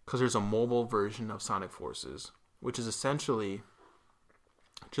 Because there's a mobile version of Sonic Forces, which is essentially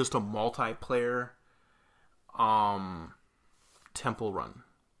just a multiplayer temple run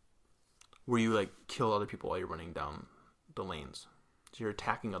where you like kill other people while you're running down the lanes. So you're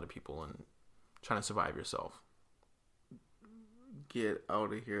attacking other people and trying to survive yourself. Get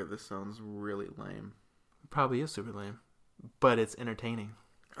out of here. This sounds really lame. Probably is super lame, but it's entertaining.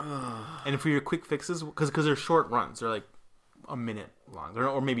 And for your quick fixes, because they're short runs, they're like a minute long,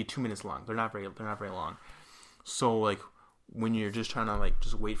 or maybe 2 minutes long. They're not very long. So like when you're just trying to like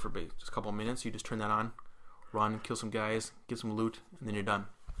just wait for just a couple of minutes, you just turn that on, run, kill some guys, get some loot, and then you're done.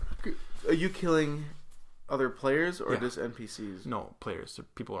 Are you killing other players or just NPCs? No, players. They're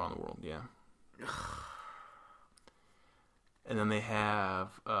people around the world. Yeah. And then they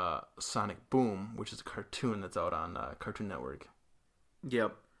have Sonic Boom, which is a cartoon that's out on Cartoon Network.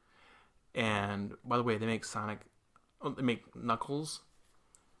 Yep. And by the way, they make they make Knuckles,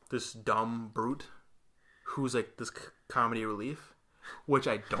 this dumb brute, who's like this comedy relief, which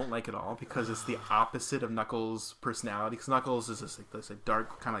I don't like at all because it's the opposite of Knuckles' personality. Because Knuckles is this like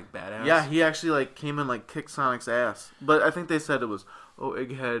dark kind of like badass. Yeah, he actually like came and like kicked Sonic's ass. But I think they said it was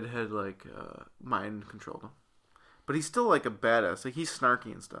Egghead had like mind controlled him. But he's still like a badass. Like he's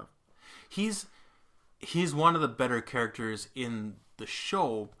snarky and stuff. He's one of the better characters in the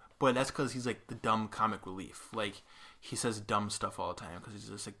show, but that's because he's like the dumb comic relief. Like he says dumb stuff all the time because he's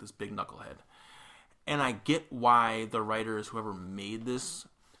just like this big knucklehead. And I get why the writers, whoever made this,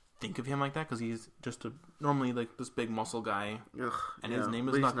 think of him like that because he's just normally like this big muscle guy, Ugh, and his name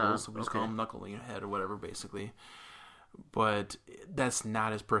is Knuckles, so we just call him Knucklehead or whatever, basically. But that's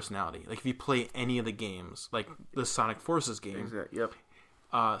not his personality. Like if you play any of the games, like the Sonic Forces game, exactly.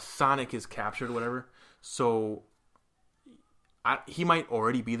 Yep. Sonic is captured or whatever, so he might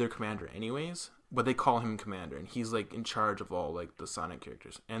already be their commander anyways, but they call him commander, and he's like in charge of all like the Sonic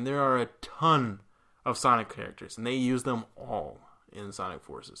characters. And there are a ton of Sonic characters, and they use them all in Sonic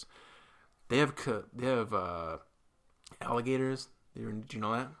Forces. They have alligators. Did you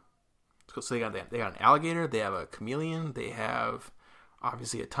know that? So they got an alligator. They have a chameleon. They have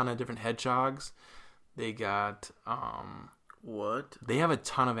obviously a ton of different hedgehogs. They got what? They have a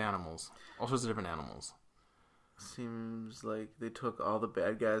ton of animals, all sorts of different animals. Seems like they took all the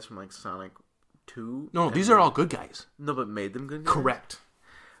bad guys from like Sonic 2. No, these are all good guys. No, but made them good guys? Correct.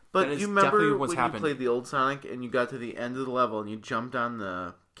 But you remember when happened. you played the old Sonic and you got to the end of the level and you jumped on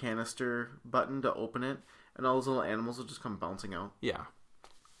the canister button to open it and all those little animals will just come bouncing out? Yeah.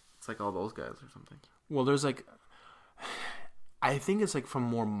 It's like all those guys or something. Well, there's like... I think it's like from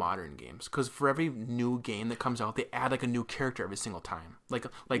more modern games because for every new game that comes out, they add like a new character every single time. Like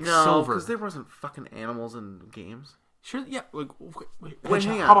no, Silver. because there wasn't fucking animals in games. Sure, yeah. Like, Wait,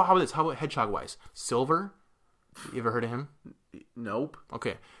 hang on. How about this? How about Hedgehog-wise? Silver? You ever heard of him? Nope.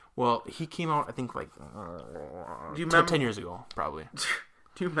 Okay. Well, he came out, I think, like Do you remember, 10 years ago, probably.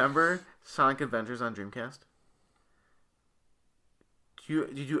 Do you remember Sonic Adventures on Dreamcast?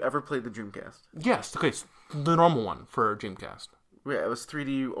 Did you ever play the Dreamcast? Yes. Okay. The normal one for Dreamcast. Yeah, it was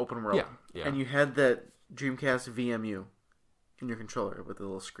 3D open world. Yeah. And you had that Dreamcast VMU in your controller with the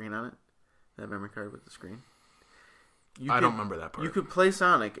little screen on it. That memory card with the screen. I don't remember that part. You could play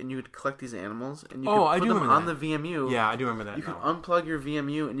Sonic and you could collect these animals and you could I put do them remember on that. the VMU. Yeah, I do remember that. You could unplug your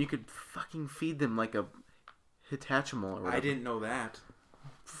VMU and you could fucking feed them like a Hitachimal or whatever. I didn't know that.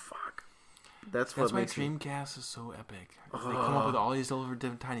 Fuck. That's why makes Dreamcast is so epic. They come up with all these little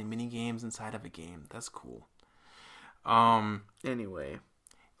different tiny mini games inside of a game. That's cool. Anyway,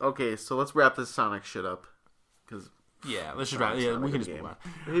 okay, so let's wrap this Sonic shit up. Cause yeah, let's just wrap. Yeah, we can just move on.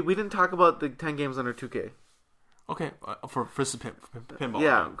 Hey, we didn't talk about the 10 games under 2K. Okay, for pinball.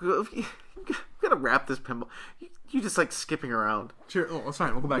 Yeah, you gotta wrap this pinball. You just like skipping around. Sure, that's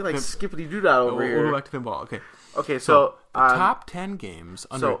fine. We'll go back. You're like skippity doo dah over here. We'll go back to pinball. Okay. Okay, so the top 10 games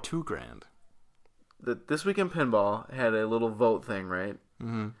under $2,000. This Week in Pinball had a little vote thing, right?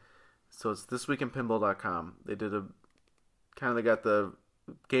 Mm-hmm. So it's thisweekinpinball.com. They did they got the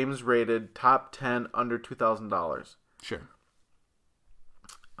games rated top 10 under $2,000. Sure.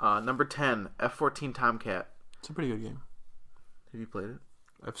 Number 10, F-14 Tomcat. It's a pretty good game. Have you played it?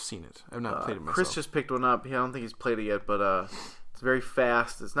 I've seen it. I've not played it myself. Chris just picked one up. I don't think he's played it yet, but it's very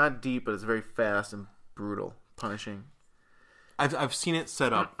fast. It's not deep, but it's very fast and brutal, punishing. I've seen it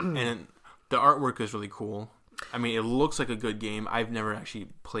set up, and the artwork is really cool. I mean, it looks like a good game. I've never actually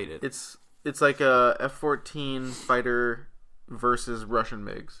played it. It's like a F-14 fighter versus Russian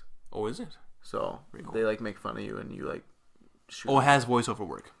MiGs. Oh, is it? So cool. They like make fun of you and you like shoot. Oh, it has voiceover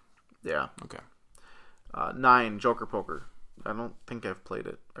work. Yeah. Okay. 9, Joker Poker. I don't think I've played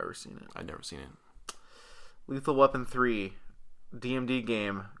it or seen it. I've never seen it. Lethal Weapon 3, DMD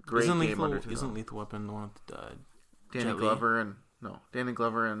game. Great game under $2,000. Isn't Lethal Weapon the one with Danny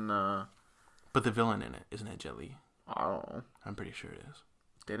Glover and but the villain in it, isn't it Jet Li? I don't know. I'm pretty sure it is.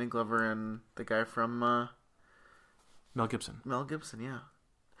 Danny Glover and the guy from Mel Gibson. Yeah.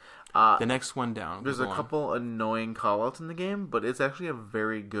 The next one down. There's a couple annoying callouts in the game, but it's actually a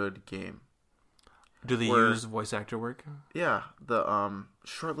very good game. Do they use voice actor work? Yeah, the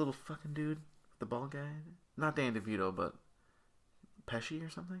short little fucking dude, the bald guy, not Dan DeVito, but Pesci or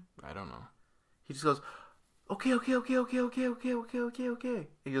something. I don't know. He just goes, okay. He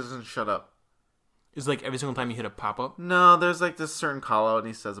just doesn't shut up. It's like every single time you hit a pop-up? No, there's like this certain call-out and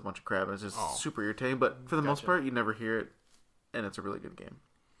he says a bunch of crap and it's just super irritating. But for the most part, you never hear it. And it's a really good game.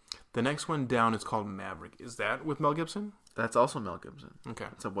 The next one down is called Maverick. Is that with Mel Gibson? That's also Mel Gibson. Okay.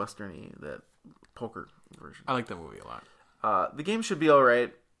 It's a western-y, that poker version. I like that movie a lot. The game should be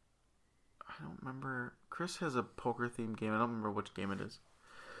alright. I don't remember. Chris has a poker themed game. I don't remember which game it is.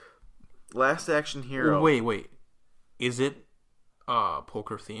 Last Action Hero. Wait. Is it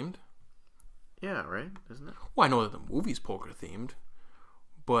poker themed? Yeah, right? Isn't it? Well, I know that the movie's poker themed,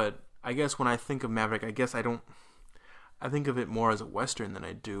 but I guess when I think of Maverick, I think of it more as a Western than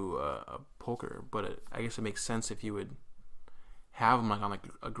I do a poker. But I guess it makes sense if you would have them like on like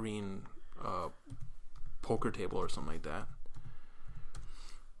a green poker table or something like that.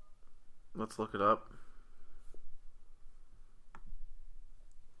 Let's look it up.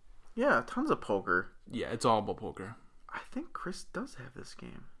 Yeah, tons of poker. Yeah, it's all about poker. I think Chris does have this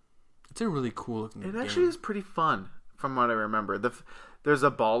game. It's a really cool looking game. It actually is pretty fun, from what I remember. There's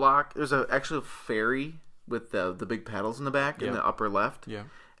a ball lock. There's a actual ferry with the big paddles in the back in the upper left. Yeah.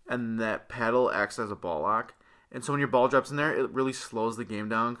 And that paddle acts as a ball lock. And so when your ball drops in there, it really slows the game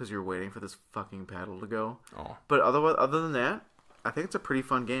down because you're waiting for this fucking paddle to go. Oh. But other than that, I think it's a pretty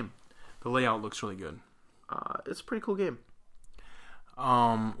fun game. The layout looks really good. It's a pretty cool game.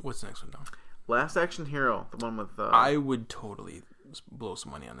 What's the next one now? Last Action Hero, the one with... I would totally blow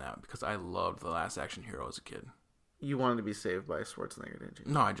some money on that because I loved The Last Action Hero as a kid. You wanted to be saved by Schwarzenegger, didn't you?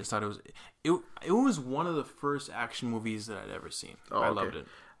 No, I just thought it was one of the first action movies that I'd ever seen. I loved it.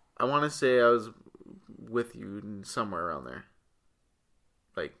 I want to say I was with you somewhere around there.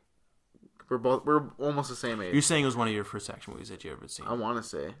 Like, we're almost the same age. You're saying it was one of your first action movies that you ever seen. I want to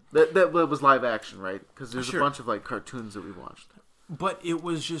say that was live action, right? Because there's a bunch of like cartoons that we watched. But it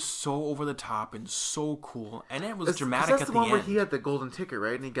was just so over the top and so cool, and it was dramatic that's at the the one end. Where he had the golden ticket,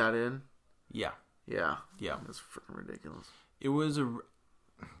 right? And he got in. Yeah. That's freaking ridiculous. It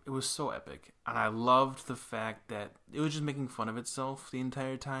was so epic, and I loved the fact that it was just making fun of itself the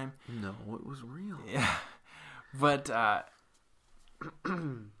entire time. No, it was real. Yeah, but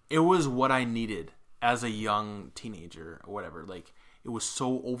it was what I needed as a young teenager or whatever. Like, it was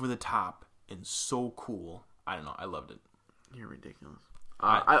so over the top and so cool. I don't know. I loved it. You're ridiculous.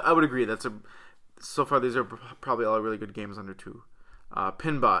 I would agree. So far these are probably all really good games under 2.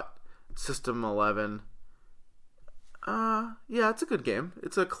 Pinbot, System 11. Yeah, it's a good game.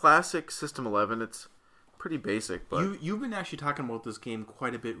 It's a classic System 11. It's pretty basic, but you've been actually talking about this game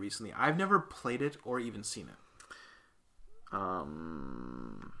quite a bit recently. I've never played it or even seen it. Do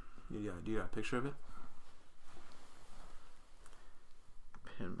you got a picture of it?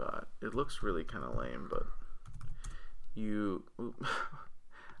 Pinbot. It looks really kind of lame, but I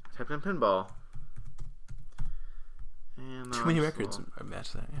typed in pinball. And too many records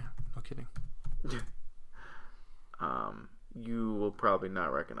match that. Yeah, no kidding. You will probably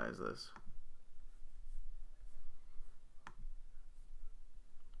not recognize this.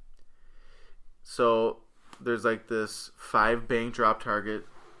 So there's like this 5 bank drop target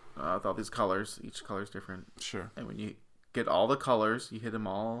with all these colors. Each color is different. Sure. And when you get all the colors, you hit them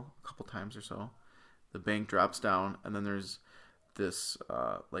all a couple times or so. The bank drops down, and then there's this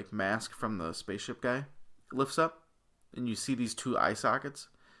like mask from the spaceship guy lifts up, and you see these 2 eye sockets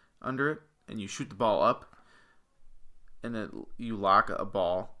under it, and you shoot the ball up, and you lock a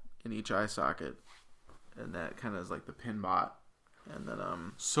ball in each eye socket, and that kind of is like the pin bot. And then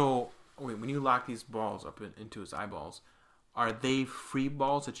So wait, when you lock these balls up into his eyeballs, are they free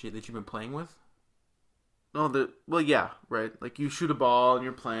balls that you've been playing with? No, well, yeah, right. Like you shoot a ball and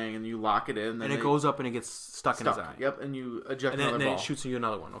you're playing, and you lock it in, and it goes up and it gets stuck in his eye. Yep, and you eject and another ball. And then it shoots you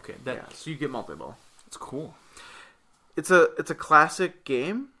another one. Okay, so you get multi-ball. It's cool. It's a classic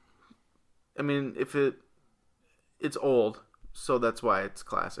game. I mean, it's old, so that's why it's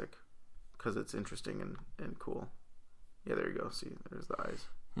classic, because it's interesting and cool. Yeah, there you go. See, there's the eyes.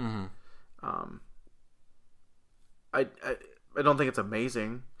 Mm-hmm. I don't think it's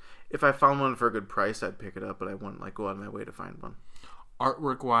amazing. If I found one for a good price, I'd pick it up, but I wouldn't like go out of my way to find one.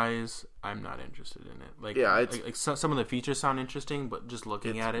 Artwork wise, I'm not interested in it. Like, yeah, like some of the features sound interesting, but just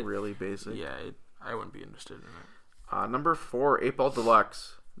looking at it, it's really basic. Yeah, I wouldn't be interested in it. Number 4, 8 Ball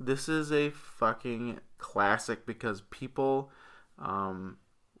Deluxe. This is a fucking classic because people,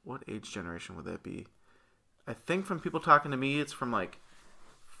 what age generation would that be? I think from people talking to me, it's from like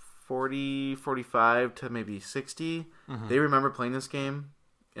 40, 45 to maybe 60. Mm-hmm. They remember playing this game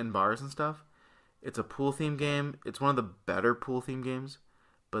in bars and stuff. It's a pool theme game. It's one of the better pool theme games,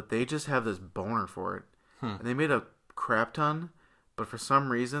 but they just have this boner for it. And they made a crap ton, but for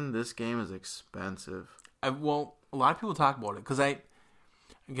some reason this game is expensive. Well, a lot of people talk about it because I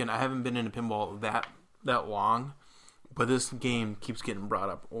haven't been into pinball that long, but this game keeps getting brought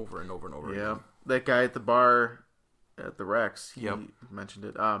up over and over and over. Yeah, that guy at the bar at the Rex, he yep. mentioned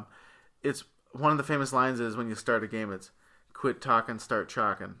it. It's one of the famous lines is when you start a game, it's "Quit talking, start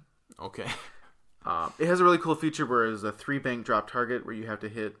chalking." Okay. It has a really cool feature where there's a 3 bank drop target where you have to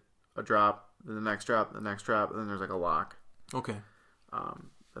hit a drop, then the next drop, the next drop, and then there's like a lock. Okay.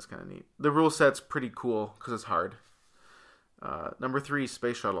 That's kind of neat. The rule set's pretty cool because it's hard. Number 3,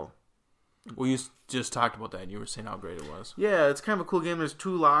 Space Shuttle. Well, you just talked about that. You were saying how great it was. Yeah, it's kind of a cool game. There's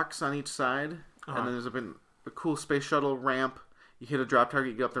 2 locks on each side, Uh-huh. and then there's a cool space shuttle ramp. You hit a drop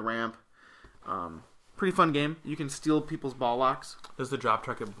target, you get up the ramp. Pretty fun game. You can steal people's ball locks. Does the drop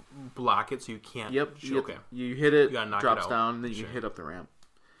target block it so you can't? Yep. Okay. You hit it, You gotta knock drops it out. down, and then you Sure. can hit up the ramp.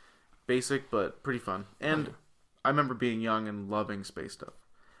 Basic, but pretty fun. And I remember being young and loving space stuff.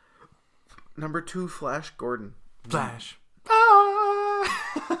 Number 2, Flash Gordon. Flash.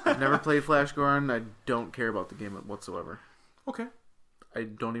 I've never played Flash Gordon. I don't care about the game whatsoever. Okay. I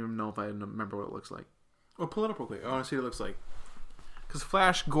don't even know if I remember what it looks like. Well, pull it up real quick. I want to see what it looks like. Because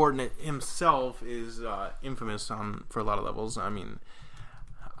Flash Gordon himself is infamous for a lot of levels. I mean,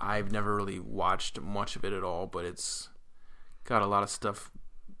 I've never really watched much of it at all, but it's got a lot of stuff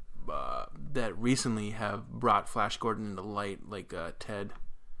that recently have brought Flash Gordon into light, like Ted,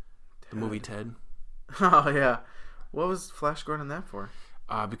 the movie Ted. Oh, yeah. What was Flash Gordon that for?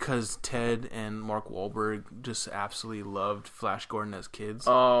 Because Ted and Mark Wahlberg just absolutely loved Flash Gordon as kids.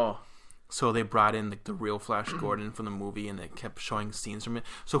 Oh. So they brought in the real Flash Gordon from the movie, and they kept showing scenes from it.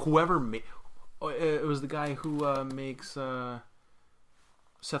 So whoever made... it was the guy who makes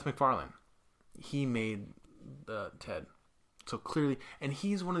Seth MacFarlane. He made Ted. So clearly... And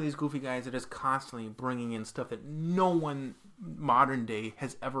he's one of these goofy guys that is constantly bringing in stuff that no one modern day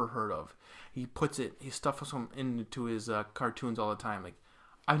has ever heard of. He stuffs them into his cartoons all the time. Like,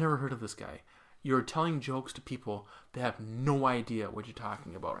 I've never heard of this guy. You're telling jokes to people that have no idea what you're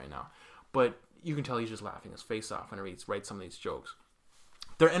talking about right now. But you can tell he's just laughing his face off whenever he writes some of these jokes.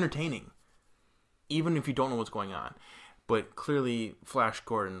 They're entertaining, even if you don't know what's going on. But clearly, Flash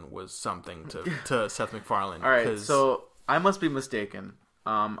Gordon was something to Seth MacFarlane. All right, so I must be mistaken.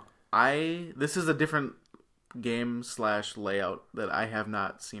 This is a different game / layout that I have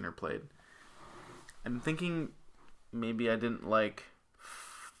not seen or played. I'm thinking maybe I didn't like.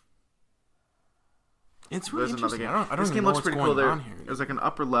 It's really There's another interesting. game. I don't This even game know looks what's pretty going cool. on here. There's like an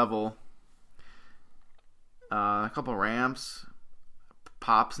upper level, a couple ramps,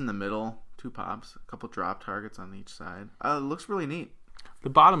 pops in the middle, 2 pops, a couple drop targets on each side. It looks really neat. The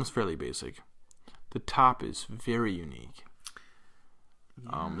bottom's fairly basic. The top is very unique.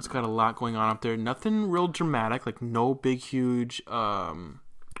 It's got a lot going on up there. Nothing real dramatic, like no big, huge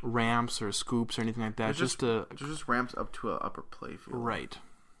ramps or scoops or anything like that. There's just ramps up to an upper playfield. Right.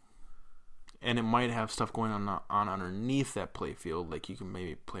 And it might have stuff going on underneath that playfield, like you can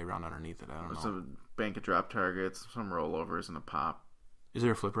maybe play around underneath it. I don't know. There's a bank of drop targets, some rollovers, and a pop. Is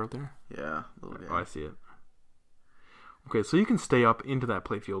there a flipper up there? Yeah, little game. Oh, I see it. Okay, so you can stay up into that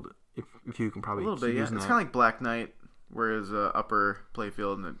playfield if you can probably A little keep bit, yeah. using It's that. kind of like Black Knight, whereas upper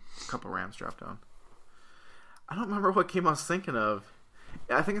playfield and a couple ramps drop down. I don't remember what game I was thinking of.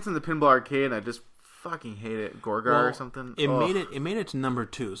 I think it's in the Pinball Arcade, and I just fucking hate it. Gorgar or something. It made it to number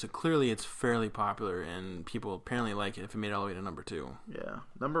 2, so clearly it's fairly popular, and people apparently like it if it made it all the way to number 2. Yeah.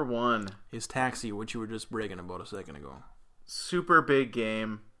 Number 1. Is Taxi, which you were just bragging about a second ago. Super big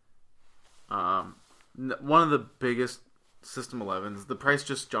game. One of the biggest System 11s. The price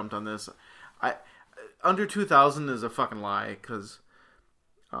just jumped on this. Under 2,000 is a fucking lie, because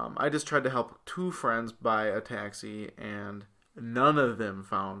I just tried to help 2 friends buy a Taxi, and none of them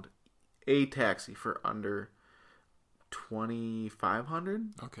found a Taxi for under 2,500.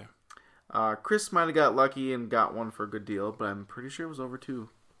 Okay. Chris might have got lucky and got one for a good deal, but I'm pretty sure it was over 2.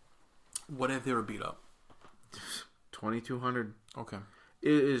 What if they were beat up? 2,200. Okay.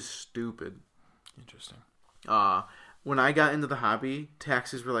 It is stupid. Interesting. When I got into the hobby,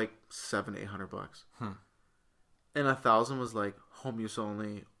 taxis were like $700-800. And 1,000 was like home use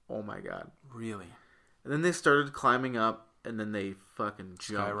only. Oh my god. Really? And then they started climbing up, and then they fucking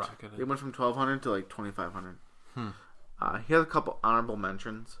jumped. Skyrocketed. They went from 1,200 to like 2,500. He has a couple honorable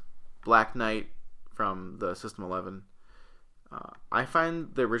mentions. Black Knight from the System 11. I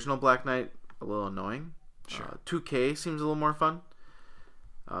find the original Black Knight a little annoying. Sure. 2K seems a little more fun.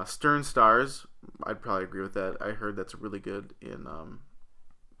 Stern Stars, I'd probably agree with that. I heard that's really good in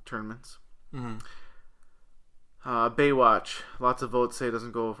tournaments. Mm-hmm. Baywatch, lots of votes say it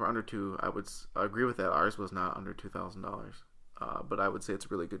doesn't go for under 2. I would agree with that. Ours was not under $2,000, but I would say it's a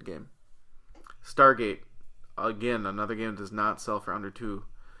really good game. Stargate, again, another game that does not sell for under 2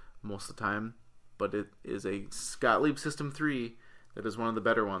 most of the time, but it is a Gottlieb System 3 that is one of the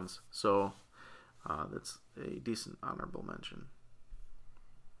better ones. So that's a decent honorable mention.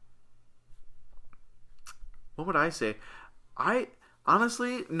 What would I say?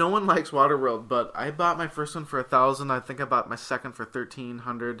 Honestly, no one likes Waterworld, but I bought my first one for $1,000. I think I bought my second for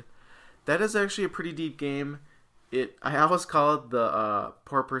 $1,300. That is actually a pretty deep game. I always call it the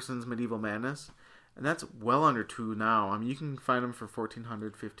poor person's Medieval Madness, and that's well under 2 now. I mean, you can find them for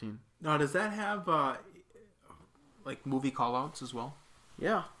 1,400, 15. Now, does that have like movie callouts as well?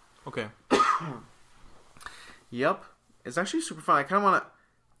 Yeah. Okay. Yep. It's actually super fun. I kind of want to.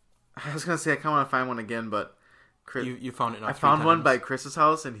 I was gonna say I kind of want to find one again, but Chris, you found it. I found one by Chris's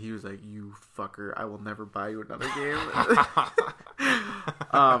house, and he was like, "You fucker! I will never buy you another game."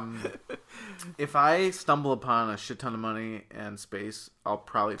 If I stumble upon a shit ton of money and space, I'll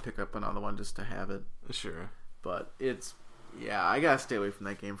probably pick up another one just to have it. Sure. But I gotta stay away from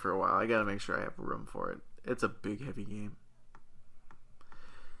that game for a while. I gotta make sure I have room for it. It's a big, heavy game.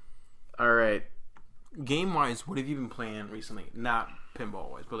 All right. Game wise, what have you been playing recently? Not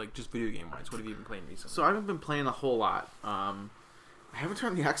pinball wise, but like just video game wise. What have you been playing recently? So I haven't been playing a whole lot. I haven't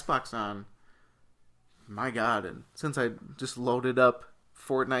turned the Xbox on. My God, and since I just loaded up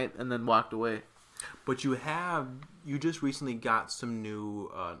Fortnite and then walked away. But you just recently got some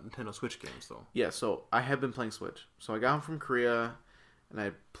new Nintendo Switch games though. Yeah, so I have been playing Switch. So I got them from Korea, and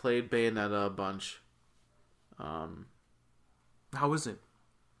I played Bayonetta a bunch. How is it?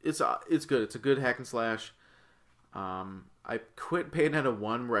 It's good. It's a good hack and slash. I quit Bayonetta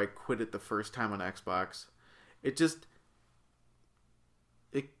 1 where I quit it the first time on Xbox. It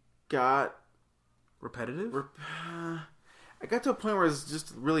got repetitive. I got to a point where it was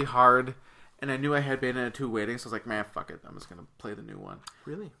just really hard, and I knew I had Bayonetta 2 waiting, so I was like, man, fuck it. I'm just going to play the new one.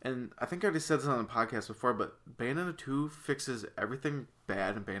 Really? And I think I already said this on the podcast before, but Bayonetta 2 fixes everything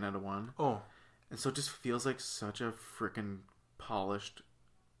bad in Bayonetta 1. Oh. And so it just feels like such a freaking polished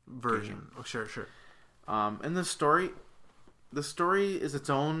version. Game. Oh, sure. And the story is its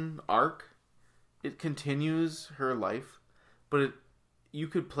own arc. It continues her life, but you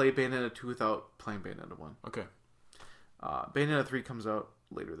could play Bayonetta 2 without playing Bayonetta 1. Okay. Bayonetta 3 comes out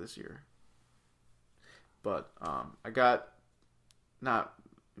later this year. But I got not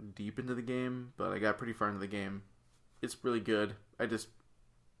deep into the game, but I got pretty far into the game. It's really good. I just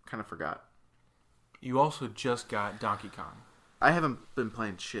kind of forgot. You also just got Donkey Kong. I haven't been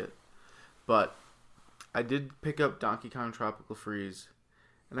playing shit, but I did pick up Donkey Kong Tropical Freeze,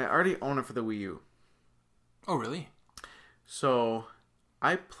 and I already own it for the Wii U. Oh, really? So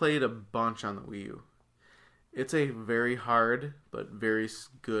I played a bunch on the Wii U. It's a very hard but very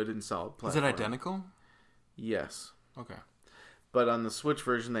good and solid platform. Is it identical? Yes. Okay. But on the Switch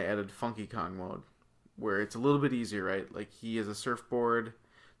version, they added Funky Kong mode, where it's a little bit easier, right? Like, he has a surfboard,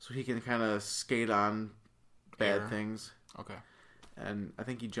 so he can kind of skate on bad things. Okay. And I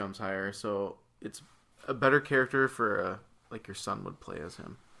think he jumps higher, so it's a better character for, like, your son would play as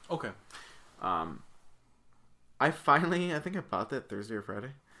him. Okay. I think I bought that Thursday or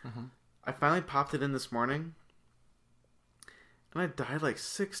Friday. Mm-hmm. I finally popped it in this morning, and I died like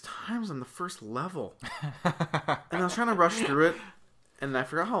 6 times on the first level. And I was trying to rush through it, and I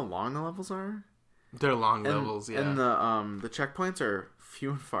forgot how long the levels are. They're long levels, yeah. And the checkpoints are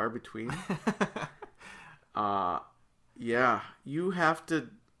few and far between. Yeah, you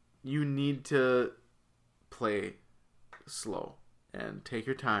need to play slow and take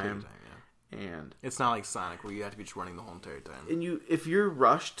your time. And it's not like Sonic where you have to be just running the whole entire time. And if you're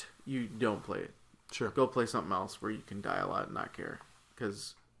rushed, you don't play it. Sure. Go play something else where you can die a lot and not care.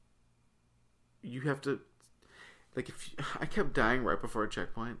 Because you have to... Like, I kept dying right before a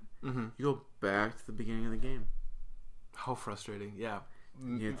checkpoint. Mm-hmm. You go back to the beginning of the game. How frustrating. Yeah.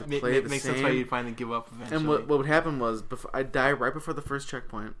 You have to play the makes same. sense why you'd finally give up eventually. And what would happen was I'd die right before the first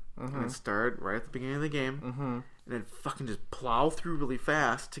checkpoint. Mm-hmm. And I'd start right at the beginning of the game. Mm-hmm. And then fucking just plow through really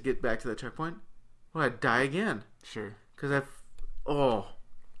fast to get back to that checkpoint. Well, I'd die again. Sure. Because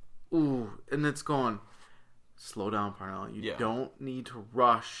and it's going, slow down, Parnell. You don't need to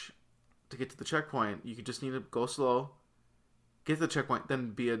rush to get to the checkpoint. You just need to go slow, get to the checkpoint,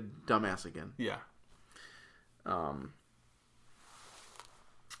 then be a dumbass again. Yeah.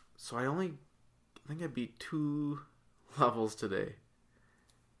 So I think I beat 2 levels today.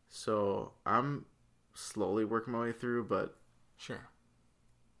 So I'm slowly working my way through, but sure.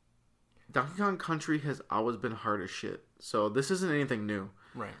 Donkey Kong Country has always been hard as shit. So this isn't anything new.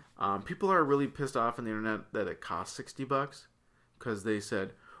 Right. People are really pissed off on the internet that it costs $60 because they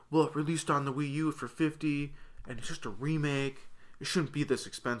said, well, it released on the Wii U for $50 and it's just a remake. It shouldn't be this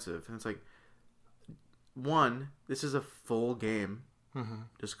expensive. And it's like, one, this is a full game. Mm-hmm.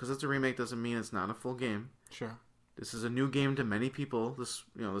 Just because it's a remake doesn't mean it's not a full game. Sure. This is a new game to many people.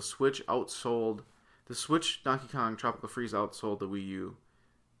 The Switch outsold the Switch Donkey Kong Tropical Freeze outsold the Wii U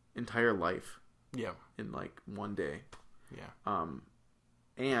entire life. Yeah. In like one day. Yeah.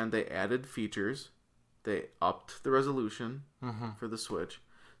 And they added features. They upped the resolution mm-hmm. for the Switch.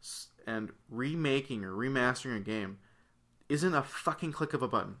 And remaking or remastering a game isn't a fucking click of a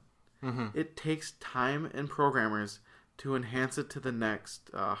button. Mm-hmm. It takes time and programmers to enhance it to the next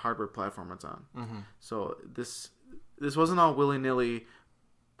hardware platform it's on. Mm-hmm. So this wasn't all willy-nilly,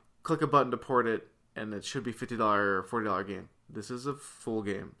 click a button to port it, and it should be $50 or $40 game. This is a full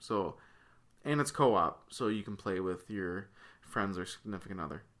game. So, and it's co-op, so you can play with your friends or significant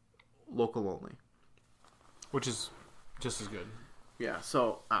other. Local only. Which is just as good. Yeah,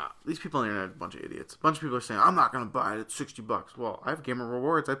 so these people on the internet are a bunch of idiots. A bunch of people are saying, I'm not going to buy it. It's $60. Well, I have Gamer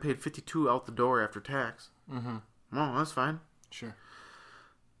Rewards. I paid $52 out the door after tax. Mm-hmm. Well, that's fine. Sure.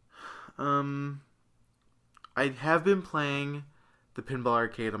 I have been playing the Pinball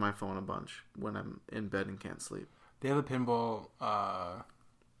Arcade on my phone a bunch when I'm in bed and can't sleep. They have a pinball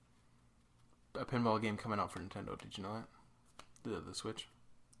game coming out for Nintendo. Did you know that? The Switch.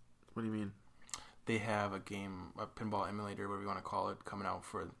 What do you mean? They have a pinball emulator, whatever you want to call it, coming out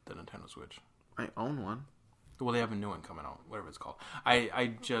for the Nintendo Switch. I own one. Well, they have a new one coming out, whatever it's called.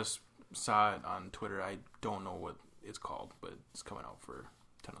 I just saw it on Twitter. I don't know what it's called, but it's coming out for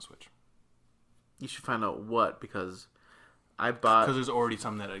Nintendo Switch. You should find out what, because I bought... Because there's already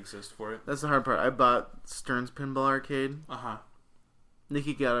some that exist for it. That's the hard part. I bought Stern's Pinball Arcade. Uh-huh.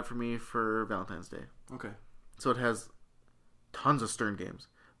 Nikki got it for me for Valentine's Day. Okay. So it has tons of Stern games.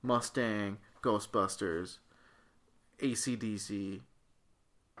 Mustang, Ghostbusters, AC/DC,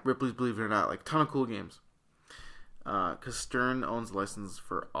 Ripley's Believe It or Not, like ton of cool games. Because Stern owns the license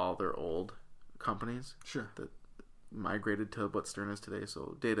for all their old companies. Sure. That migrated to what Stern is today.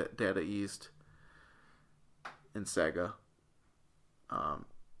 So Data East and Sega.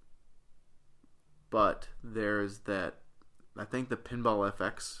 But there's that, I think the Pinball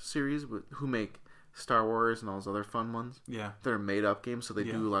FX series, who make Star Wars and all those other fun ones. Yeah. They're made up games, so they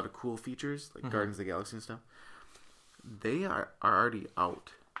do a lot of cool features, like Guardians of the Galaxy and stuff. They are already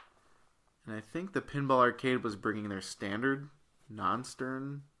out. And I think the Pinball Arcade was bringing their standard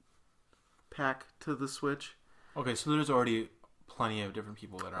non-Stern pack to the Switch. Okay, so there's already plenty of different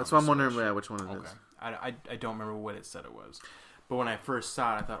people that are That's on why the I'm wondering Switch. which one it is. I don't remember what it said it was. But when I first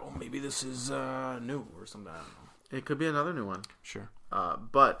saw it, I thought, oh, maybe this is new or something. I don't know. It could be another new one. Sure.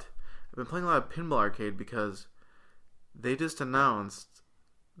 But I've been playing a lot of Pinball Arcade because they just announced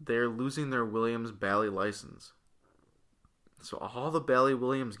they're losing their Williams Bally license. So all the Bally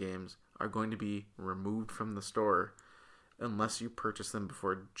Williams games are going to be removed from the store unless you purchase them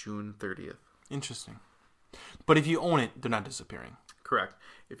before June 30th. Interesting. But if you own it, they're not disappearing. Correct.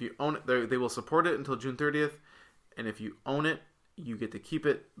 If you own it, they will support it until June 30th. And if you own it, you get to keep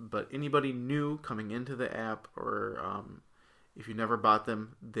it. But anybody new coming into the app, or if you never bought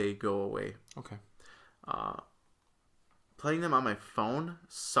them, they go away. Okay. Playing them on my phone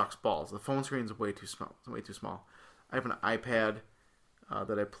sucks balls. The phone screen is way too small. It's way too small. I have an iPad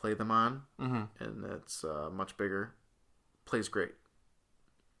that I play them on, and it's much bigger. Plays great.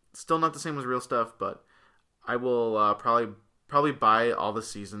 Still not the same as real stuff, but I will probably buy all the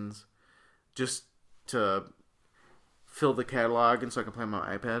seasons just to fill the catalog and so I can play them on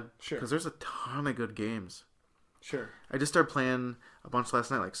my iPad. Sure. Because there's a ton of good games. Sure. I just started playing a bunch last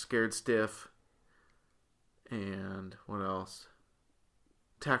night, like Scared Stiff, and what else?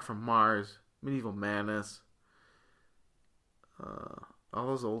 Attack from Mars, Medieval Madness, all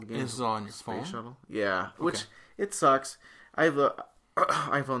those old games. This is all on your Space phone? Shuttle. Yeah, Okay. which it sucks. I have the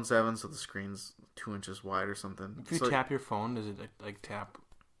iPhone 7, so the screen's 2 inches wide or something. If you So, tap your phone, does it like tap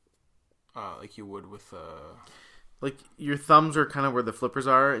like you would with like your thumbs are kind of where the flippers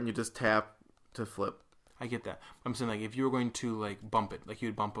are, and you just tap to flip. I get that. I'm saying, like, if you were going to like bump it, like you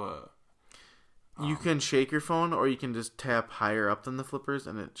would bump a. You can shake your phone, or you can just tap higher up than the flippers,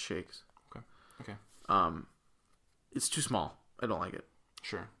 and it shakes. Okay. It's too small. I don't like it.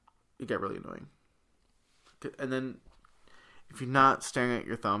 Sure. It got really annoying. And then, if you're not staring at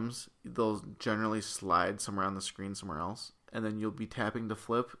your thumbs, they'll generally slide somewhere on the screen somewhere else, and then you'll be tapping to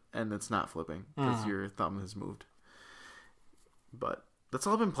flip, and it's not flipping because your thumb has moved. But that's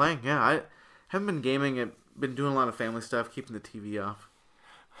all I've been playing. Yeah, I haven't been gaming. I've been doing a lot of family stuff, keeping the TV off.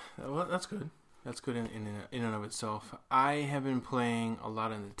 Well, that's good. That's good in and of itself. I have been playing a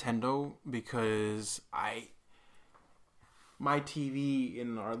lot of Nintendo because my TV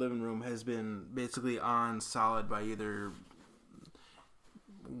in our living room has been basically on solid by either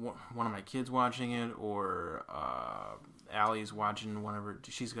one of my kids watching it or Allie's watching whenever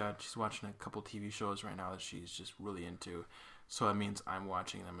she's watching a couple TV shows right now that she's just really into. So that means I'm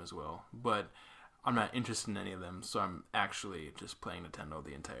watching them as well. But I'm not interested in any of them, so I'm actually just playing Nintendo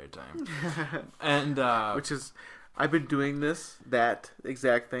the entire time. And Which is, I've been doing that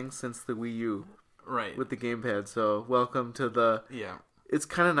exact thing since the Wii U. Right. With the gamepad, so welcome to the... Yeah. it's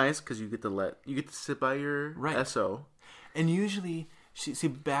kind of nice because you get to sit by your SO. And usually,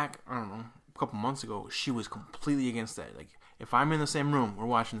 back, I don't know, a couple months ago, she was completely against that. Like, if I'm in the same room, we're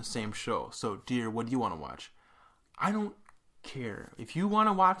watching the same show. So, dear, what do you want to watch? I don't care. If you want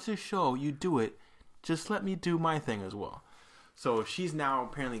to watch this show, you do it. Just let me do my thing as well. So, she's now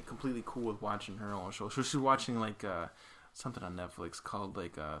apparently completely cool with watching her own show. So, she's watching, like, something on Netflix called,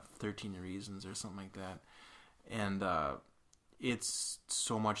 like, 13 Reasons or something like that. And, it's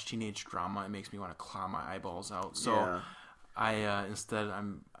so much teenage drama. It makes me want to claw my eyeballs out. So, yeah. Instead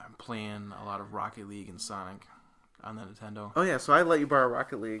I'm playing a lot of Rocket League and Sonic on the Nintendo. Oh yeah, so I let you borrow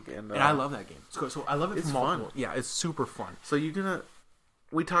Rocket League, and I love that game. So I love it. It's fun. Fun. Yeah, it's super fun. So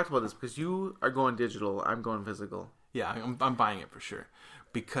we talked about this because you are going digital. I'm going physical. Yeah, I'm buying it for sure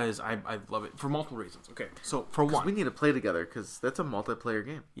because I love it for multiple reasons. Okay, so for one, we need to play together because that's a multiplayer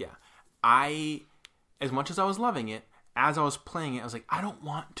game. Yeah, as much as I was loving it. As I was playing it, I was like, I don't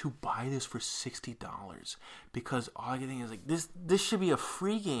want to buy this for $60 because all I can think is like, this should be a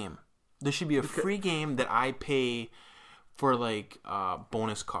free game. This should be a free game that I pay for like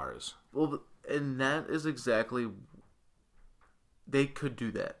bonus cars. Well, and that is exactly. They could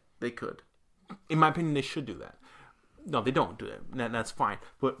do that. They could. In my opinion, they should do that. No, they don't do that. That's fine.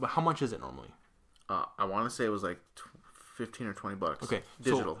 But how much is it normally? I want to say it was like $15 or $20. Okay,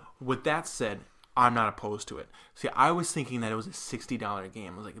 digital. So with that said. I'm not opposed to it. See, I was thinking that it was a $60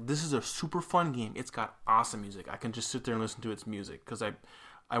 game. I was like, this is a super fun game. It's got awesome music. I can just sit there and listen to its music because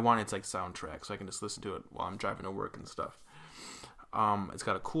I want its like soundtrack so I can just listen to it while I'm driving to work and stuff. It's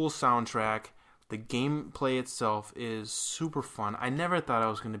got a cool soundtrack. The gameplay itself is super fun. I never thought I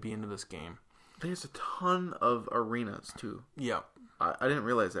was going to be into this game. There's a ton of arenas too. Yeah. I didn't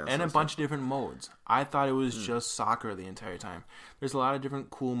realize that. And a bunch of different modes. I thought it was just soccer the entire time. There's a lot of different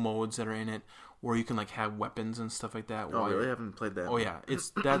cool modes that are in it where you can like have weapons and stuff like that. Oh, really? I haven't played that. Oh, yeah.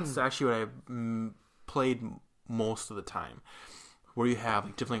 That's actually what I played most of the time. Where you have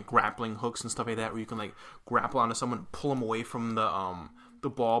like different grappling hooks and stuff like that where you can like grapple onto someone and pull them away from the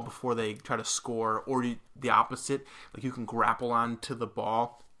ball before they try to score. Or the opposite. Like you can grapple onto the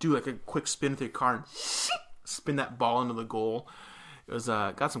ball, do like a quick spin with your car and spin that ball into the goal. It was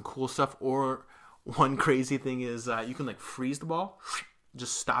got some cool stuff. Or one crazy thing is you can like freeze the ball,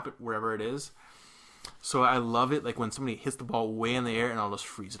 just stop it wherever it is. So I love it. Like when somebody hits the ball way in the air, and I'll just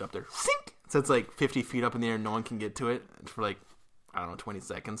freeze it up there. Sink! So it's like 50 feet up in the air, no one can get to it for like 20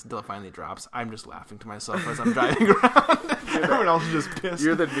 seconds until it finally drops. I'm just laughing to myself as I'm driving around. Everyone else is just pissed.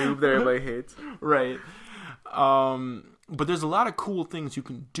 You're the noob that everybody hates, right? But there's a lot of cool things you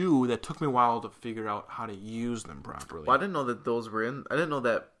can do that took me a while to figure out how to use them properly. Well, I didn't know that those were in. I didn't know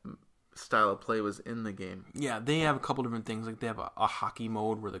that style of play was in the game. Yeah, they have a couple different things. Like they have a hockey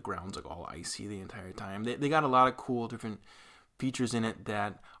mode where the ground's like all icy the entire time. They got a lot of cool different features in it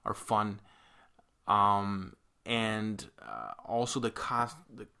that are fun. And also the cost.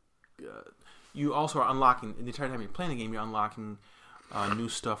 You also are unlocking the entire time you're playing the game. You're unlocking new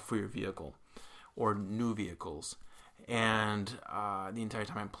stuff for your vehicle or new vehicles. And the entire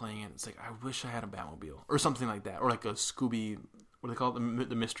time I'm playing it, it's like I wish I had a Batmobile or something like that, or like a Scooby. What do they call it?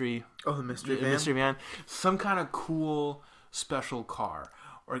 The mystery. Oh, the mystery van. Mystery van. Some kind of cool special car,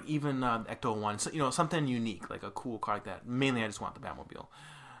 or even Ecto One. So, something unique, like a cool car like that. Mainly, I just want the Batmobile.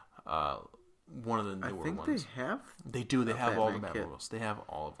 One of the newer ones. I think they have. They do. They have all the Batmobiles. They have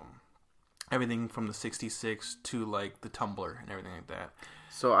all of them. Everything from the 66 to like the Tumbler and everything like that.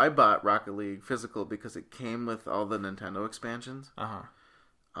 So I bought Rocket League physical because it came with all the Nintendo expansions.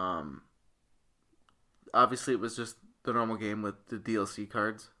 Obviously, it was just the normal game with the DLC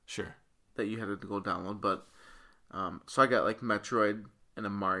cards. Sure. That you had to go download, but so I got like Metroid and a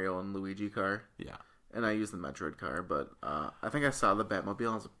Mario and Luigi car. Yeah. And I used the Metroid car, but I think I saw the Batmobile and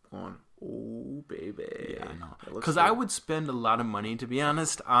I was going, oh, baby. Yeah, I know. Because I would spend a lot of money, to be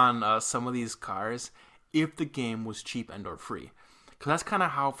honest, on some of these cars if the game was cheap and or free. Because that's kind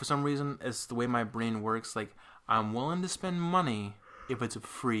of how, for some reason, it's the way my brain works. Like, I'm willing to spend money if it's a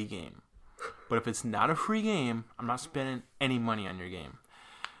free game. But if it's not a free game, I'm not spending any money on your game.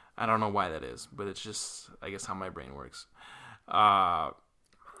 I don't know why that is, but it's just, I guess, how my brain works.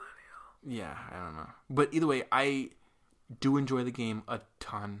 Yeah, I don't know. But either way, I do enjoy the game a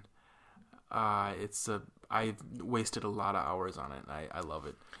ton. I've wasted a lot of hours on it. I love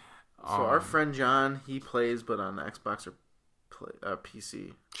it. So our friend John, he plays, but on Xbox or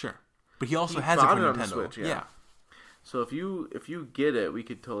PC. Sure, but he also has it for Nintendo. Switch, yeah. So if you get it, we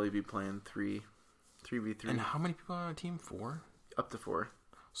could totally be playing 3v3. And how many people are on a team? 4? Up to 4.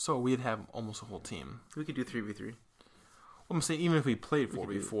 So we'd have almost a whole team. We could do 3v3. I'm saying even if we played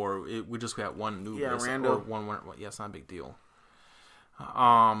 4v4, we just got one noob. Yeah, random. Or one. Yeah, it's not a big deal.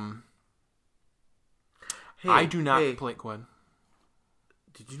 Hey, I do not hey, play. Go ahead.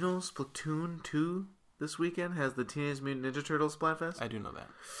 Did you know Splatoon 2 this weekend has the Teenage Mutant Ninja Turtles Splatfest? I do know that.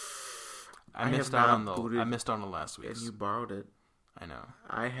 I I missed have out not on the. booted- I missed out on the last And week's. you borrowed it. I know.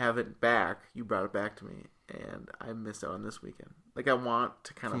 I have it back. You brought it back to me, and I missed out on this weekend. Like, I want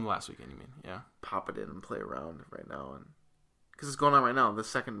to kind From of last weekend, you mean? Yeah. pop it in and play around right now, and because it's going on right now, the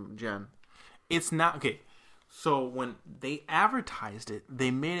second gen. It's not okay. So when they advertised it,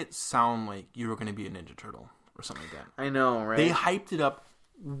 they made it sound like you were going to be a Ninja Turtle or something like that. I know, right? They hyped it up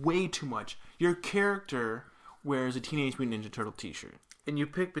way too much. Your character wears a Teenage Mutant Ninja Turtle T-shirt. And you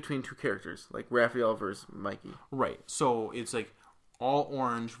pick between two characters, like Raphael versus Mikey. Right. So it's like all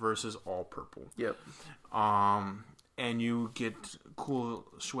orange versus all purple. Yep. And you get cool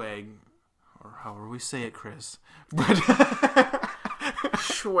swag, or however we say it, Chris. But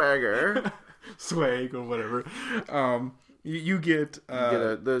Swagger. swag or whatever. You get You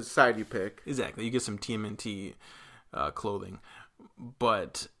get the side you pick. exactly. You get some TMNT clothing,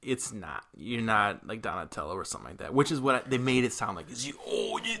 but it's not. You're not like Donatello or something like that. Which is what they made it sound like. Is you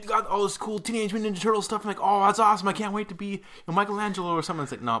got all this cool Teenage Mutant Ninja Turtle stuff. I'm like, oh, that's awesome. I can't wait to be Michelangelo or something.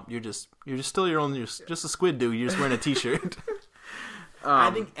 It's like, no, you're just still your own. You're just a squid dude. You're just wearing a T-shirt.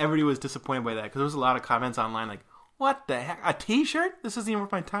 I think everybody was disappointed by that because there was a lot of comments online like, what the heck? A T-shirt? This isn't even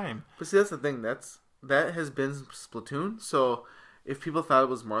worth my time. But see, that's the thing. That has been Splatoon. So if people thought it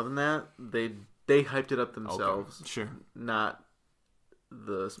was more than that, they hyped it up themselves. Okay. Sure. Not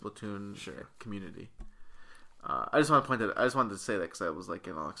the Splatoon community. I just want to point that. I just wanted to say that because I was like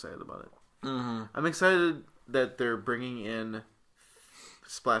getting all excited about it. Mm-hmm. I'm excited that they're bringing in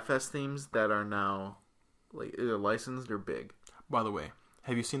Splatfest themes that are now like either licensed or big. By the way,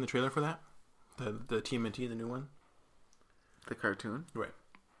 have you seen the trailer for that? The TMNT, the new one? The cartoon. Right.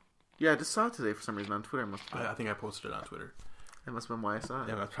 Yeah, I just saw it today for some reason on Twitter. I think I posted it on Twitter. That must have been why I saw it.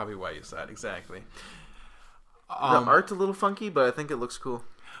 Yeah, that's probably why you saw it. Exactly. The art's a little funky, but I think it looks cool.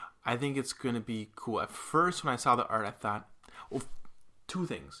 I think it's going to be cool. At first, when I saw the art, I thought, well, two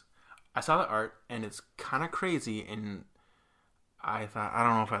things. I saw the art, and it's kind of crazy, and I thought, I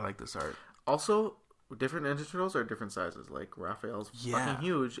don't know if I like this art. Also, different Ninja Turtles are different sizes. Like, Raphael's fucking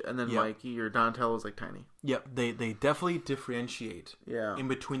huge, and then Mikey or Donatello's like tiny. Yep, they definitely differentiate in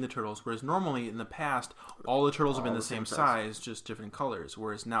between the turtles, whereas normally in the past, all the turtles have been the same size, just different colors,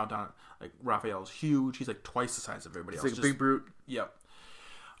 whereas now Raphael's huge. He's like twice the size of everybody else. He's like a big brute. Yep.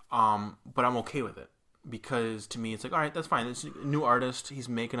 But I'm okay with it because to me it's like, all right, that's fine. It's a new artist. He's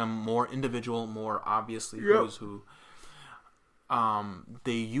making them more individual, more obviously who's who.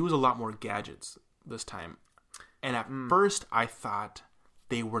 They use a lot more gadgets this time, and at first I thought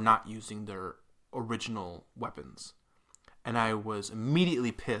they were not using their original weapons, and I was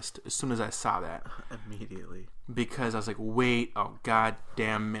immediately pissed as soon as I saw that. Immediately. Because I was like, wait a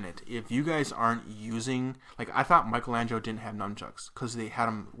goddamn minute. If you guys aren't using... Like, I thought Michelangelo didn't have nunchucks because they had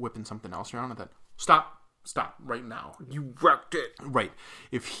him whipping something else around. I thought, stop right now. You wrecked it. Right.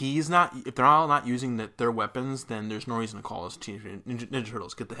 If they're all not using their weapons, then there's no reason to call us Teenage Ninja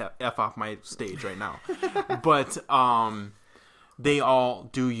Turtles. Get the F off my stage right now. But they all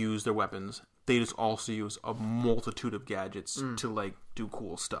do use their weapons. They just also use a multitude of gadgets to like do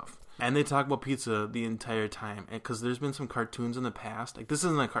cool stuff. And they talk about pizza the entire time, because there's been some cartoons in the past. Like this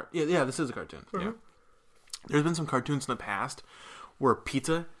isn't a cartoon. Yeah, this is a cartoon. Mm-hmm. Yeah, there's been some cartoons in the past where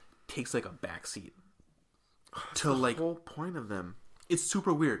pizza takes like a backseat to like the whole point of them. It's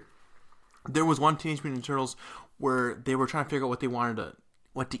super weird. There was one Teenage Mutant Ninja Turtles where they were trying to figure out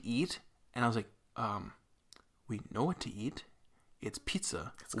what to eat, and I was like, we know what to eat. It's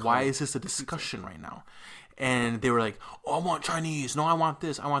pizza. Why is this a discussion right now? And they were like, oh, I want Chinese. No, I want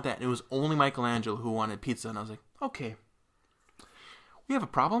this. I want that. And it was only Michelangelo who wanted pizza. And I was like, okay. We have a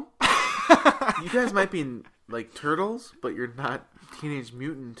problem. You guys might be like turtles, but you're not Teenage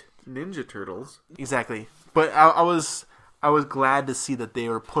Mutant Ninja Turtles. Exactly. But I was glad to see that they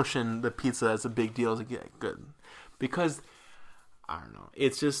were pushing the pizza as a big deal. I was like, yeah, good. Because, I don't know.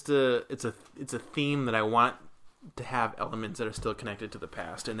 It's just it's a theme that I want to have elements that are still connected to the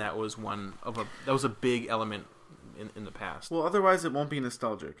past, and that was a big element in the past. Well, otherwise it won't be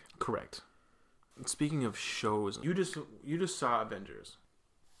nostalgic. Correct. Speaking of shows, you just saw Avengers.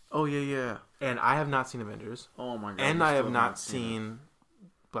 Oh yeah. And I have not seen Avengers. Oh my god. And I have not seen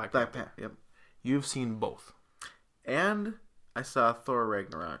Black Panther. Yep. You've seen both. And I saw Thor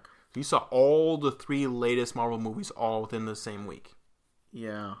Ragnarok. You saw all the 3 latest Marvel movies all within the same week.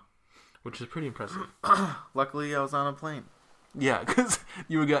 Yeah. Which is pretty impressive. Luckily, I was on a plane. Yeah, because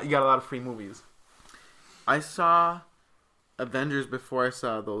you got a lot of free movies. I saw Avengers before I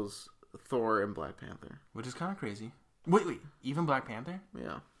saw those Thor and Black Panther. Which is kind of crazy. Wait. Even Black Panther?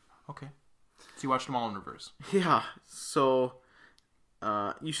 Yeah. Okay. So you watched them all in reverse. Yeah. So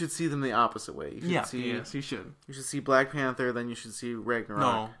you should see them the opposite way. You should Yes, you should. You should see Black Panther, then you should see Ragnarok.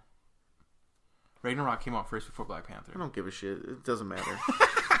 No. Ragnarok came out first before Black Panther. I don't give a shit. It doesn't matter.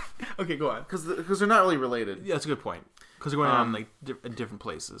 Okay, go on. Because they're not really related. Yeah, that's a good point. Because they're going on like different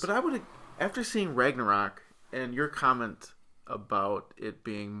places. But I would, after seeing Ragnarok and your comment about it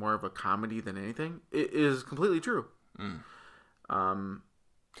being more of a comedy than anything, it is completely true.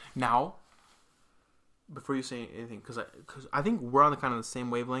 Now, before you say anything, because I think we're on the kind of the same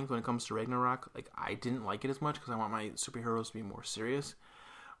wavelength when it comes to Ragnarok. Like, I didn't like it as much because I want my superheroes to be more serious.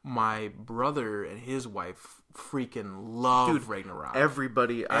 My brother and his wife freaking love Ragnarok.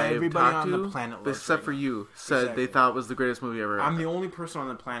 Everybody I've talked on to, the planet, except for you, said they thought it was the greatest movie ever. I'm the only person on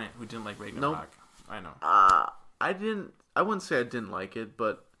the planet who didn't like Ragnarok. Nope. I know. I wouldn't say I didn't like it,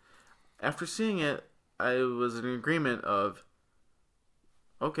 but after seeing it, I was in agreement of,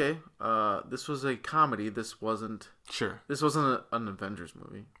 okay, this was a comedy. This wasn't an Avengers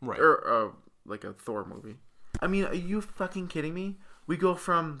movie, right? Or like a Thor movie. I mean, are you fucking kidding me? We go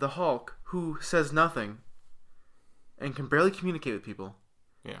from the Hulk, who says nothing and can barely communicate with people,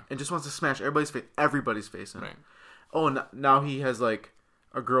 and just wants to smash everybody's face in. Right. Oh, and now he has like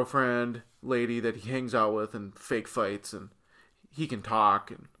a girlfriend lady that he hangs out with and fake fights, and he can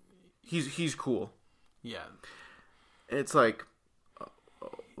talk, and he's cool. Yeah. It's like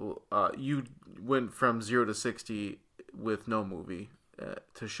you went from 0 to 60 with no movie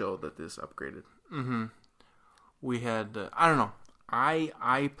to show that this upgraded. Mm-hmm. We had I don't know.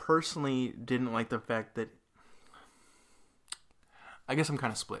 I personally didn't like the fact that. I guess I'm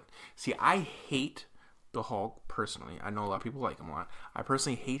kind of split. See, I hate the Hulk personally. I know a lot of people like him a lot. I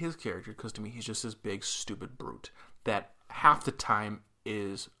personally hate his character because to me he's just this big stupid brute that half the time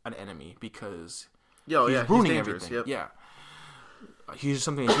is an enemy because he's ruining everything. Yep. Yeah, he's just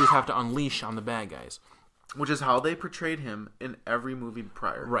something that you just have to unleash on the bad guys. Which is how they portrayed him in every movie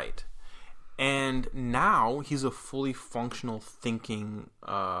prior. Right. And now he's a fully functional thinking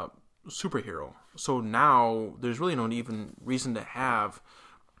superhero. So now there's really no even reason to have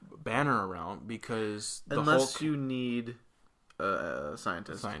Banner around because unless Hulk, you need a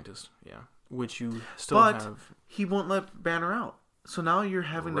scientist. Yeah. Which you still have. But he won't let Banner out. So now you're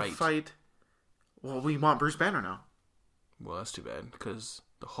having to fight. Well, we want Bruce Banner now. Well, that's too bad because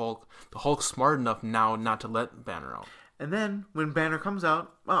the Hulk's smart enough now not to let Banner out. And then when Banner comes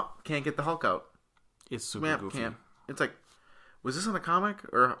out, can't get the Hulk out. It's super goofy. Can't. It's like, was this in a comic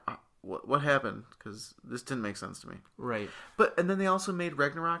or what happened? Because this didn't make sense to me. Right. And then they also made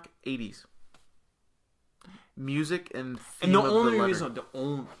Ragnarok 80s. Music and theme and the of only the reason,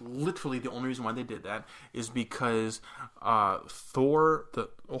 literally the only reason why they did that is because Thor, the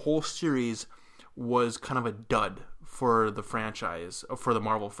whole series was kind of a dud for the franchise, for the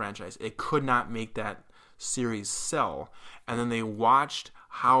Marvel franchise. It could not make that series sell, and then they watched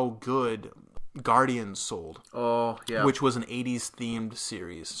how good Guardians sold. Oh, yeah. Which was an 80s themed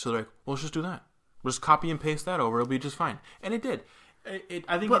series. So they're like, well, let's just do that. We'll just copy and paste that over. It'll be just fine. And it did.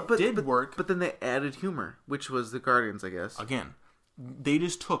 I think it did work. But then they added humor, which was the Guardians, I guess. Again, they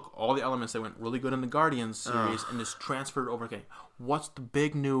just took all the elements that went really good in the Guardians series and just transferred over. Okay, what's the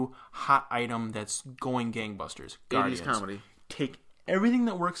big new hot item that's going gangbusters? Guardians. 80s comedy. Take everything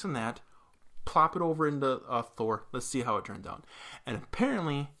that works in that, plop it over into Thor. Let's see how it turns out. And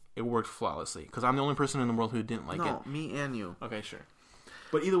apparently, it worked flawlessly because I'm the only person in the world who didn't like it. No, me and you. Okay, sure.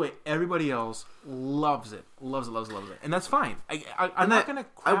 But either way, everybody else loves it. Loves it. And that's fine. I'm not going to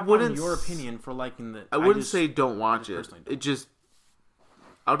crap on your opinion for liking the... I wouldn't say don't watch it. It just...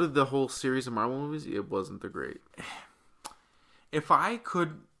 Out of the whole series of Marvel movies, it wasn't the great. If I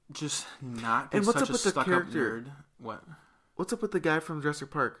could just not be such a stuck-up nerd... What? What's up with the guy from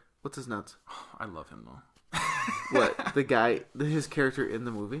Jurassic Park? What's his nuts? I love him, though. What? The guy... His character in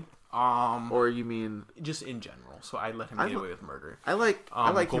the movie? Or you mean... Just in general. So I let him get away with murder. I like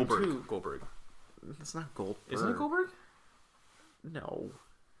Goldberg. him too. Goldberg. It's not Goldberg. Isn't it Goldberg? No.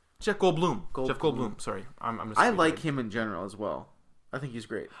 Jeff Goldblum. Jeff Goldblum. Sorry. I'm just I like him in general as well. I think he's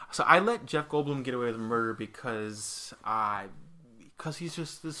great. So I let Jeff Goldblum get away with murder because he's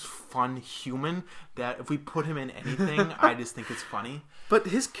just this fun human that if we put him in anything, I just think it's funny. But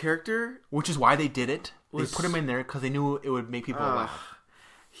his character... Which is why they did it. They put him in there because they knew it would make people laugh.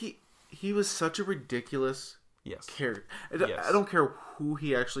 He was such a ridiculous character. Yes. I don't care who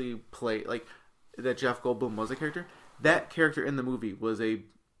he actually played. Like, that Jeff Goldblum was a character. That character in the movie was a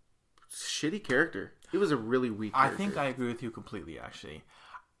shitty character. It was a really weak character. I think I agree with you completely, actually.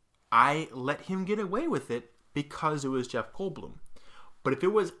 I let him get away with it because it was Jeff Goldblum. But if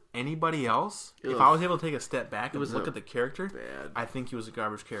it was anybody else, if Ugh. I was able to take a step back and was look a at the character, bad I think he was a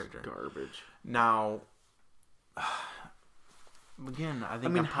garbage character. garbage. Now, again, I think I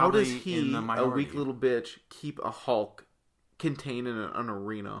mean, I'm how does probably he, in the a minority. weak little bitch, keep a Hulk contained in an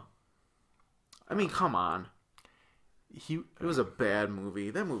arena? I mean, come on. It was a bad movie.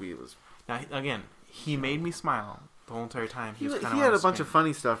 That movie was... Now, again, he made me smile the whole entire time. He was kind had a bunch of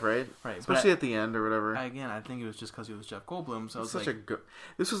funny stuff, right? Right, especially but at the end or whatever. Again, I think it was just because he was Jeff Goldblum. So I was like,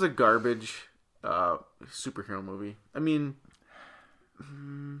 this was a garbage superhero movie. I mean,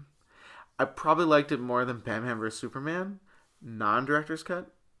 I probably liked it more than Batman vs Superman, non-director's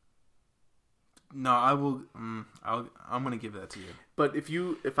cut. no, I will. I'm gonna give that to you. But if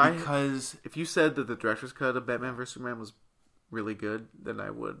you said that the director's cut of Batman vs Superman was really good, then I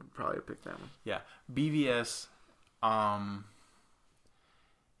would probably pick that one. Yeah, BVS.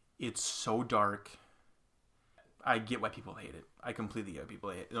 It's so dark. I get why people hate it. I completely get why people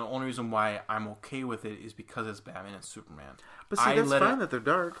hate it. The only reason why I'm okay with it is because it's Batman and Superman. But see, that's fine that they're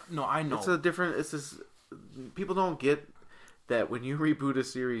dark. No, I know. It's this. People don't get that when you reboot a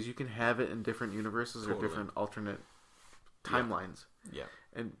series, you can have it in different universes or different alternate timelines. Yeah.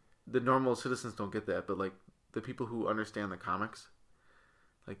 And the normal citizens don't get that, but like the people who understand the comics,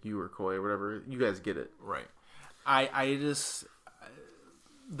 like you or Coy or whatever, you guys get it. Right. I just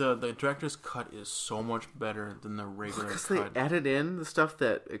the director's cut is so much better than the regular cut. Because they added in the stuff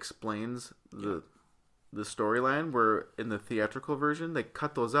that explains the storyline, where in the theatrical version they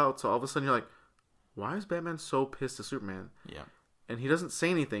cut those out, so all of a sudden you're like, why is Batman so pissed at Superman? Yeah. And he doesn't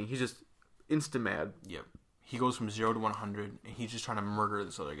say anything. He's just insta-mad. Yep. He goes from 0 to 100, and he's just trying to murder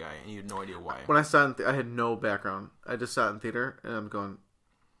this other guy, and you have no idea why. When I saw it, I had no background. I just saw it in theater, and I'm going,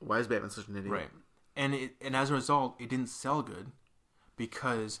 why is Batman such an idiot? Right. And as a result, it didn't sell good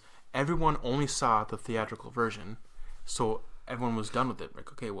because everyone only saw the theatrical version, so everyone was done with it.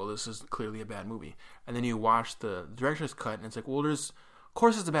 Like, okay, well, this is clearly a bad movie. And then you watch the director's cut, and it's like, well, of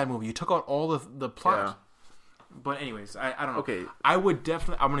course it's a bad movie. You took out all the plot. Yeah. But anyways, I don't know. Okay. I would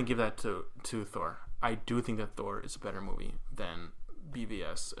definitely, I'm going to give that to Thor. I do think that Thor is a better movie than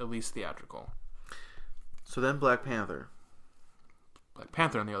BVS, at least theatrical. So then Black Panther. Black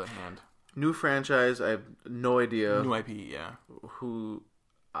Panther, on the other hand. New franchise, I have no idea. New IP, yeah.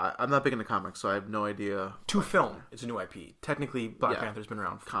 I'm not big into comics, so I have no idea. To film, it's a new IP. Technically, Black Panther's been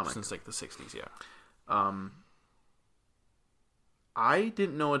around since like the 60s, yeah. I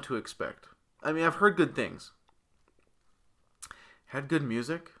didn't know what to expect. I mean, I've heard good things. Had good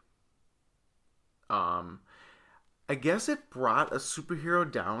music. I guess it brought a superhero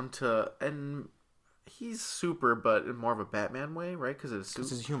down to, and he's super, but in more of a Batman way, right? Because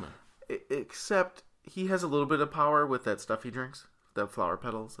he's human. Except he has a little bit of power with that stuff he drinks, the flower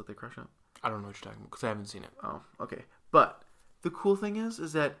petals that they crush up. I don't know what you're talking about because I haven't seen it. Oh, okay. But the cool thing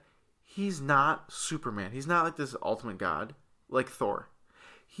is that he's not Superman. He's not like this ultimate god like Thor.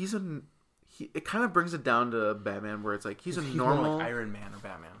 It kind of brings it down to Batman, where it's like he's normal, more like Iron Man or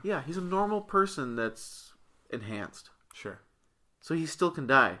Batman. Yeah, he's a normal person that's enhanced. Sure. So he still can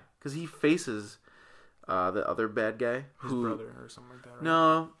die because he faces the other bad guy, his brother or something like that. Right?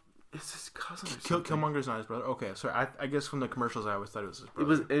 No, it's his cousin. Or something. Killmonger's not his brother. Okay, sorry. I guess from the commercials, I always thought it was his brother. It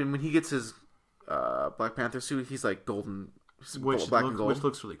was, and when he gets his Black Panther suit, he's like golden, black and gold, which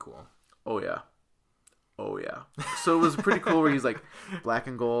looks really cool. Oh yeah. So it was pretty cool where he's like black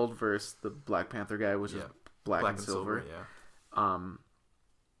and gold versus the Black Panther guy, which is black and silver. Yeah.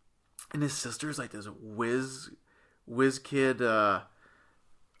 And his sister's like this whiz kid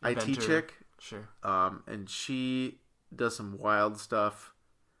IT chick. Sure. And she does some wild stuff.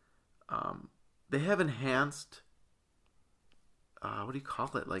 They have enhanced what do you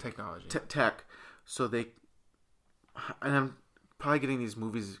call it? Like technology. Tech. So and I'm probably getting these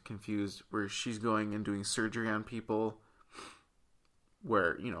movies confused where she's going and doing surgery on people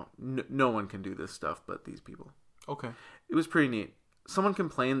where, no one can do this stuff but these people. Okay. It was pretty neat. Someone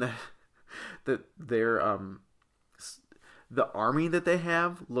complained that their the army that they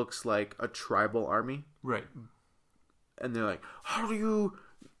have looks like a tribal army. Right. And they're like,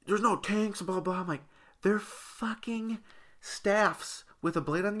 there's no tanks, blah, blah. I'm like, their fucking staffs with a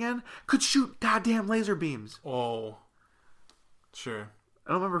blade on the end could shoot goddamn laser beams. Oh. Sure.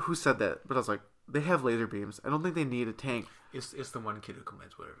 I don't remember who said that, but I was like, they have laser beams. I don't think they need a tank. It's the one kid who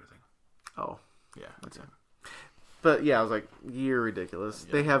complains about everything. Oh. Yeah. That's it. But yeah, I was like, you're ridiculous.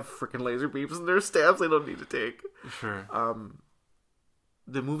 Yeah. They have freaking laser beams in their staffs. They don't need a tank. Sure.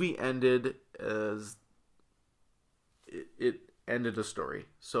 The movie ended as it ended a story.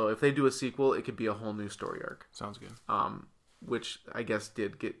 So if they do a sequel, it could be a whole new story arc. Sounds good. Which I guess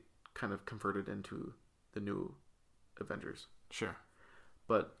did get kind of converted into the new Avengers. Sure.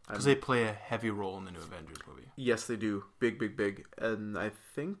 but Because they play a heavy role in the new Avengers movie. yes, they do. Big. And I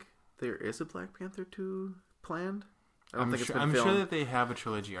think there is a Black Panther 2 planned. I don't think it's been I'm filmed. sure that they have a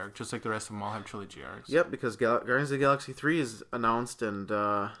trilogy arc, just like the rest of them all have trilogy arcs. Yep, because Guardians of the Galaxy 3 is announced, and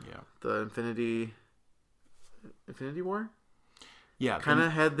the Infinity War kind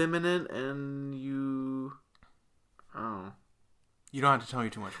of had them in it, and you don't have to tell me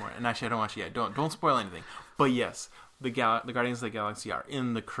too much more. And actually, I don't want you yet. Don't spoil anything. But yes, the Guardians of the Galaxy are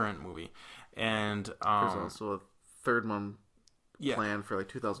in the current movie, and there's also a third one planned for like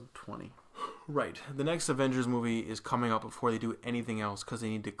 2020. Right. The next Avengers movie is coming up before they do anything else because they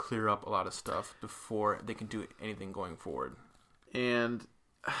need to clear up a lot of stuff before they can do anything going forward. And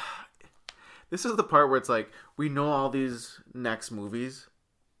this is the part where it's like, we know all these next movies,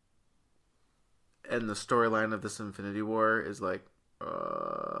 and the storyline of this Infinity War is like,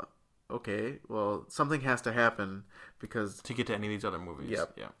 okay, well, something has to happen because... To get to any of these other movies.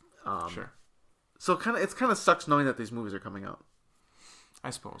 Yep. Yeah. Sure. So it kind of sucks knowing that these movies are coming out. I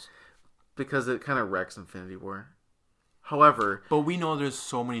suppose. Because it kind of wrecks Infinity War. However... But we know there's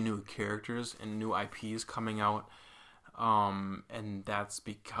so many new characters and new IPs coming out. And that's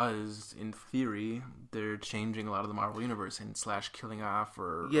because, in theory, they're changing a lot of the Marvel Universe and / killing off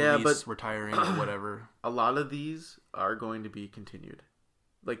or retiring or whatever. A lot of these are going to be continued.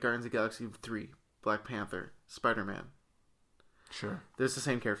 Like Guardians of the Galaxy 3, Black Panther, Spider-Man. Sure. There's the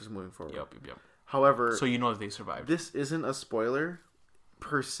same characters moving forward. Yep. However... So you know that they survived. This isn't a spoiler,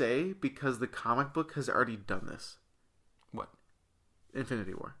 per se, because the comic book has already done this. What?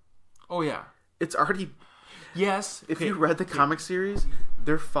 Infinity War. Oh, yeah. It's already... Yes. If you read the comic series,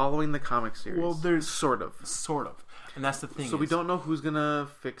 they're following the comic series. Well, there's... Sort of. And that's the thing. So we don't know who's going to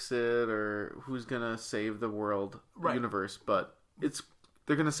fix it or who's going to save the world universe, but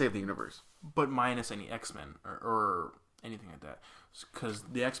they're going to save the universe. But minus any X-Men or anything like that. Because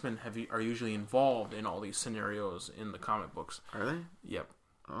the X-Men are usually involved in all these scenarios in the comic books. Are they? Yep.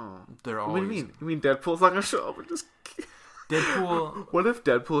 Oh. They're always... What do you mean? You mean Deadpool's not going to show up and just... Deadpool... What if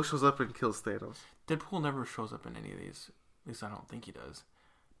Deadpool shows up and kills Thanos? Deadpool never shows up in any of these. At least I don't think he does.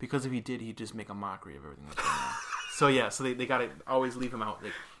 Because if he did, he'd just make a mockery of everything that's going on. So they gotta always leave him out.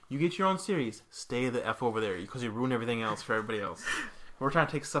 Like, you get your own series, stay the F over there, because you ruin everything else for everybody else. We're trying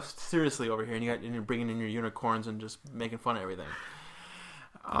to take stuff seriously over here, and you're bringing in your unicorns and just making fun of everything.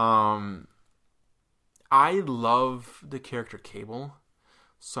 I love the character Cable,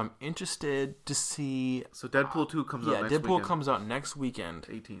 so I'm interested to see... So Deadpool 2 comes out next weekend. Yeah, Deadpool comes out next weekend.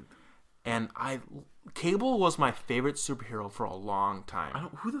 18th. And Cable was my favorite superhero for a long time.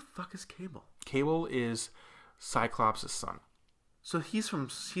 Who the fuck is Cable? Cable is Cyclops' son. So he's from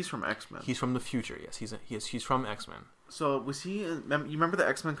X-Men. He's from the future. Yes, he's from X-Men. So was he? You remember the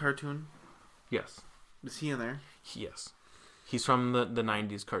X-Men cartoon? Yes. Was he in there? Yes. He's from the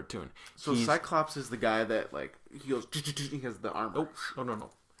 90s cartoon. So Cyclops is the guy that like he goes. He has the armor. Oh no.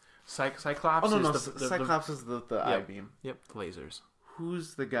 Cyclops. Oh no. Cyclops is the I-beam. Yep. Lasers.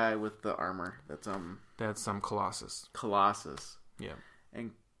 Who's the guy with the armor? That's Colossus. Colossus. Yeah.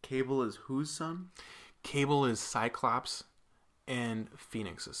 And Cable is whose son? Cable is Cyclops and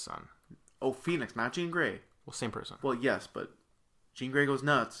Phoenix's son. Oh, Phoenix, not Jean Grey. Well, same person. Well, yes, but Jean Grey goes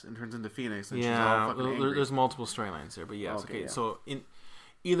nuts and turns into Phoenix, and she's all fucking angry. There's multiple storylines there, but yes. Okay, so in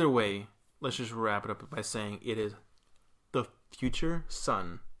either way, let's just wrap it up by saying it is the future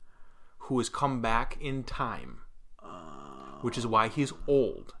son who has come back in time, which is why he's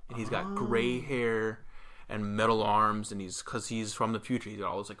old and he's got gray hair and metal arms, and because he's from the future. He's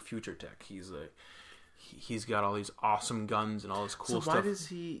got all this like future tech. He's got all these awesome guns and all this cool stuff. So why is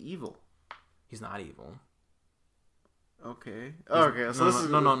he evil? He's not evil. Okay.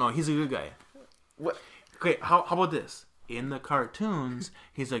 No. He's a good guy. What? Okay. How about this? In the cartoons,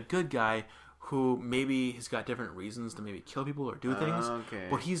 he's a good guy who maybe he's got different reasons to maybe kill people or do things. Okay.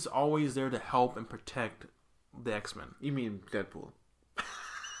 But he's always there to help and protect the X-Men. You mean Deadpool?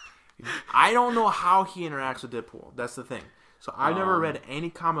 I don't know how he interacts with Deadpool. That's the thing. So I've never read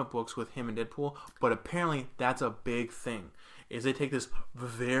any comic books with him and Deadpool, but apparently that's a big thing. Is they take this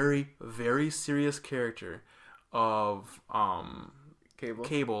very, very serious character of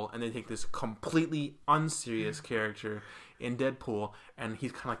Cable, and they take this completely unserious character in Deadpool, and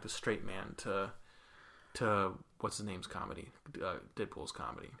he's kind of like the straight man to what's his name's comedy, Deadpool's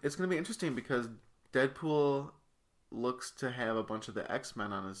comedy. It's going to be interesting because Deadpool looks to have a bunch of the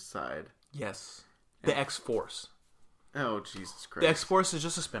X-Men on his side. Yes, the X-Force. Oh, Jesus Christ. The X-Force is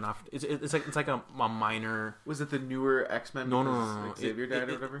just a spinoff. It's like a minor... Was it the newer X-Men? No. Like Xavier died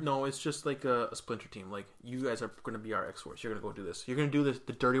or whatever? No, it's just like a splinter team. Like, you guys are going to be our X-Force. You're going to go do this. You're going to do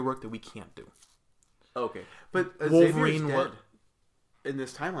the dirty work that we can't do. Okay. But Wolverine... Xavier's dead. in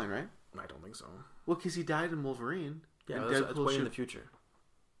this timeline, right? I don't think so. Well, because he died in Wolverine. Yeah, and that's way in the future.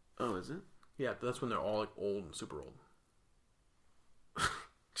 Oh, is it? Yeah, that's when they're all like old and super old.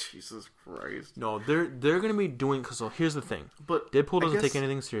 Jesus Christ. No, they're gonna be doing because here's the thing. But Deadpool doesn't take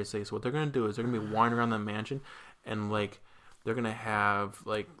anything seriously, so what they're gonna do is they're gonna be wandering around the mansion and like they're gonna have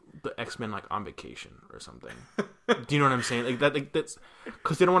like the X-Men like on vacation or something. Do you know what I'm saying? Like that, like that's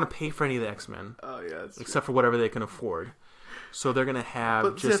because they don't want to pay for any of the X-Men. Oh yeah, except for whatever they can afford. So they're gonna have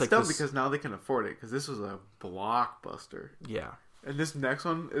but just see, that's like dumb this, because now they can afford it because this was a blockbuster. yeah. And this next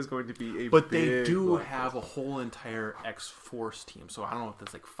one is going to be a But big they do blockbuster. have a whole entire X-Force team. So I don't know if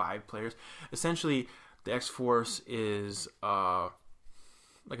that's like 5 players. Essentially, the X-Force is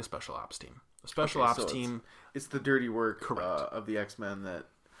like a special ops team. A special ops team. It's the dirty work Correct. of the X-Men that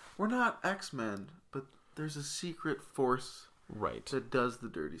we're not X-Men, but there's a secret force Right. that does the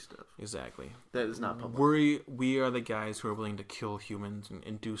dirty stuff. Exactly. That is not public. We are the guys who are willing to kill humans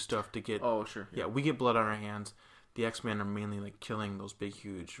and do stuff to get. Oh sure. Yeah, we get blood on our hands. The X-Men are mainly like killing those big,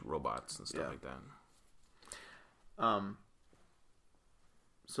 huge robots and stuff like that.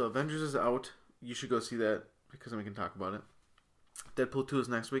 So Avengers is out. You should go see that because then we can talk about it. Deadpool 2 is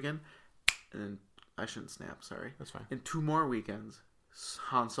next weekend, and then I shouldn't snap. Sorry. That's fine. In 2 more weekends,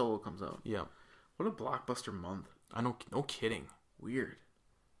 Han Solo comes out. Yeah. What a blockbuster month. I know. No kidding. Weird.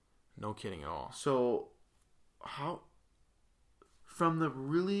 No kidding at all. So, how from the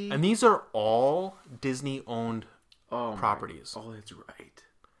really And these are all Disney-owned oh properties. Oh, that's right.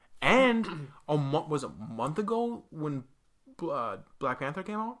 And was it a month ago when Black Panther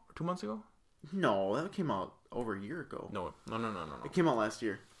came out? Or 2 months ago? No, that came out over a year ago. No. It came out last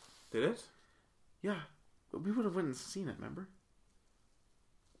year. Did it? Yeah, but we would have went and seen it. Remember?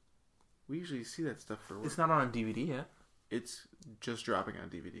 We usually see that stuff for work. It's not on a DVD yet. It's just dropping on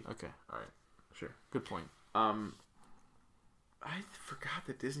DVD. Okay. All right. Sure. Good point. I forgot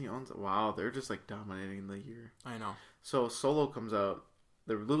that Disney owns it. Wow, they're just like dominating the year. I know. So Solo comes out.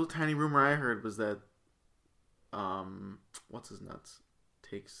 The little tiny rumor I heard was that, what's his nuts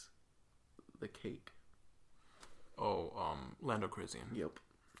takes the cake. Oh, Lando Calrissian. Yep.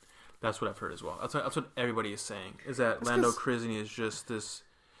 That's what I've heard as well. That's what everybody is saying. Is that It's Lando Calrissian is just this,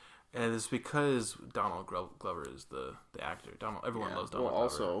 and it's because Donald Glover is the actor. Everyone loves Donald Glover.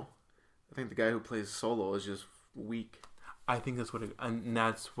 Also, I think the guy who plays Solo is just weak. I think that's and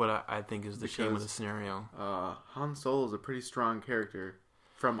that's what I think is the shame of the scenario. Han Solo is a pretty strong character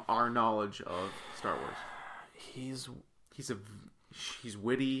from our knowledge of Star Wars. He's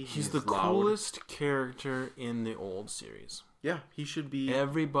witty. He's the loud. coolest character in the old series. Yeah, he should be.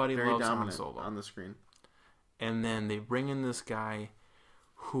 Everybody very loves Han dominant Solo on the screen. And then they bring in this guy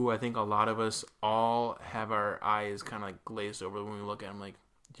who I think a lot of us all have our eyes kind of like glazed over when we look at him like,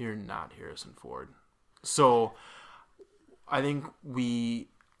 you're not Harrison Ford. So I think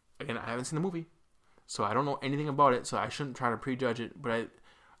again, I haven't seen the movie, so I don't know anything about it, so I shouldn't try to prejudge it. But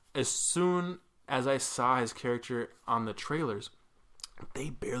as soon as I saw his character on the trailers, they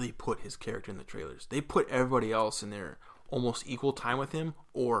barely put his character in the trailers. They put everybody else in there almost equal time with him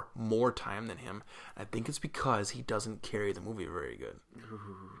or more time than him. I think it's because he doesn't carry the movie very good.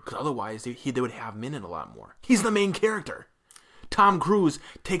 Because otherwise, they would have him in it a lot more. He's the main character. Tom Cruise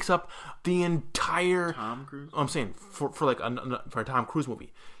takes up the entire. Tom Cruise? I'm saying for a Tom Cruise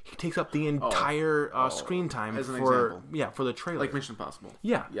movie, he takes up the entire screen time as an for example. for the trailer, like Mission Impossible.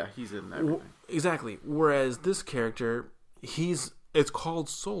 Yeah, he's in everything. Exactly. Whereas this character, it's called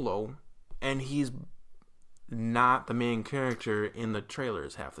Solo, and he's not the main character in the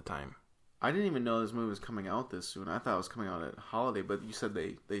trailers half the time. I didn't even know this movie was coming out this soon. I thought it was coming out at holiday, but you said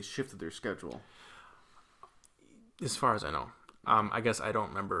they shifted their schedule. As far as I know. I guess I don't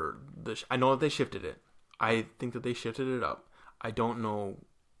remember I know that they shifted it. I think that they shifted it up. I don't know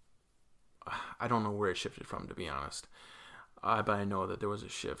where it shifted from, to be honest. But I know that there was a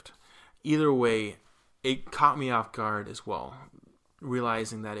shift. Either way, it caught me off guard as well,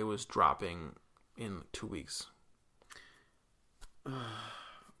 realizing that it was dropping in 2 weeks.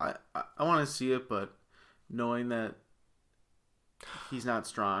 I want to see it, but knowing that he's not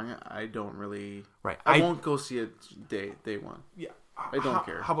strong, I don't really. Right. I won't go see it day one. Yeah. I don't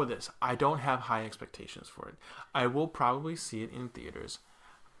care. How about this? I don't have high expectations for it. I will probably see it in theaters.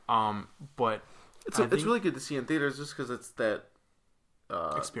 But it's really good to see in theaters just because it's that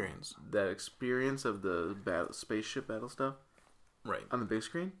experience. That experience of the spaceship battle stuff. Right. On the big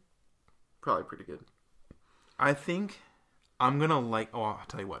screen. Probably pretty good. I think I'm going to I'll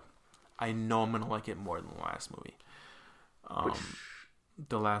tell you what. I know I'm going to like it more than the last movie.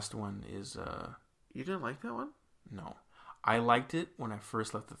 The last one is You didn't like that one? No. I liked it when I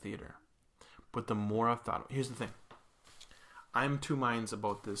first left the theater. But the more I've thought, here's the thing. I'm two minds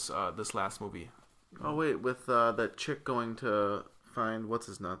about this last movie. Oh wait, with that chick going to find what's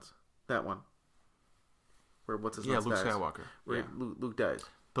his nuts? That one. Where what's his nuts Luke dies. Skywalker. Where Yeah. Luke dies.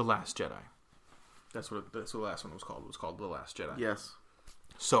 The Last Jedi. That's what the last one was called. It was called The Last Jedi. Yes.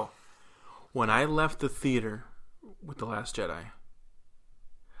 So, when I left the theater with The Last Jedi,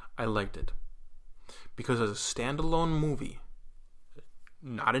 I liked it. Because as a standalone movie,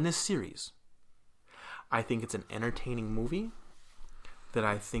 not in a series, I think it's an entertaining movie that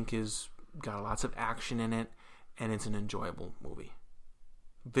I think is got lots of action in it, and it's an enjoyable movie.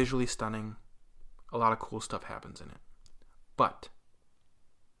 Visually stunning. A lot of cool stuff happens in it. But,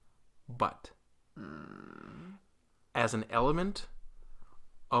 as an element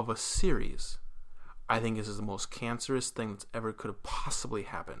of a series, I think this is the most cancerous thing that's ever could have possibly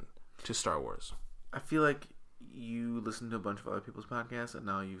happened to Star Wars. I feel like you listened to a bunch of other people's podcasts and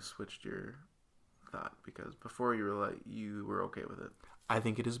now you've switched your thought because before you were like you were okay with it. I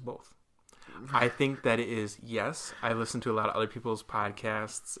think it is both. I think that it is, yes, I listen to a lot of other people's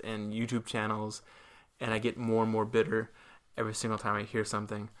podcasts and YouTube channels, and I get more and more bitter every single time I hear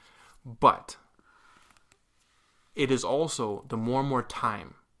something. But it is also the more and more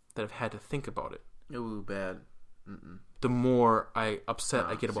time that I've had to think about it. Ooh, bad. The more upset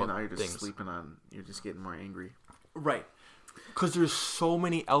I get about now you're just things. sleeping on. You're just getting more angry. Right. Because there's so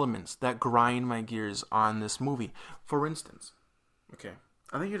many elements that grind my gears on this movie. For instance, okay.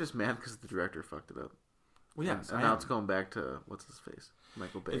 I think you're just mad because the director fucked it up. Well, yes, and now it's going back to what's his face,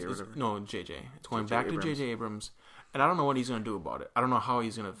 Michael Bay or whatever. No, JJ. It's going J.J. back Abrams. to JJ Abrams, and I don't know what he's going to do about it. I don't know how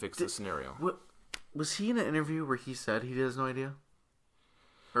he's going to fix the scenario. What was he in an interview where he said he has no idea,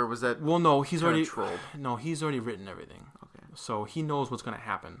 or was that? Well, no, he's kinda already trolled? No, he's already written everything. Okay. So he knows what's going to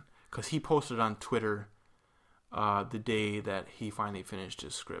happen because he posted on Twitter the day that he finally finished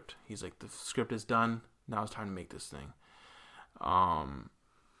his script. He's like, the script is done. Now it's time to make this thing.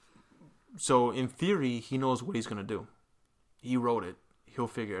 So in theory, he knows what he's going to do. He wrote it. He'll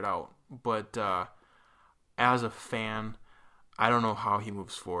figure it out. But as a fan, I don't know how he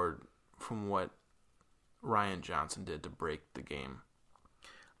moves forward from what Rian Johnson did to break the game.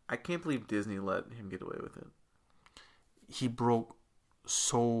 I can't believe Disney let him get away with it. He broke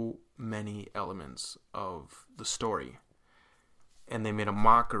so many elements of the story, and they made a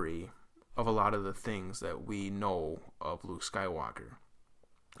mockery of a lot of the things that we know of Luke Skywalker.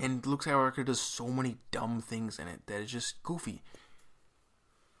 And Luke Skywalker does so many dumb things in it that is just goofy.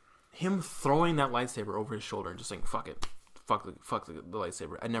 Him throwing that lightsaber over his shoulder and just saying, fuck it. Fuck the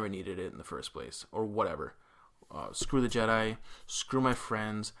lightsaber. I never needed it in the first place. Or whatever. Screw the Jedi. Screw my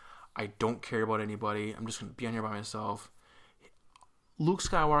friends. I don't care about anybody. I'm just going to be on here by myself. Luke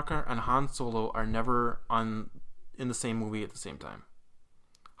Skywalker and Han Solo are never in the same movie at the same time.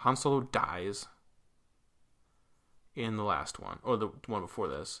 Han Solo dies in the last one, or the one before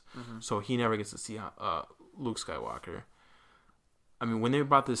this. Mm-hmm. So he never gets to see Luke Skywalker. I mean, when they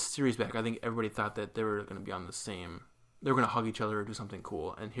brought this series back, I think everybody thought that they were going to be on the same... They were going to hug each other or do something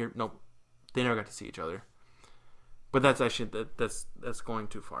cool. And here, nope, they never got to see each other. But that's actually... That's going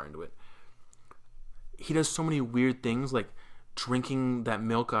too far into it. He does so many weird things, like drinking that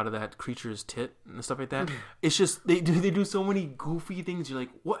milk out of that creature's tit and stuff like that. It's just... They do so many goofy things. You're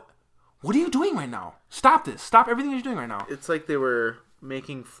like, what? What are you doing right now? Stop this. Stop everything you're doing right now. It's like they were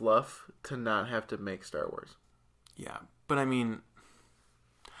making fluff to not have to make Star Wars. Yeah, but I mean,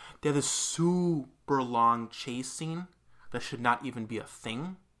 they have this super long chase scene that should not even be a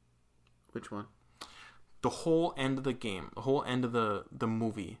thing. Which one? The whole end of the game, the whole end of the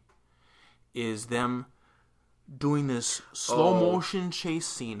movie is them doing this slow motion chase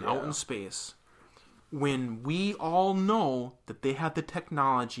scene out in space when we all know that they have the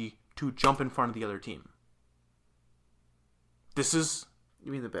technology to jump in front of the other team. This is...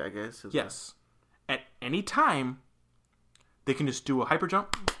 You mean the bad guys? Yes. At any time, they can just do a hyper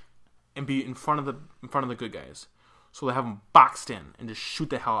jump and be in front of the good guys. So they have them boxed in and just shoot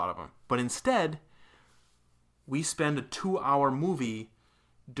the hell out of them. But instead, we spend a 2-hour movie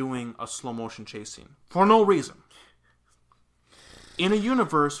doing a slow motion chase scene for no reason. In a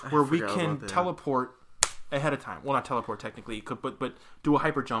universe where we can teleport ahead of time. Well, not teleport technically, but do a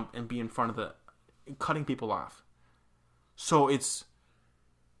hyper jump and be in front of cutting people off. So it's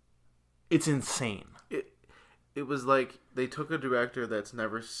insane. It was like they took a director that's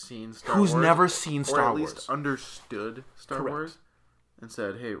never seen Star Wars. Who's never seen Star Wars. Or at least understood Star Wars. And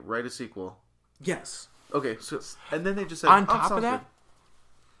said, hey, write a sequel. Yes. Okay, so and then they just said... On top of that,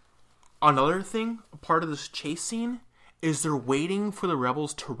 another thing, part of this chase scene, is they're waiting for the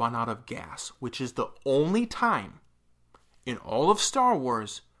rebels to run out of gas, which is the only time in all of Star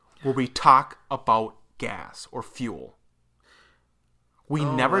Wars where we talk about gas or fuel. We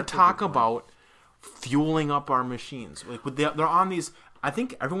Oh, never that's a talk good point. about fueling up our machines. Like they're on these. I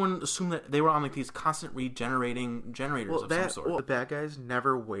think everyone assumed that they were on like these constant regenerating generators of some sort. Well, the bad guys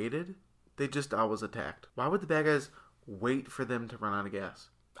never waited. They just always attacked. Why would the bad guys wait for them to run out of gas?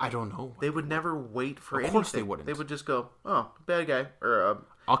 I don't know. They would never wait for anything. Of course they wouldn't. They would just go, oh, bad guy. Or,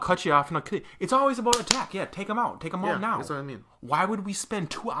 I'll cut you off and I'll kill you. It's always about attack. Yeah, take them out. Take them out now. that's what I mean. Why would we spend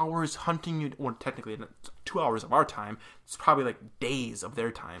 2 hours hunting you? Well, technically, 2 hours of our time. It's probably like days of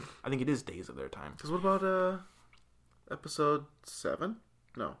their time. I think it is days of their time. Because what about episode 7?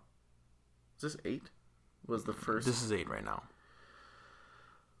 No. Is this 8? Was the first? This is 8 right now.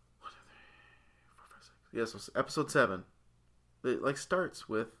 Yes, episode 7. It like starts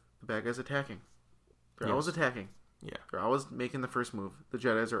with the bad guys attacking. They're always attacking. Yeah. They're always making the first move. The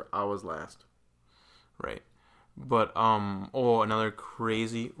Jedis are always last. Right. But another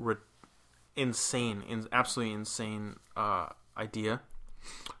crazy, absolutely insane idea.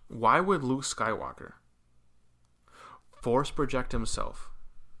 Why would Luke Skywalker force project himself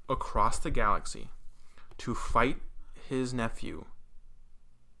across the galaxy to fight his nephew,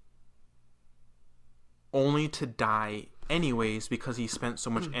 only to die anyways because he spent so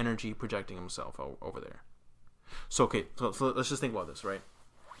much energy projecting himself over there? So let's just think about this, right?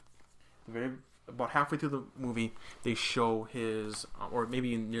 About halfway through the movie, they show his, or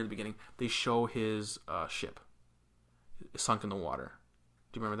maybe near the beginning, they show his ship sunk in the water.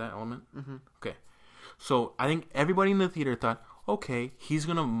 Do you remember that element? Mm-hmm. Okay. So I think everybody in the theater thought, okay, he's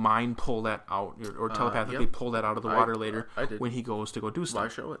going to mind pull that out, or telepathically pull that out of the water later when he goes to go do stuff. Why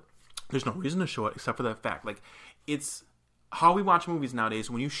show it? There's no reason to show it except for the fact, like, it's how we watch movies nowadays.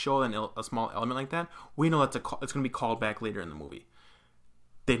 When you show a small element like that, we know it's going to be called back later in the movie.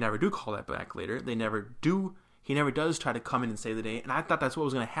 They never do call that back later. They never do. He never does try to come in and save the day. And I thought that's what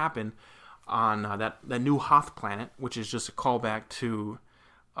was going to happen on that new Hoth planet, which is just a callback to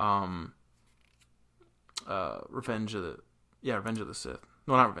Revenge of the Sith.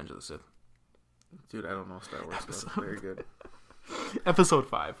 No, not Revenge of the Sith. Dude, I don't know Star Wars stuff. Very good. Episode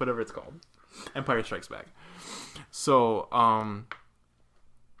 5, whatever it's called. Empire Strikes Back. So,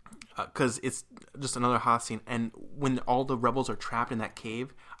 because it's just another Hoth scene, and when all the rebels are trapped in that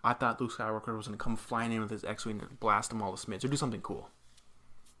cave, I thought Luke Skywalker was going to come flying in with his X-Wing and blast them all to smids, or do something cool.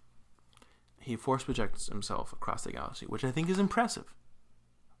 He force projects himself across the galaxy, which I think is impressive.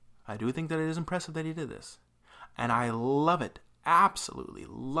 I do think that it is impressive that he did this. And I love it, absolutely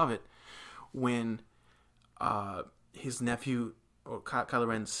love it, when his nephew, or Kylo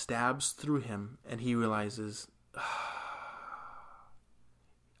Ren, stabs through him, and he realizes,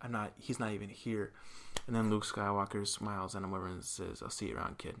 he's not even here. And then Luke Skywalker smiles at him and says, I'll see you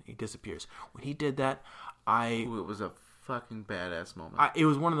around, kid. He disappears. When he did that, it was a fucking badass moment. It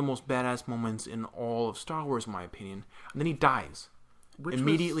was one of the most badass moments in all of Star Wars, in my opinion. And then he dies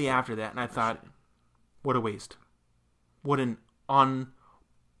immediately after that, and I thought, what a waste. What an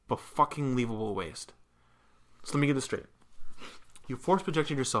unfucking-believable waste. So let me get this straight. You force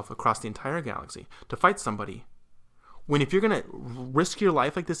projected yourself across the entire galaxy to fight somebody, when if you're going to risk your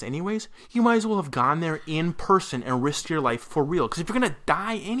life like this anyways, you might as well have gone there in person and risked your life for real. Because if you're going to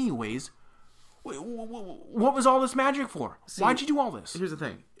die anyways, what was all this magic for? Why'd you do all this? Here's the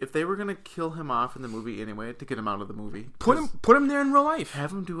thing. If they were going to kill him off in the movie anyway, to get him out of the movie, put him there in real life.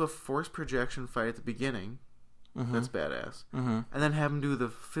 Have him do a force projection fight at the beginning. Mm-hmm. That's badass. Mm-hmm. And then have him do the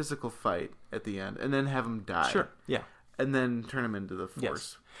physical fight at the end. And then have him die. Sure, yeah. And then turn him into the force.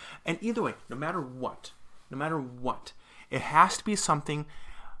 Yes. And either way, no matter what, it has to be something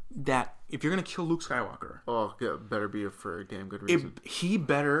that, if you're going to kill Luke Skywalker, better be for a damn good reason. He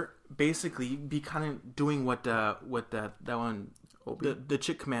better basically be kind of doing what that one, the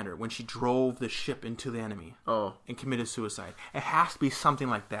chick commander, when she drove the ship into the enemy and committed suicide. It has to be something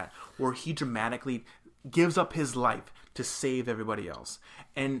like that, where he dramatically gives up his life to save everybody else.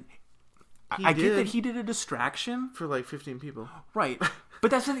 And I get that he did a distraction. For like 15 people. Right.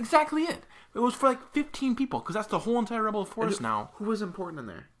 But that's exactly it. It was for like 15 people, because that's the whole entire Rebel Force now. Who was important in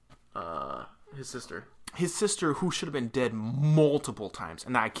there? His sister. His sister, who should have been dead multiple times.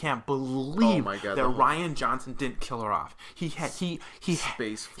 And I can't believe that Rian Johnson didn't kill her off. He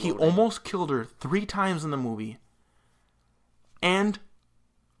almost killed her 3 times in the movie. And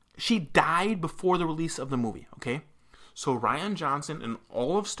she died before the release of the movie, okay? So Rian Johnson and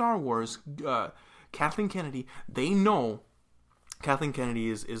all of Star Wars, Kathleen Kennedy, they know Kathleen Kennedy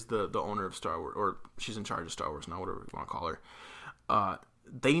is the owner of Star Wars, or she's in charge of Star Wars now, whatever you want to call her.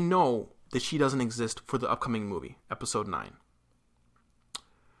 They know that she doesn't exist for the upcoming movie, Episode 9.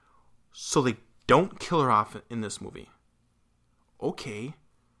 So they don't kill her off in this movie. Okay.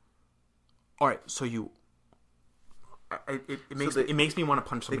 Alright, so you it makes me want to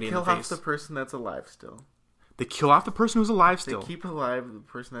punch somebody in the face. They kill off the person that's alive still. They kill off the person who's alive still. They keep alive the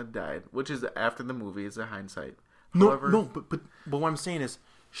person that died, which is after the movie. It's a hindsight. No, but what I'm saying is,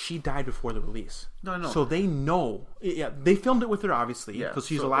 she died before the release. No. So they know. Yeah, they filmed it with her, obviously, because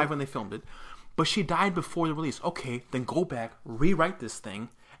she's alive when they filmed it. But she died before the release. Okay, then go back, rewrite this thing,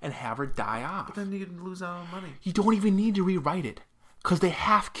 and have her die off. But then you'd lose out on money. You don't even need to rewrite it. Because they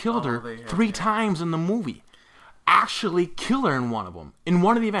half killed her 3 times in the movie. Actually kill her in one of them. In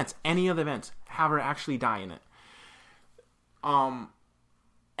one of the events. Any of the events. Have her actually die in it.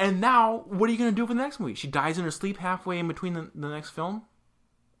 And now, what are you going to do for the next movie? She dies in her sleep halfway in between the next film?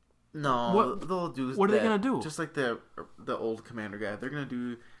 No, they'll do. What are they going to do? Just like the old Commander guy. They're going to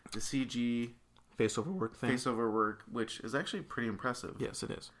do the CG... Face-over work, which is actually pretty impressive. Yes, it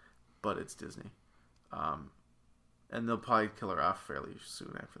is. But it's Disney. And they'll probably kill her off fairly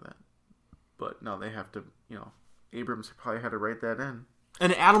soon after that. But no, they have to, Abrams probably had to write that in.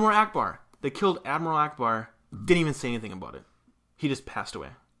 And Admiral Akbar. They killed Admiral Akbar. Didn't even say anything about it. He just passed away.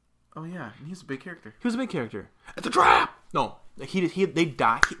 Oh yeah, and he's a big character. He was a big character. It's a trap! No, they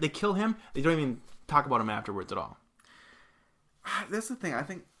die. They kill him. They don't even talk about him afterwards at all. That's the thing. I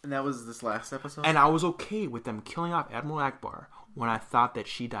think, and that was this last episode. And I was okay with them killing off Admiral Akbar when I thought that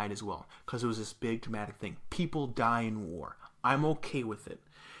she died as well, because it was this big dramatic thing. People die in war. I'm okay with it.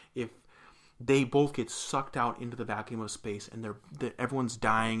 If they both get sucked out into the vacuum of space and everyone's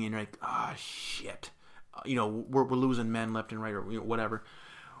dying and you're like, shit, we're losing men left and right or whatever.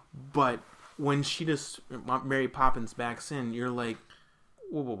 But when she just Mary Poppins backs in, you're like,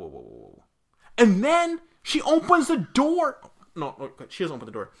 whoa. And then she opens the door. No, she doesn't open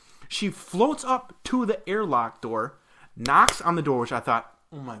the door. She floats up to the airlock door, knocks on the door, which I thought,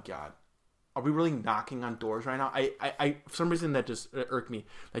 oh my god, are we really knocking on doors right now? I for some reason that just irked me.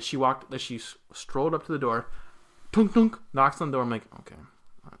 That she strolled up to the door, tunk tunk, knocks on the door. I'm like, okay,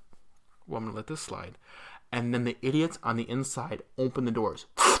 well, I'm gonna let this slide. And then the idiots on the inside open the doors,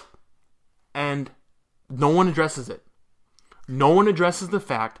 and no one addresses it. No one addresses the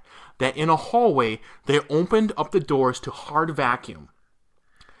fact that in a hallway, they opened up the doors to hard vacuum.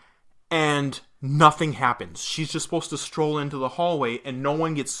 And nothing happens. She's just supposed to stroll into the hallway and no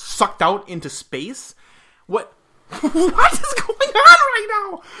one gets sucked out into space? What is going on right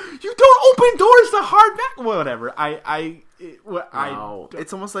now? You don't open doors to hard vacuum. Whatever.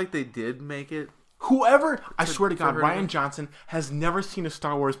 It's almost like they did make it. I swear to God, Rian Johnson has never seen a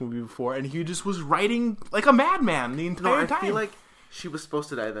Star Wars movie before, and he just was writing like a madman the entire time. I feel like she was supposed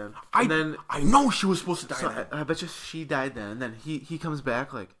to die then. I know she was supposed to die then. I bet you she died then, and then he comes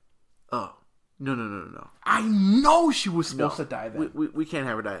back like, oh, no. I know she was supposed to die then. We can't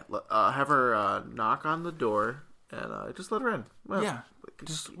have her die. Have her knock on the door and just let her in. Well, yeah.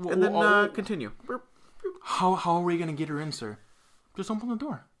 Continue. How are we going to get her in, sir? Just open the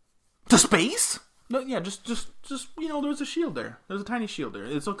door. To space? No, yeah, just there's a shield there. There's a tiny shield there.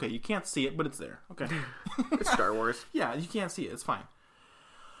 It's okay. You can't see it, but it's there. Okay. It's Star Wars. Yeah, you can't see it. It's fine.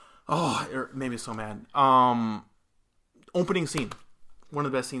 Oh, it made me so mad. Opening scene. One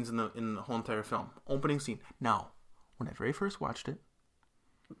of the best scenes in the whole entire film. Opening scene. Now, when I very first watched it,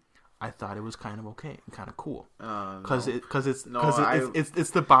 I thought it was kind of okay and kind of cool. Because it's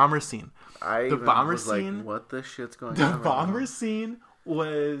the bomber scene. The bomber scene. Like, what the shit's going on? The bomber scene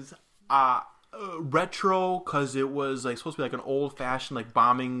was retro because it was like supposed to be like an old fashioned like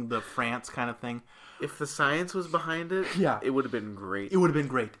bombing the France kind of thing. If the science was behind it, it would have been great. It would have been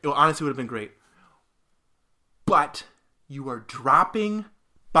great. It honestly would have been great. But you are dropping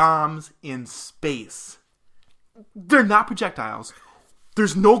bombs in space. They're not projectiles.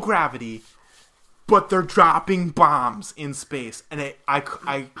 There's no gravity, but they're dropping bombs in space, and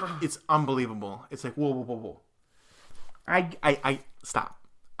it's unbelievable. It's like whoa. I stop.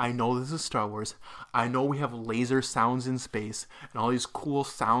 I know this is Star Wars. I know we have laser sounds in space and all these cool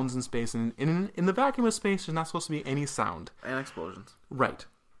sounds in space, and in the vacuum of space, there's not supposed to be any sound and explosions. Right,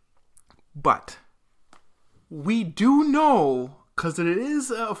 but we do know, because it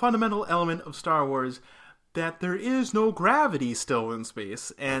is a fundamental element of Star Wars, that there is no gravity still in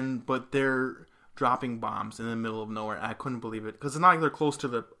space, but they're dropping bombs in the middle of nowhere. I couldn't believe it, because it's not like they're close to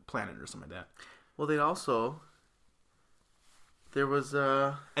the planet or something like that. Well, there was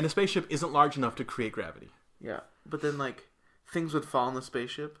and the spaceship isn't large enough to create gravity. Yeah, but then like things would fall in the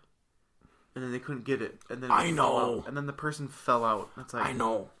spaceship, and then they couldn't get it, and then I know, and then the person fell out. That's like, I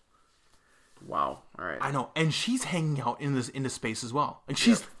know. Wow. All right. I know, and she's hanging out into space as well, and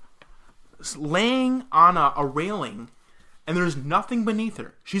she's laying on a railing, and there's nothing beneath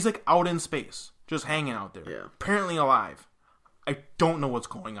her. She's like out in space, just hanging out there. Yeah. Apparently alive. I don't know what's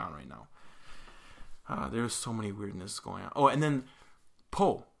going on right now. There's so many weirdness going on. Oh, and then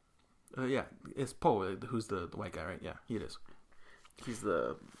Poe. Yeah, it's Poe who's the white guy, right? Yeah, he is. He's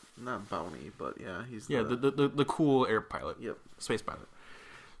the not bounty, but yeah, he's the cool air pilot. Yep, space pilot.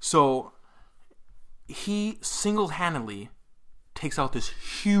 So he single-handedly takes out this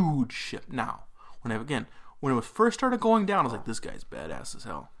huge ship. Now, when it first started going down, I was like, this guy's badass as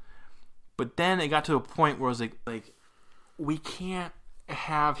hell. But then it got to a point where I was like, we can't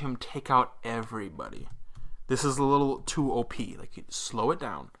have him take out everybody. This is a little too OP. Like, slow it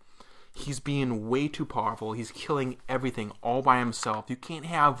down. He's being way too powerful. He's killing everything all by himself. You can't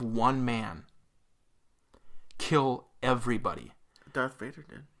have one man kill everybody. Darth Vader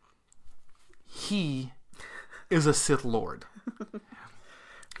did. He is a Sith Lord.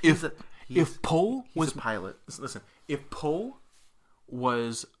 If Poe was a pilot, listen. If Poe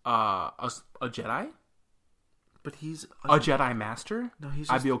was a Jedi, but he's a Jedi Master, no,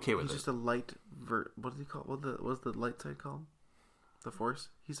 I'd be okay with he's it. He's just a light. What do you call? What's the light side called? The Force.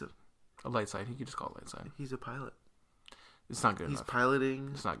 He's a light side. He could just call it light side. He's a pilot. It's not good enough. He's piloting.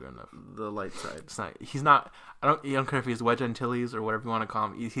 It's not good enough. The light side. It's not. He's not. I don't care if he's Wedge Antilles or whatever you want to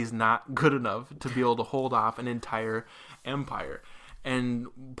call him. He's not good enough to be able to hold off an entire empire. And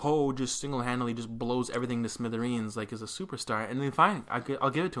Poe just single-handedly just blows everything to smithereens like he's a superstar. And then fine, I'll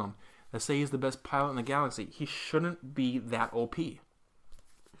give it to him. Let's say he's the best pilot in the galaxy. He shouldn't be that OP.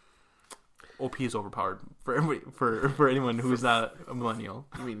 OP is overpowered for everybody, for anyone who's not a millennial.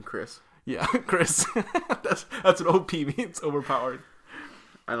 You mean Chris? Yeah, Chris. that's what OP means. Overpowered.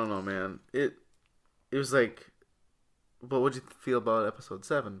 I don't know, man. It was like, but what'd you feel about Episode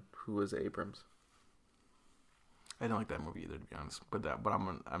 7? Who was Abrams? I don't like that movie either, to be honest. But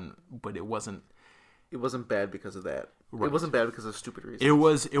it wasn't. It wasn't bad because of that. Right. It wasn't bad because of stupid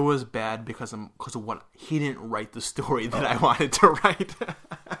reasons. It was bad because of what he didn't write the story that I wanted to write.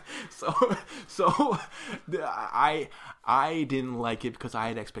 so I didn't like it because I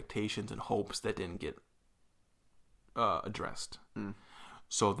had expectations and hopes that didn't get addressed.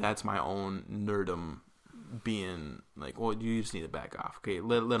 So that's my own nerdum being like, well, you just need to back off. Okay,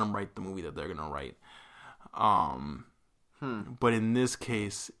 let them write the movie that they're gonna write. But in this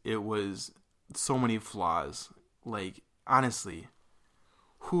case, it was so many flaws. Like, honestly,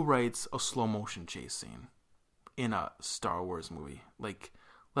 who writes a slow motion chase scene in a Star Wars movie? Like,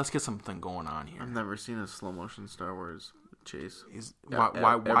 let's get something going on here. I've never seen a slow motion Star Wars chase.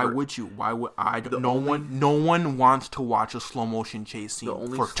 Why would you? Why would I? No one wants to watch a slow motion chase scene for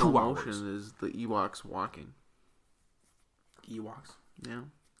 2 hours. The only slow motion is the Ewoks walking. Ewoks? Yeah.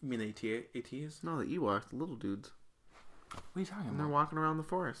 You mean the ATs? No, the Ewoks, the little dudes. What are you talking about? They're walking around the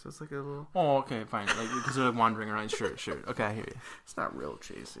forest. That's like a little... Oh, okay, fine. Like, because they're like wandering around. Sure. Okay, I hear you. It's not real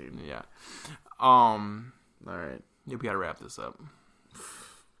chasing. Yeah. All right. We gotta wrap this up.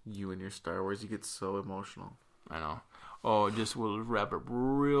 You and your Star Wars, you get so emotional. I know. Oh, we'll wrap up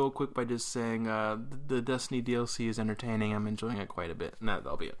real quick by just saying the Destiny DLC is entertaining. I'm enjoying it quite a bit. And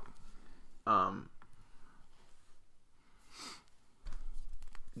that'll be it.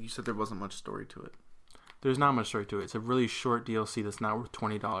 You said there wasn't much story to it. There's not much story to it. It's a really short DLC that's not worth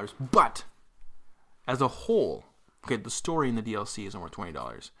 $20. But as a whole, okay, the story in the DLC isn't worth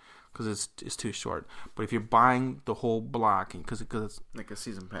 $20 because it's too short. But if you're buying the whole block, because it's like a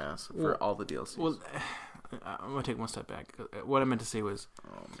season pass for all the DLCs. Well, I'm gonna take one step back. What I meant to say was,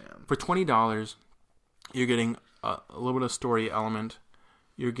 oh man, for $20, you're getting a little bit of story element.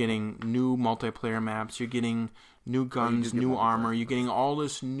 You're getting new multiplayer maps. You're getting new guns, new armor. You're getting all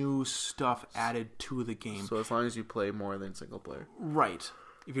this new stuff added to the game. So as long as you play more than single player. Right.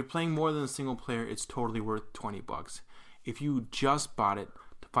 If you're playing more than a single player, it's totally worth $20. If you just bought it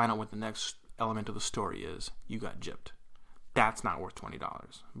to find out what the next element of the story is, you got gypped. That's not worth $20.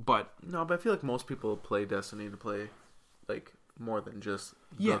 But no, but I feel like most people play Destiny to play like more than just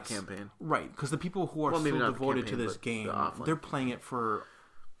the campaign. Right, because the people who are so devoted to this game, they're playing it for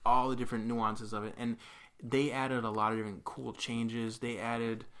all the different nuances of it, and they added a lot of different cool changes. They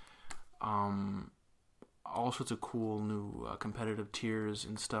added all sorts of cool new competitive tiers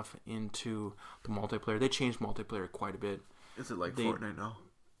and stuff into the multiplayer. They changed multiplayer quite a bit. Is it like Fortnite now?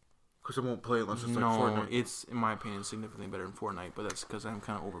 Because I won't play unless it's like Fortnite. No, it's, in my opinion, significantly better than Fortnite, but that's because I'm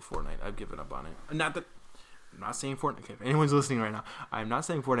kind of over Fortnite. I've given up on it. I'm not saying Fortnite. Okay, if anyone's listening right now, I'm not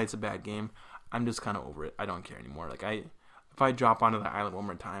saying Fortnite's a bad game. I'm just kind of over it. I don't care anymore. Like, if I drop onto the island one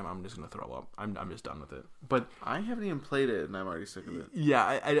more time, I'm just gonna throw up. I'm just done with it. But I haven't even played it, and I'm already sick of it.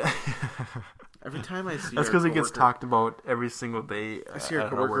 Yeah, every time I see that's because it gets talked about every single day. I see our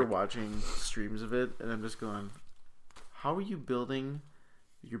coworker watching streams of it, and I'm just going, "How are you building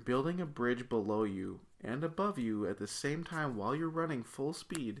You're building a bridge below you and above you at the same time while you're running full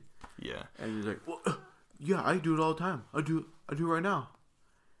speed. Yeah. And he's like, well, yeah, I do it all the time. I do it right now.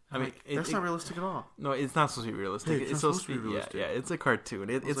 I mean, that's not realistic at all. No, it's not supposed to be realistic. Hey, it's supposed to be realistic. Yeah, it's a cartoon.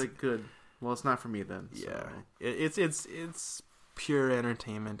 It's like good. Well, it's not for me then. So. Yeah, it's pure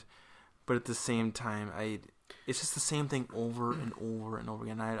entertainment, but at the same time, it's just the same thing over and over and over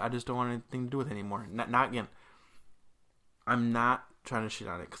again. I just don't want anything to do with it anymore. Not again. I'm not trying to shit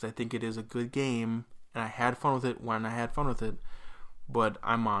on it because I think it is a good game, and I had fun with it when I had fun with it. But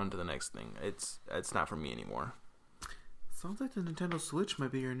I'm on to the next thing. It's not for me anymore. Sounds like the Nintendo Switch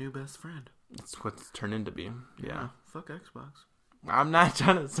might be your new best friend. That's what it's turned into be. Yeah. Fuck Xbox. I'm not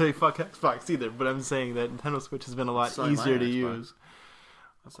trying to say fuck Xbox either, but I'm saying that Nintendo Switch has been a lot easier to use.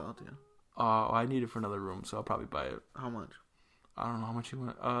 That's all, dude. I need it for another room, so I'll probably buy it. How much? I don't know how much you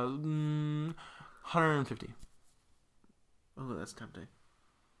want. 150. Oh, that's tempting.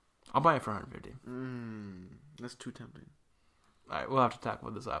 I'll buy it for 150. That's too tempting. All right, we'll have to talk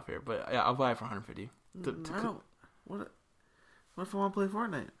about this off here, but yeah, I'll buy it for 150. What if I want to play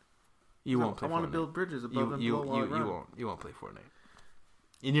Fortnite? You won't play Fortnite. I want to build bridges above and below while I run. You won't play Fortnite.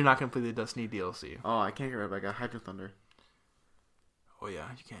 And you're not going to play the Destiny DLC. Oh, I can't get rid of it. I got Hydro Thunder. Oh, yeah,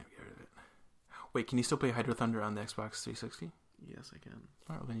 you can't get rid of it. Wait, can you still play Hydro Thunder on the Xbox 360? Yes, I can.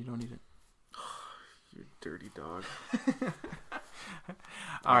 All right, well, then you don't need it. You dirty dog.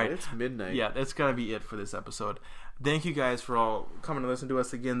 All right. It's midnight. Yeah, that's going to be it for this episode. Thank you guys for all coming to listen to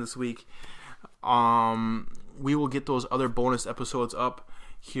us again this week. We will get those other bonus episodes up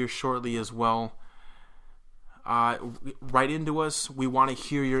here shortly as well. Write into us. We want to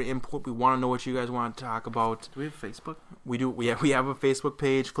hear your input. We want to know what you guys want to talk about. Do we have Facebook? We do. We have a Facebook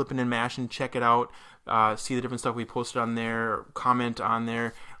page, Flippin' and Mashin'. Check it out. See the different stuff we posted on there. Comment on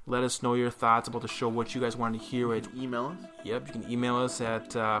there. Let us know your thoughts about the show, what you guys want to hear. You can email us. Yep, you can email us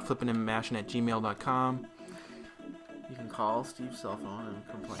at flippinandmashin@gmail.com. You can call Steve's cell phone and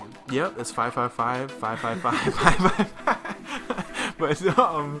complain. Yep, it's 555-555-555. But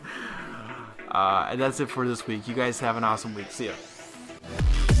and that's it for this week. You guys have an awesome week. See ya.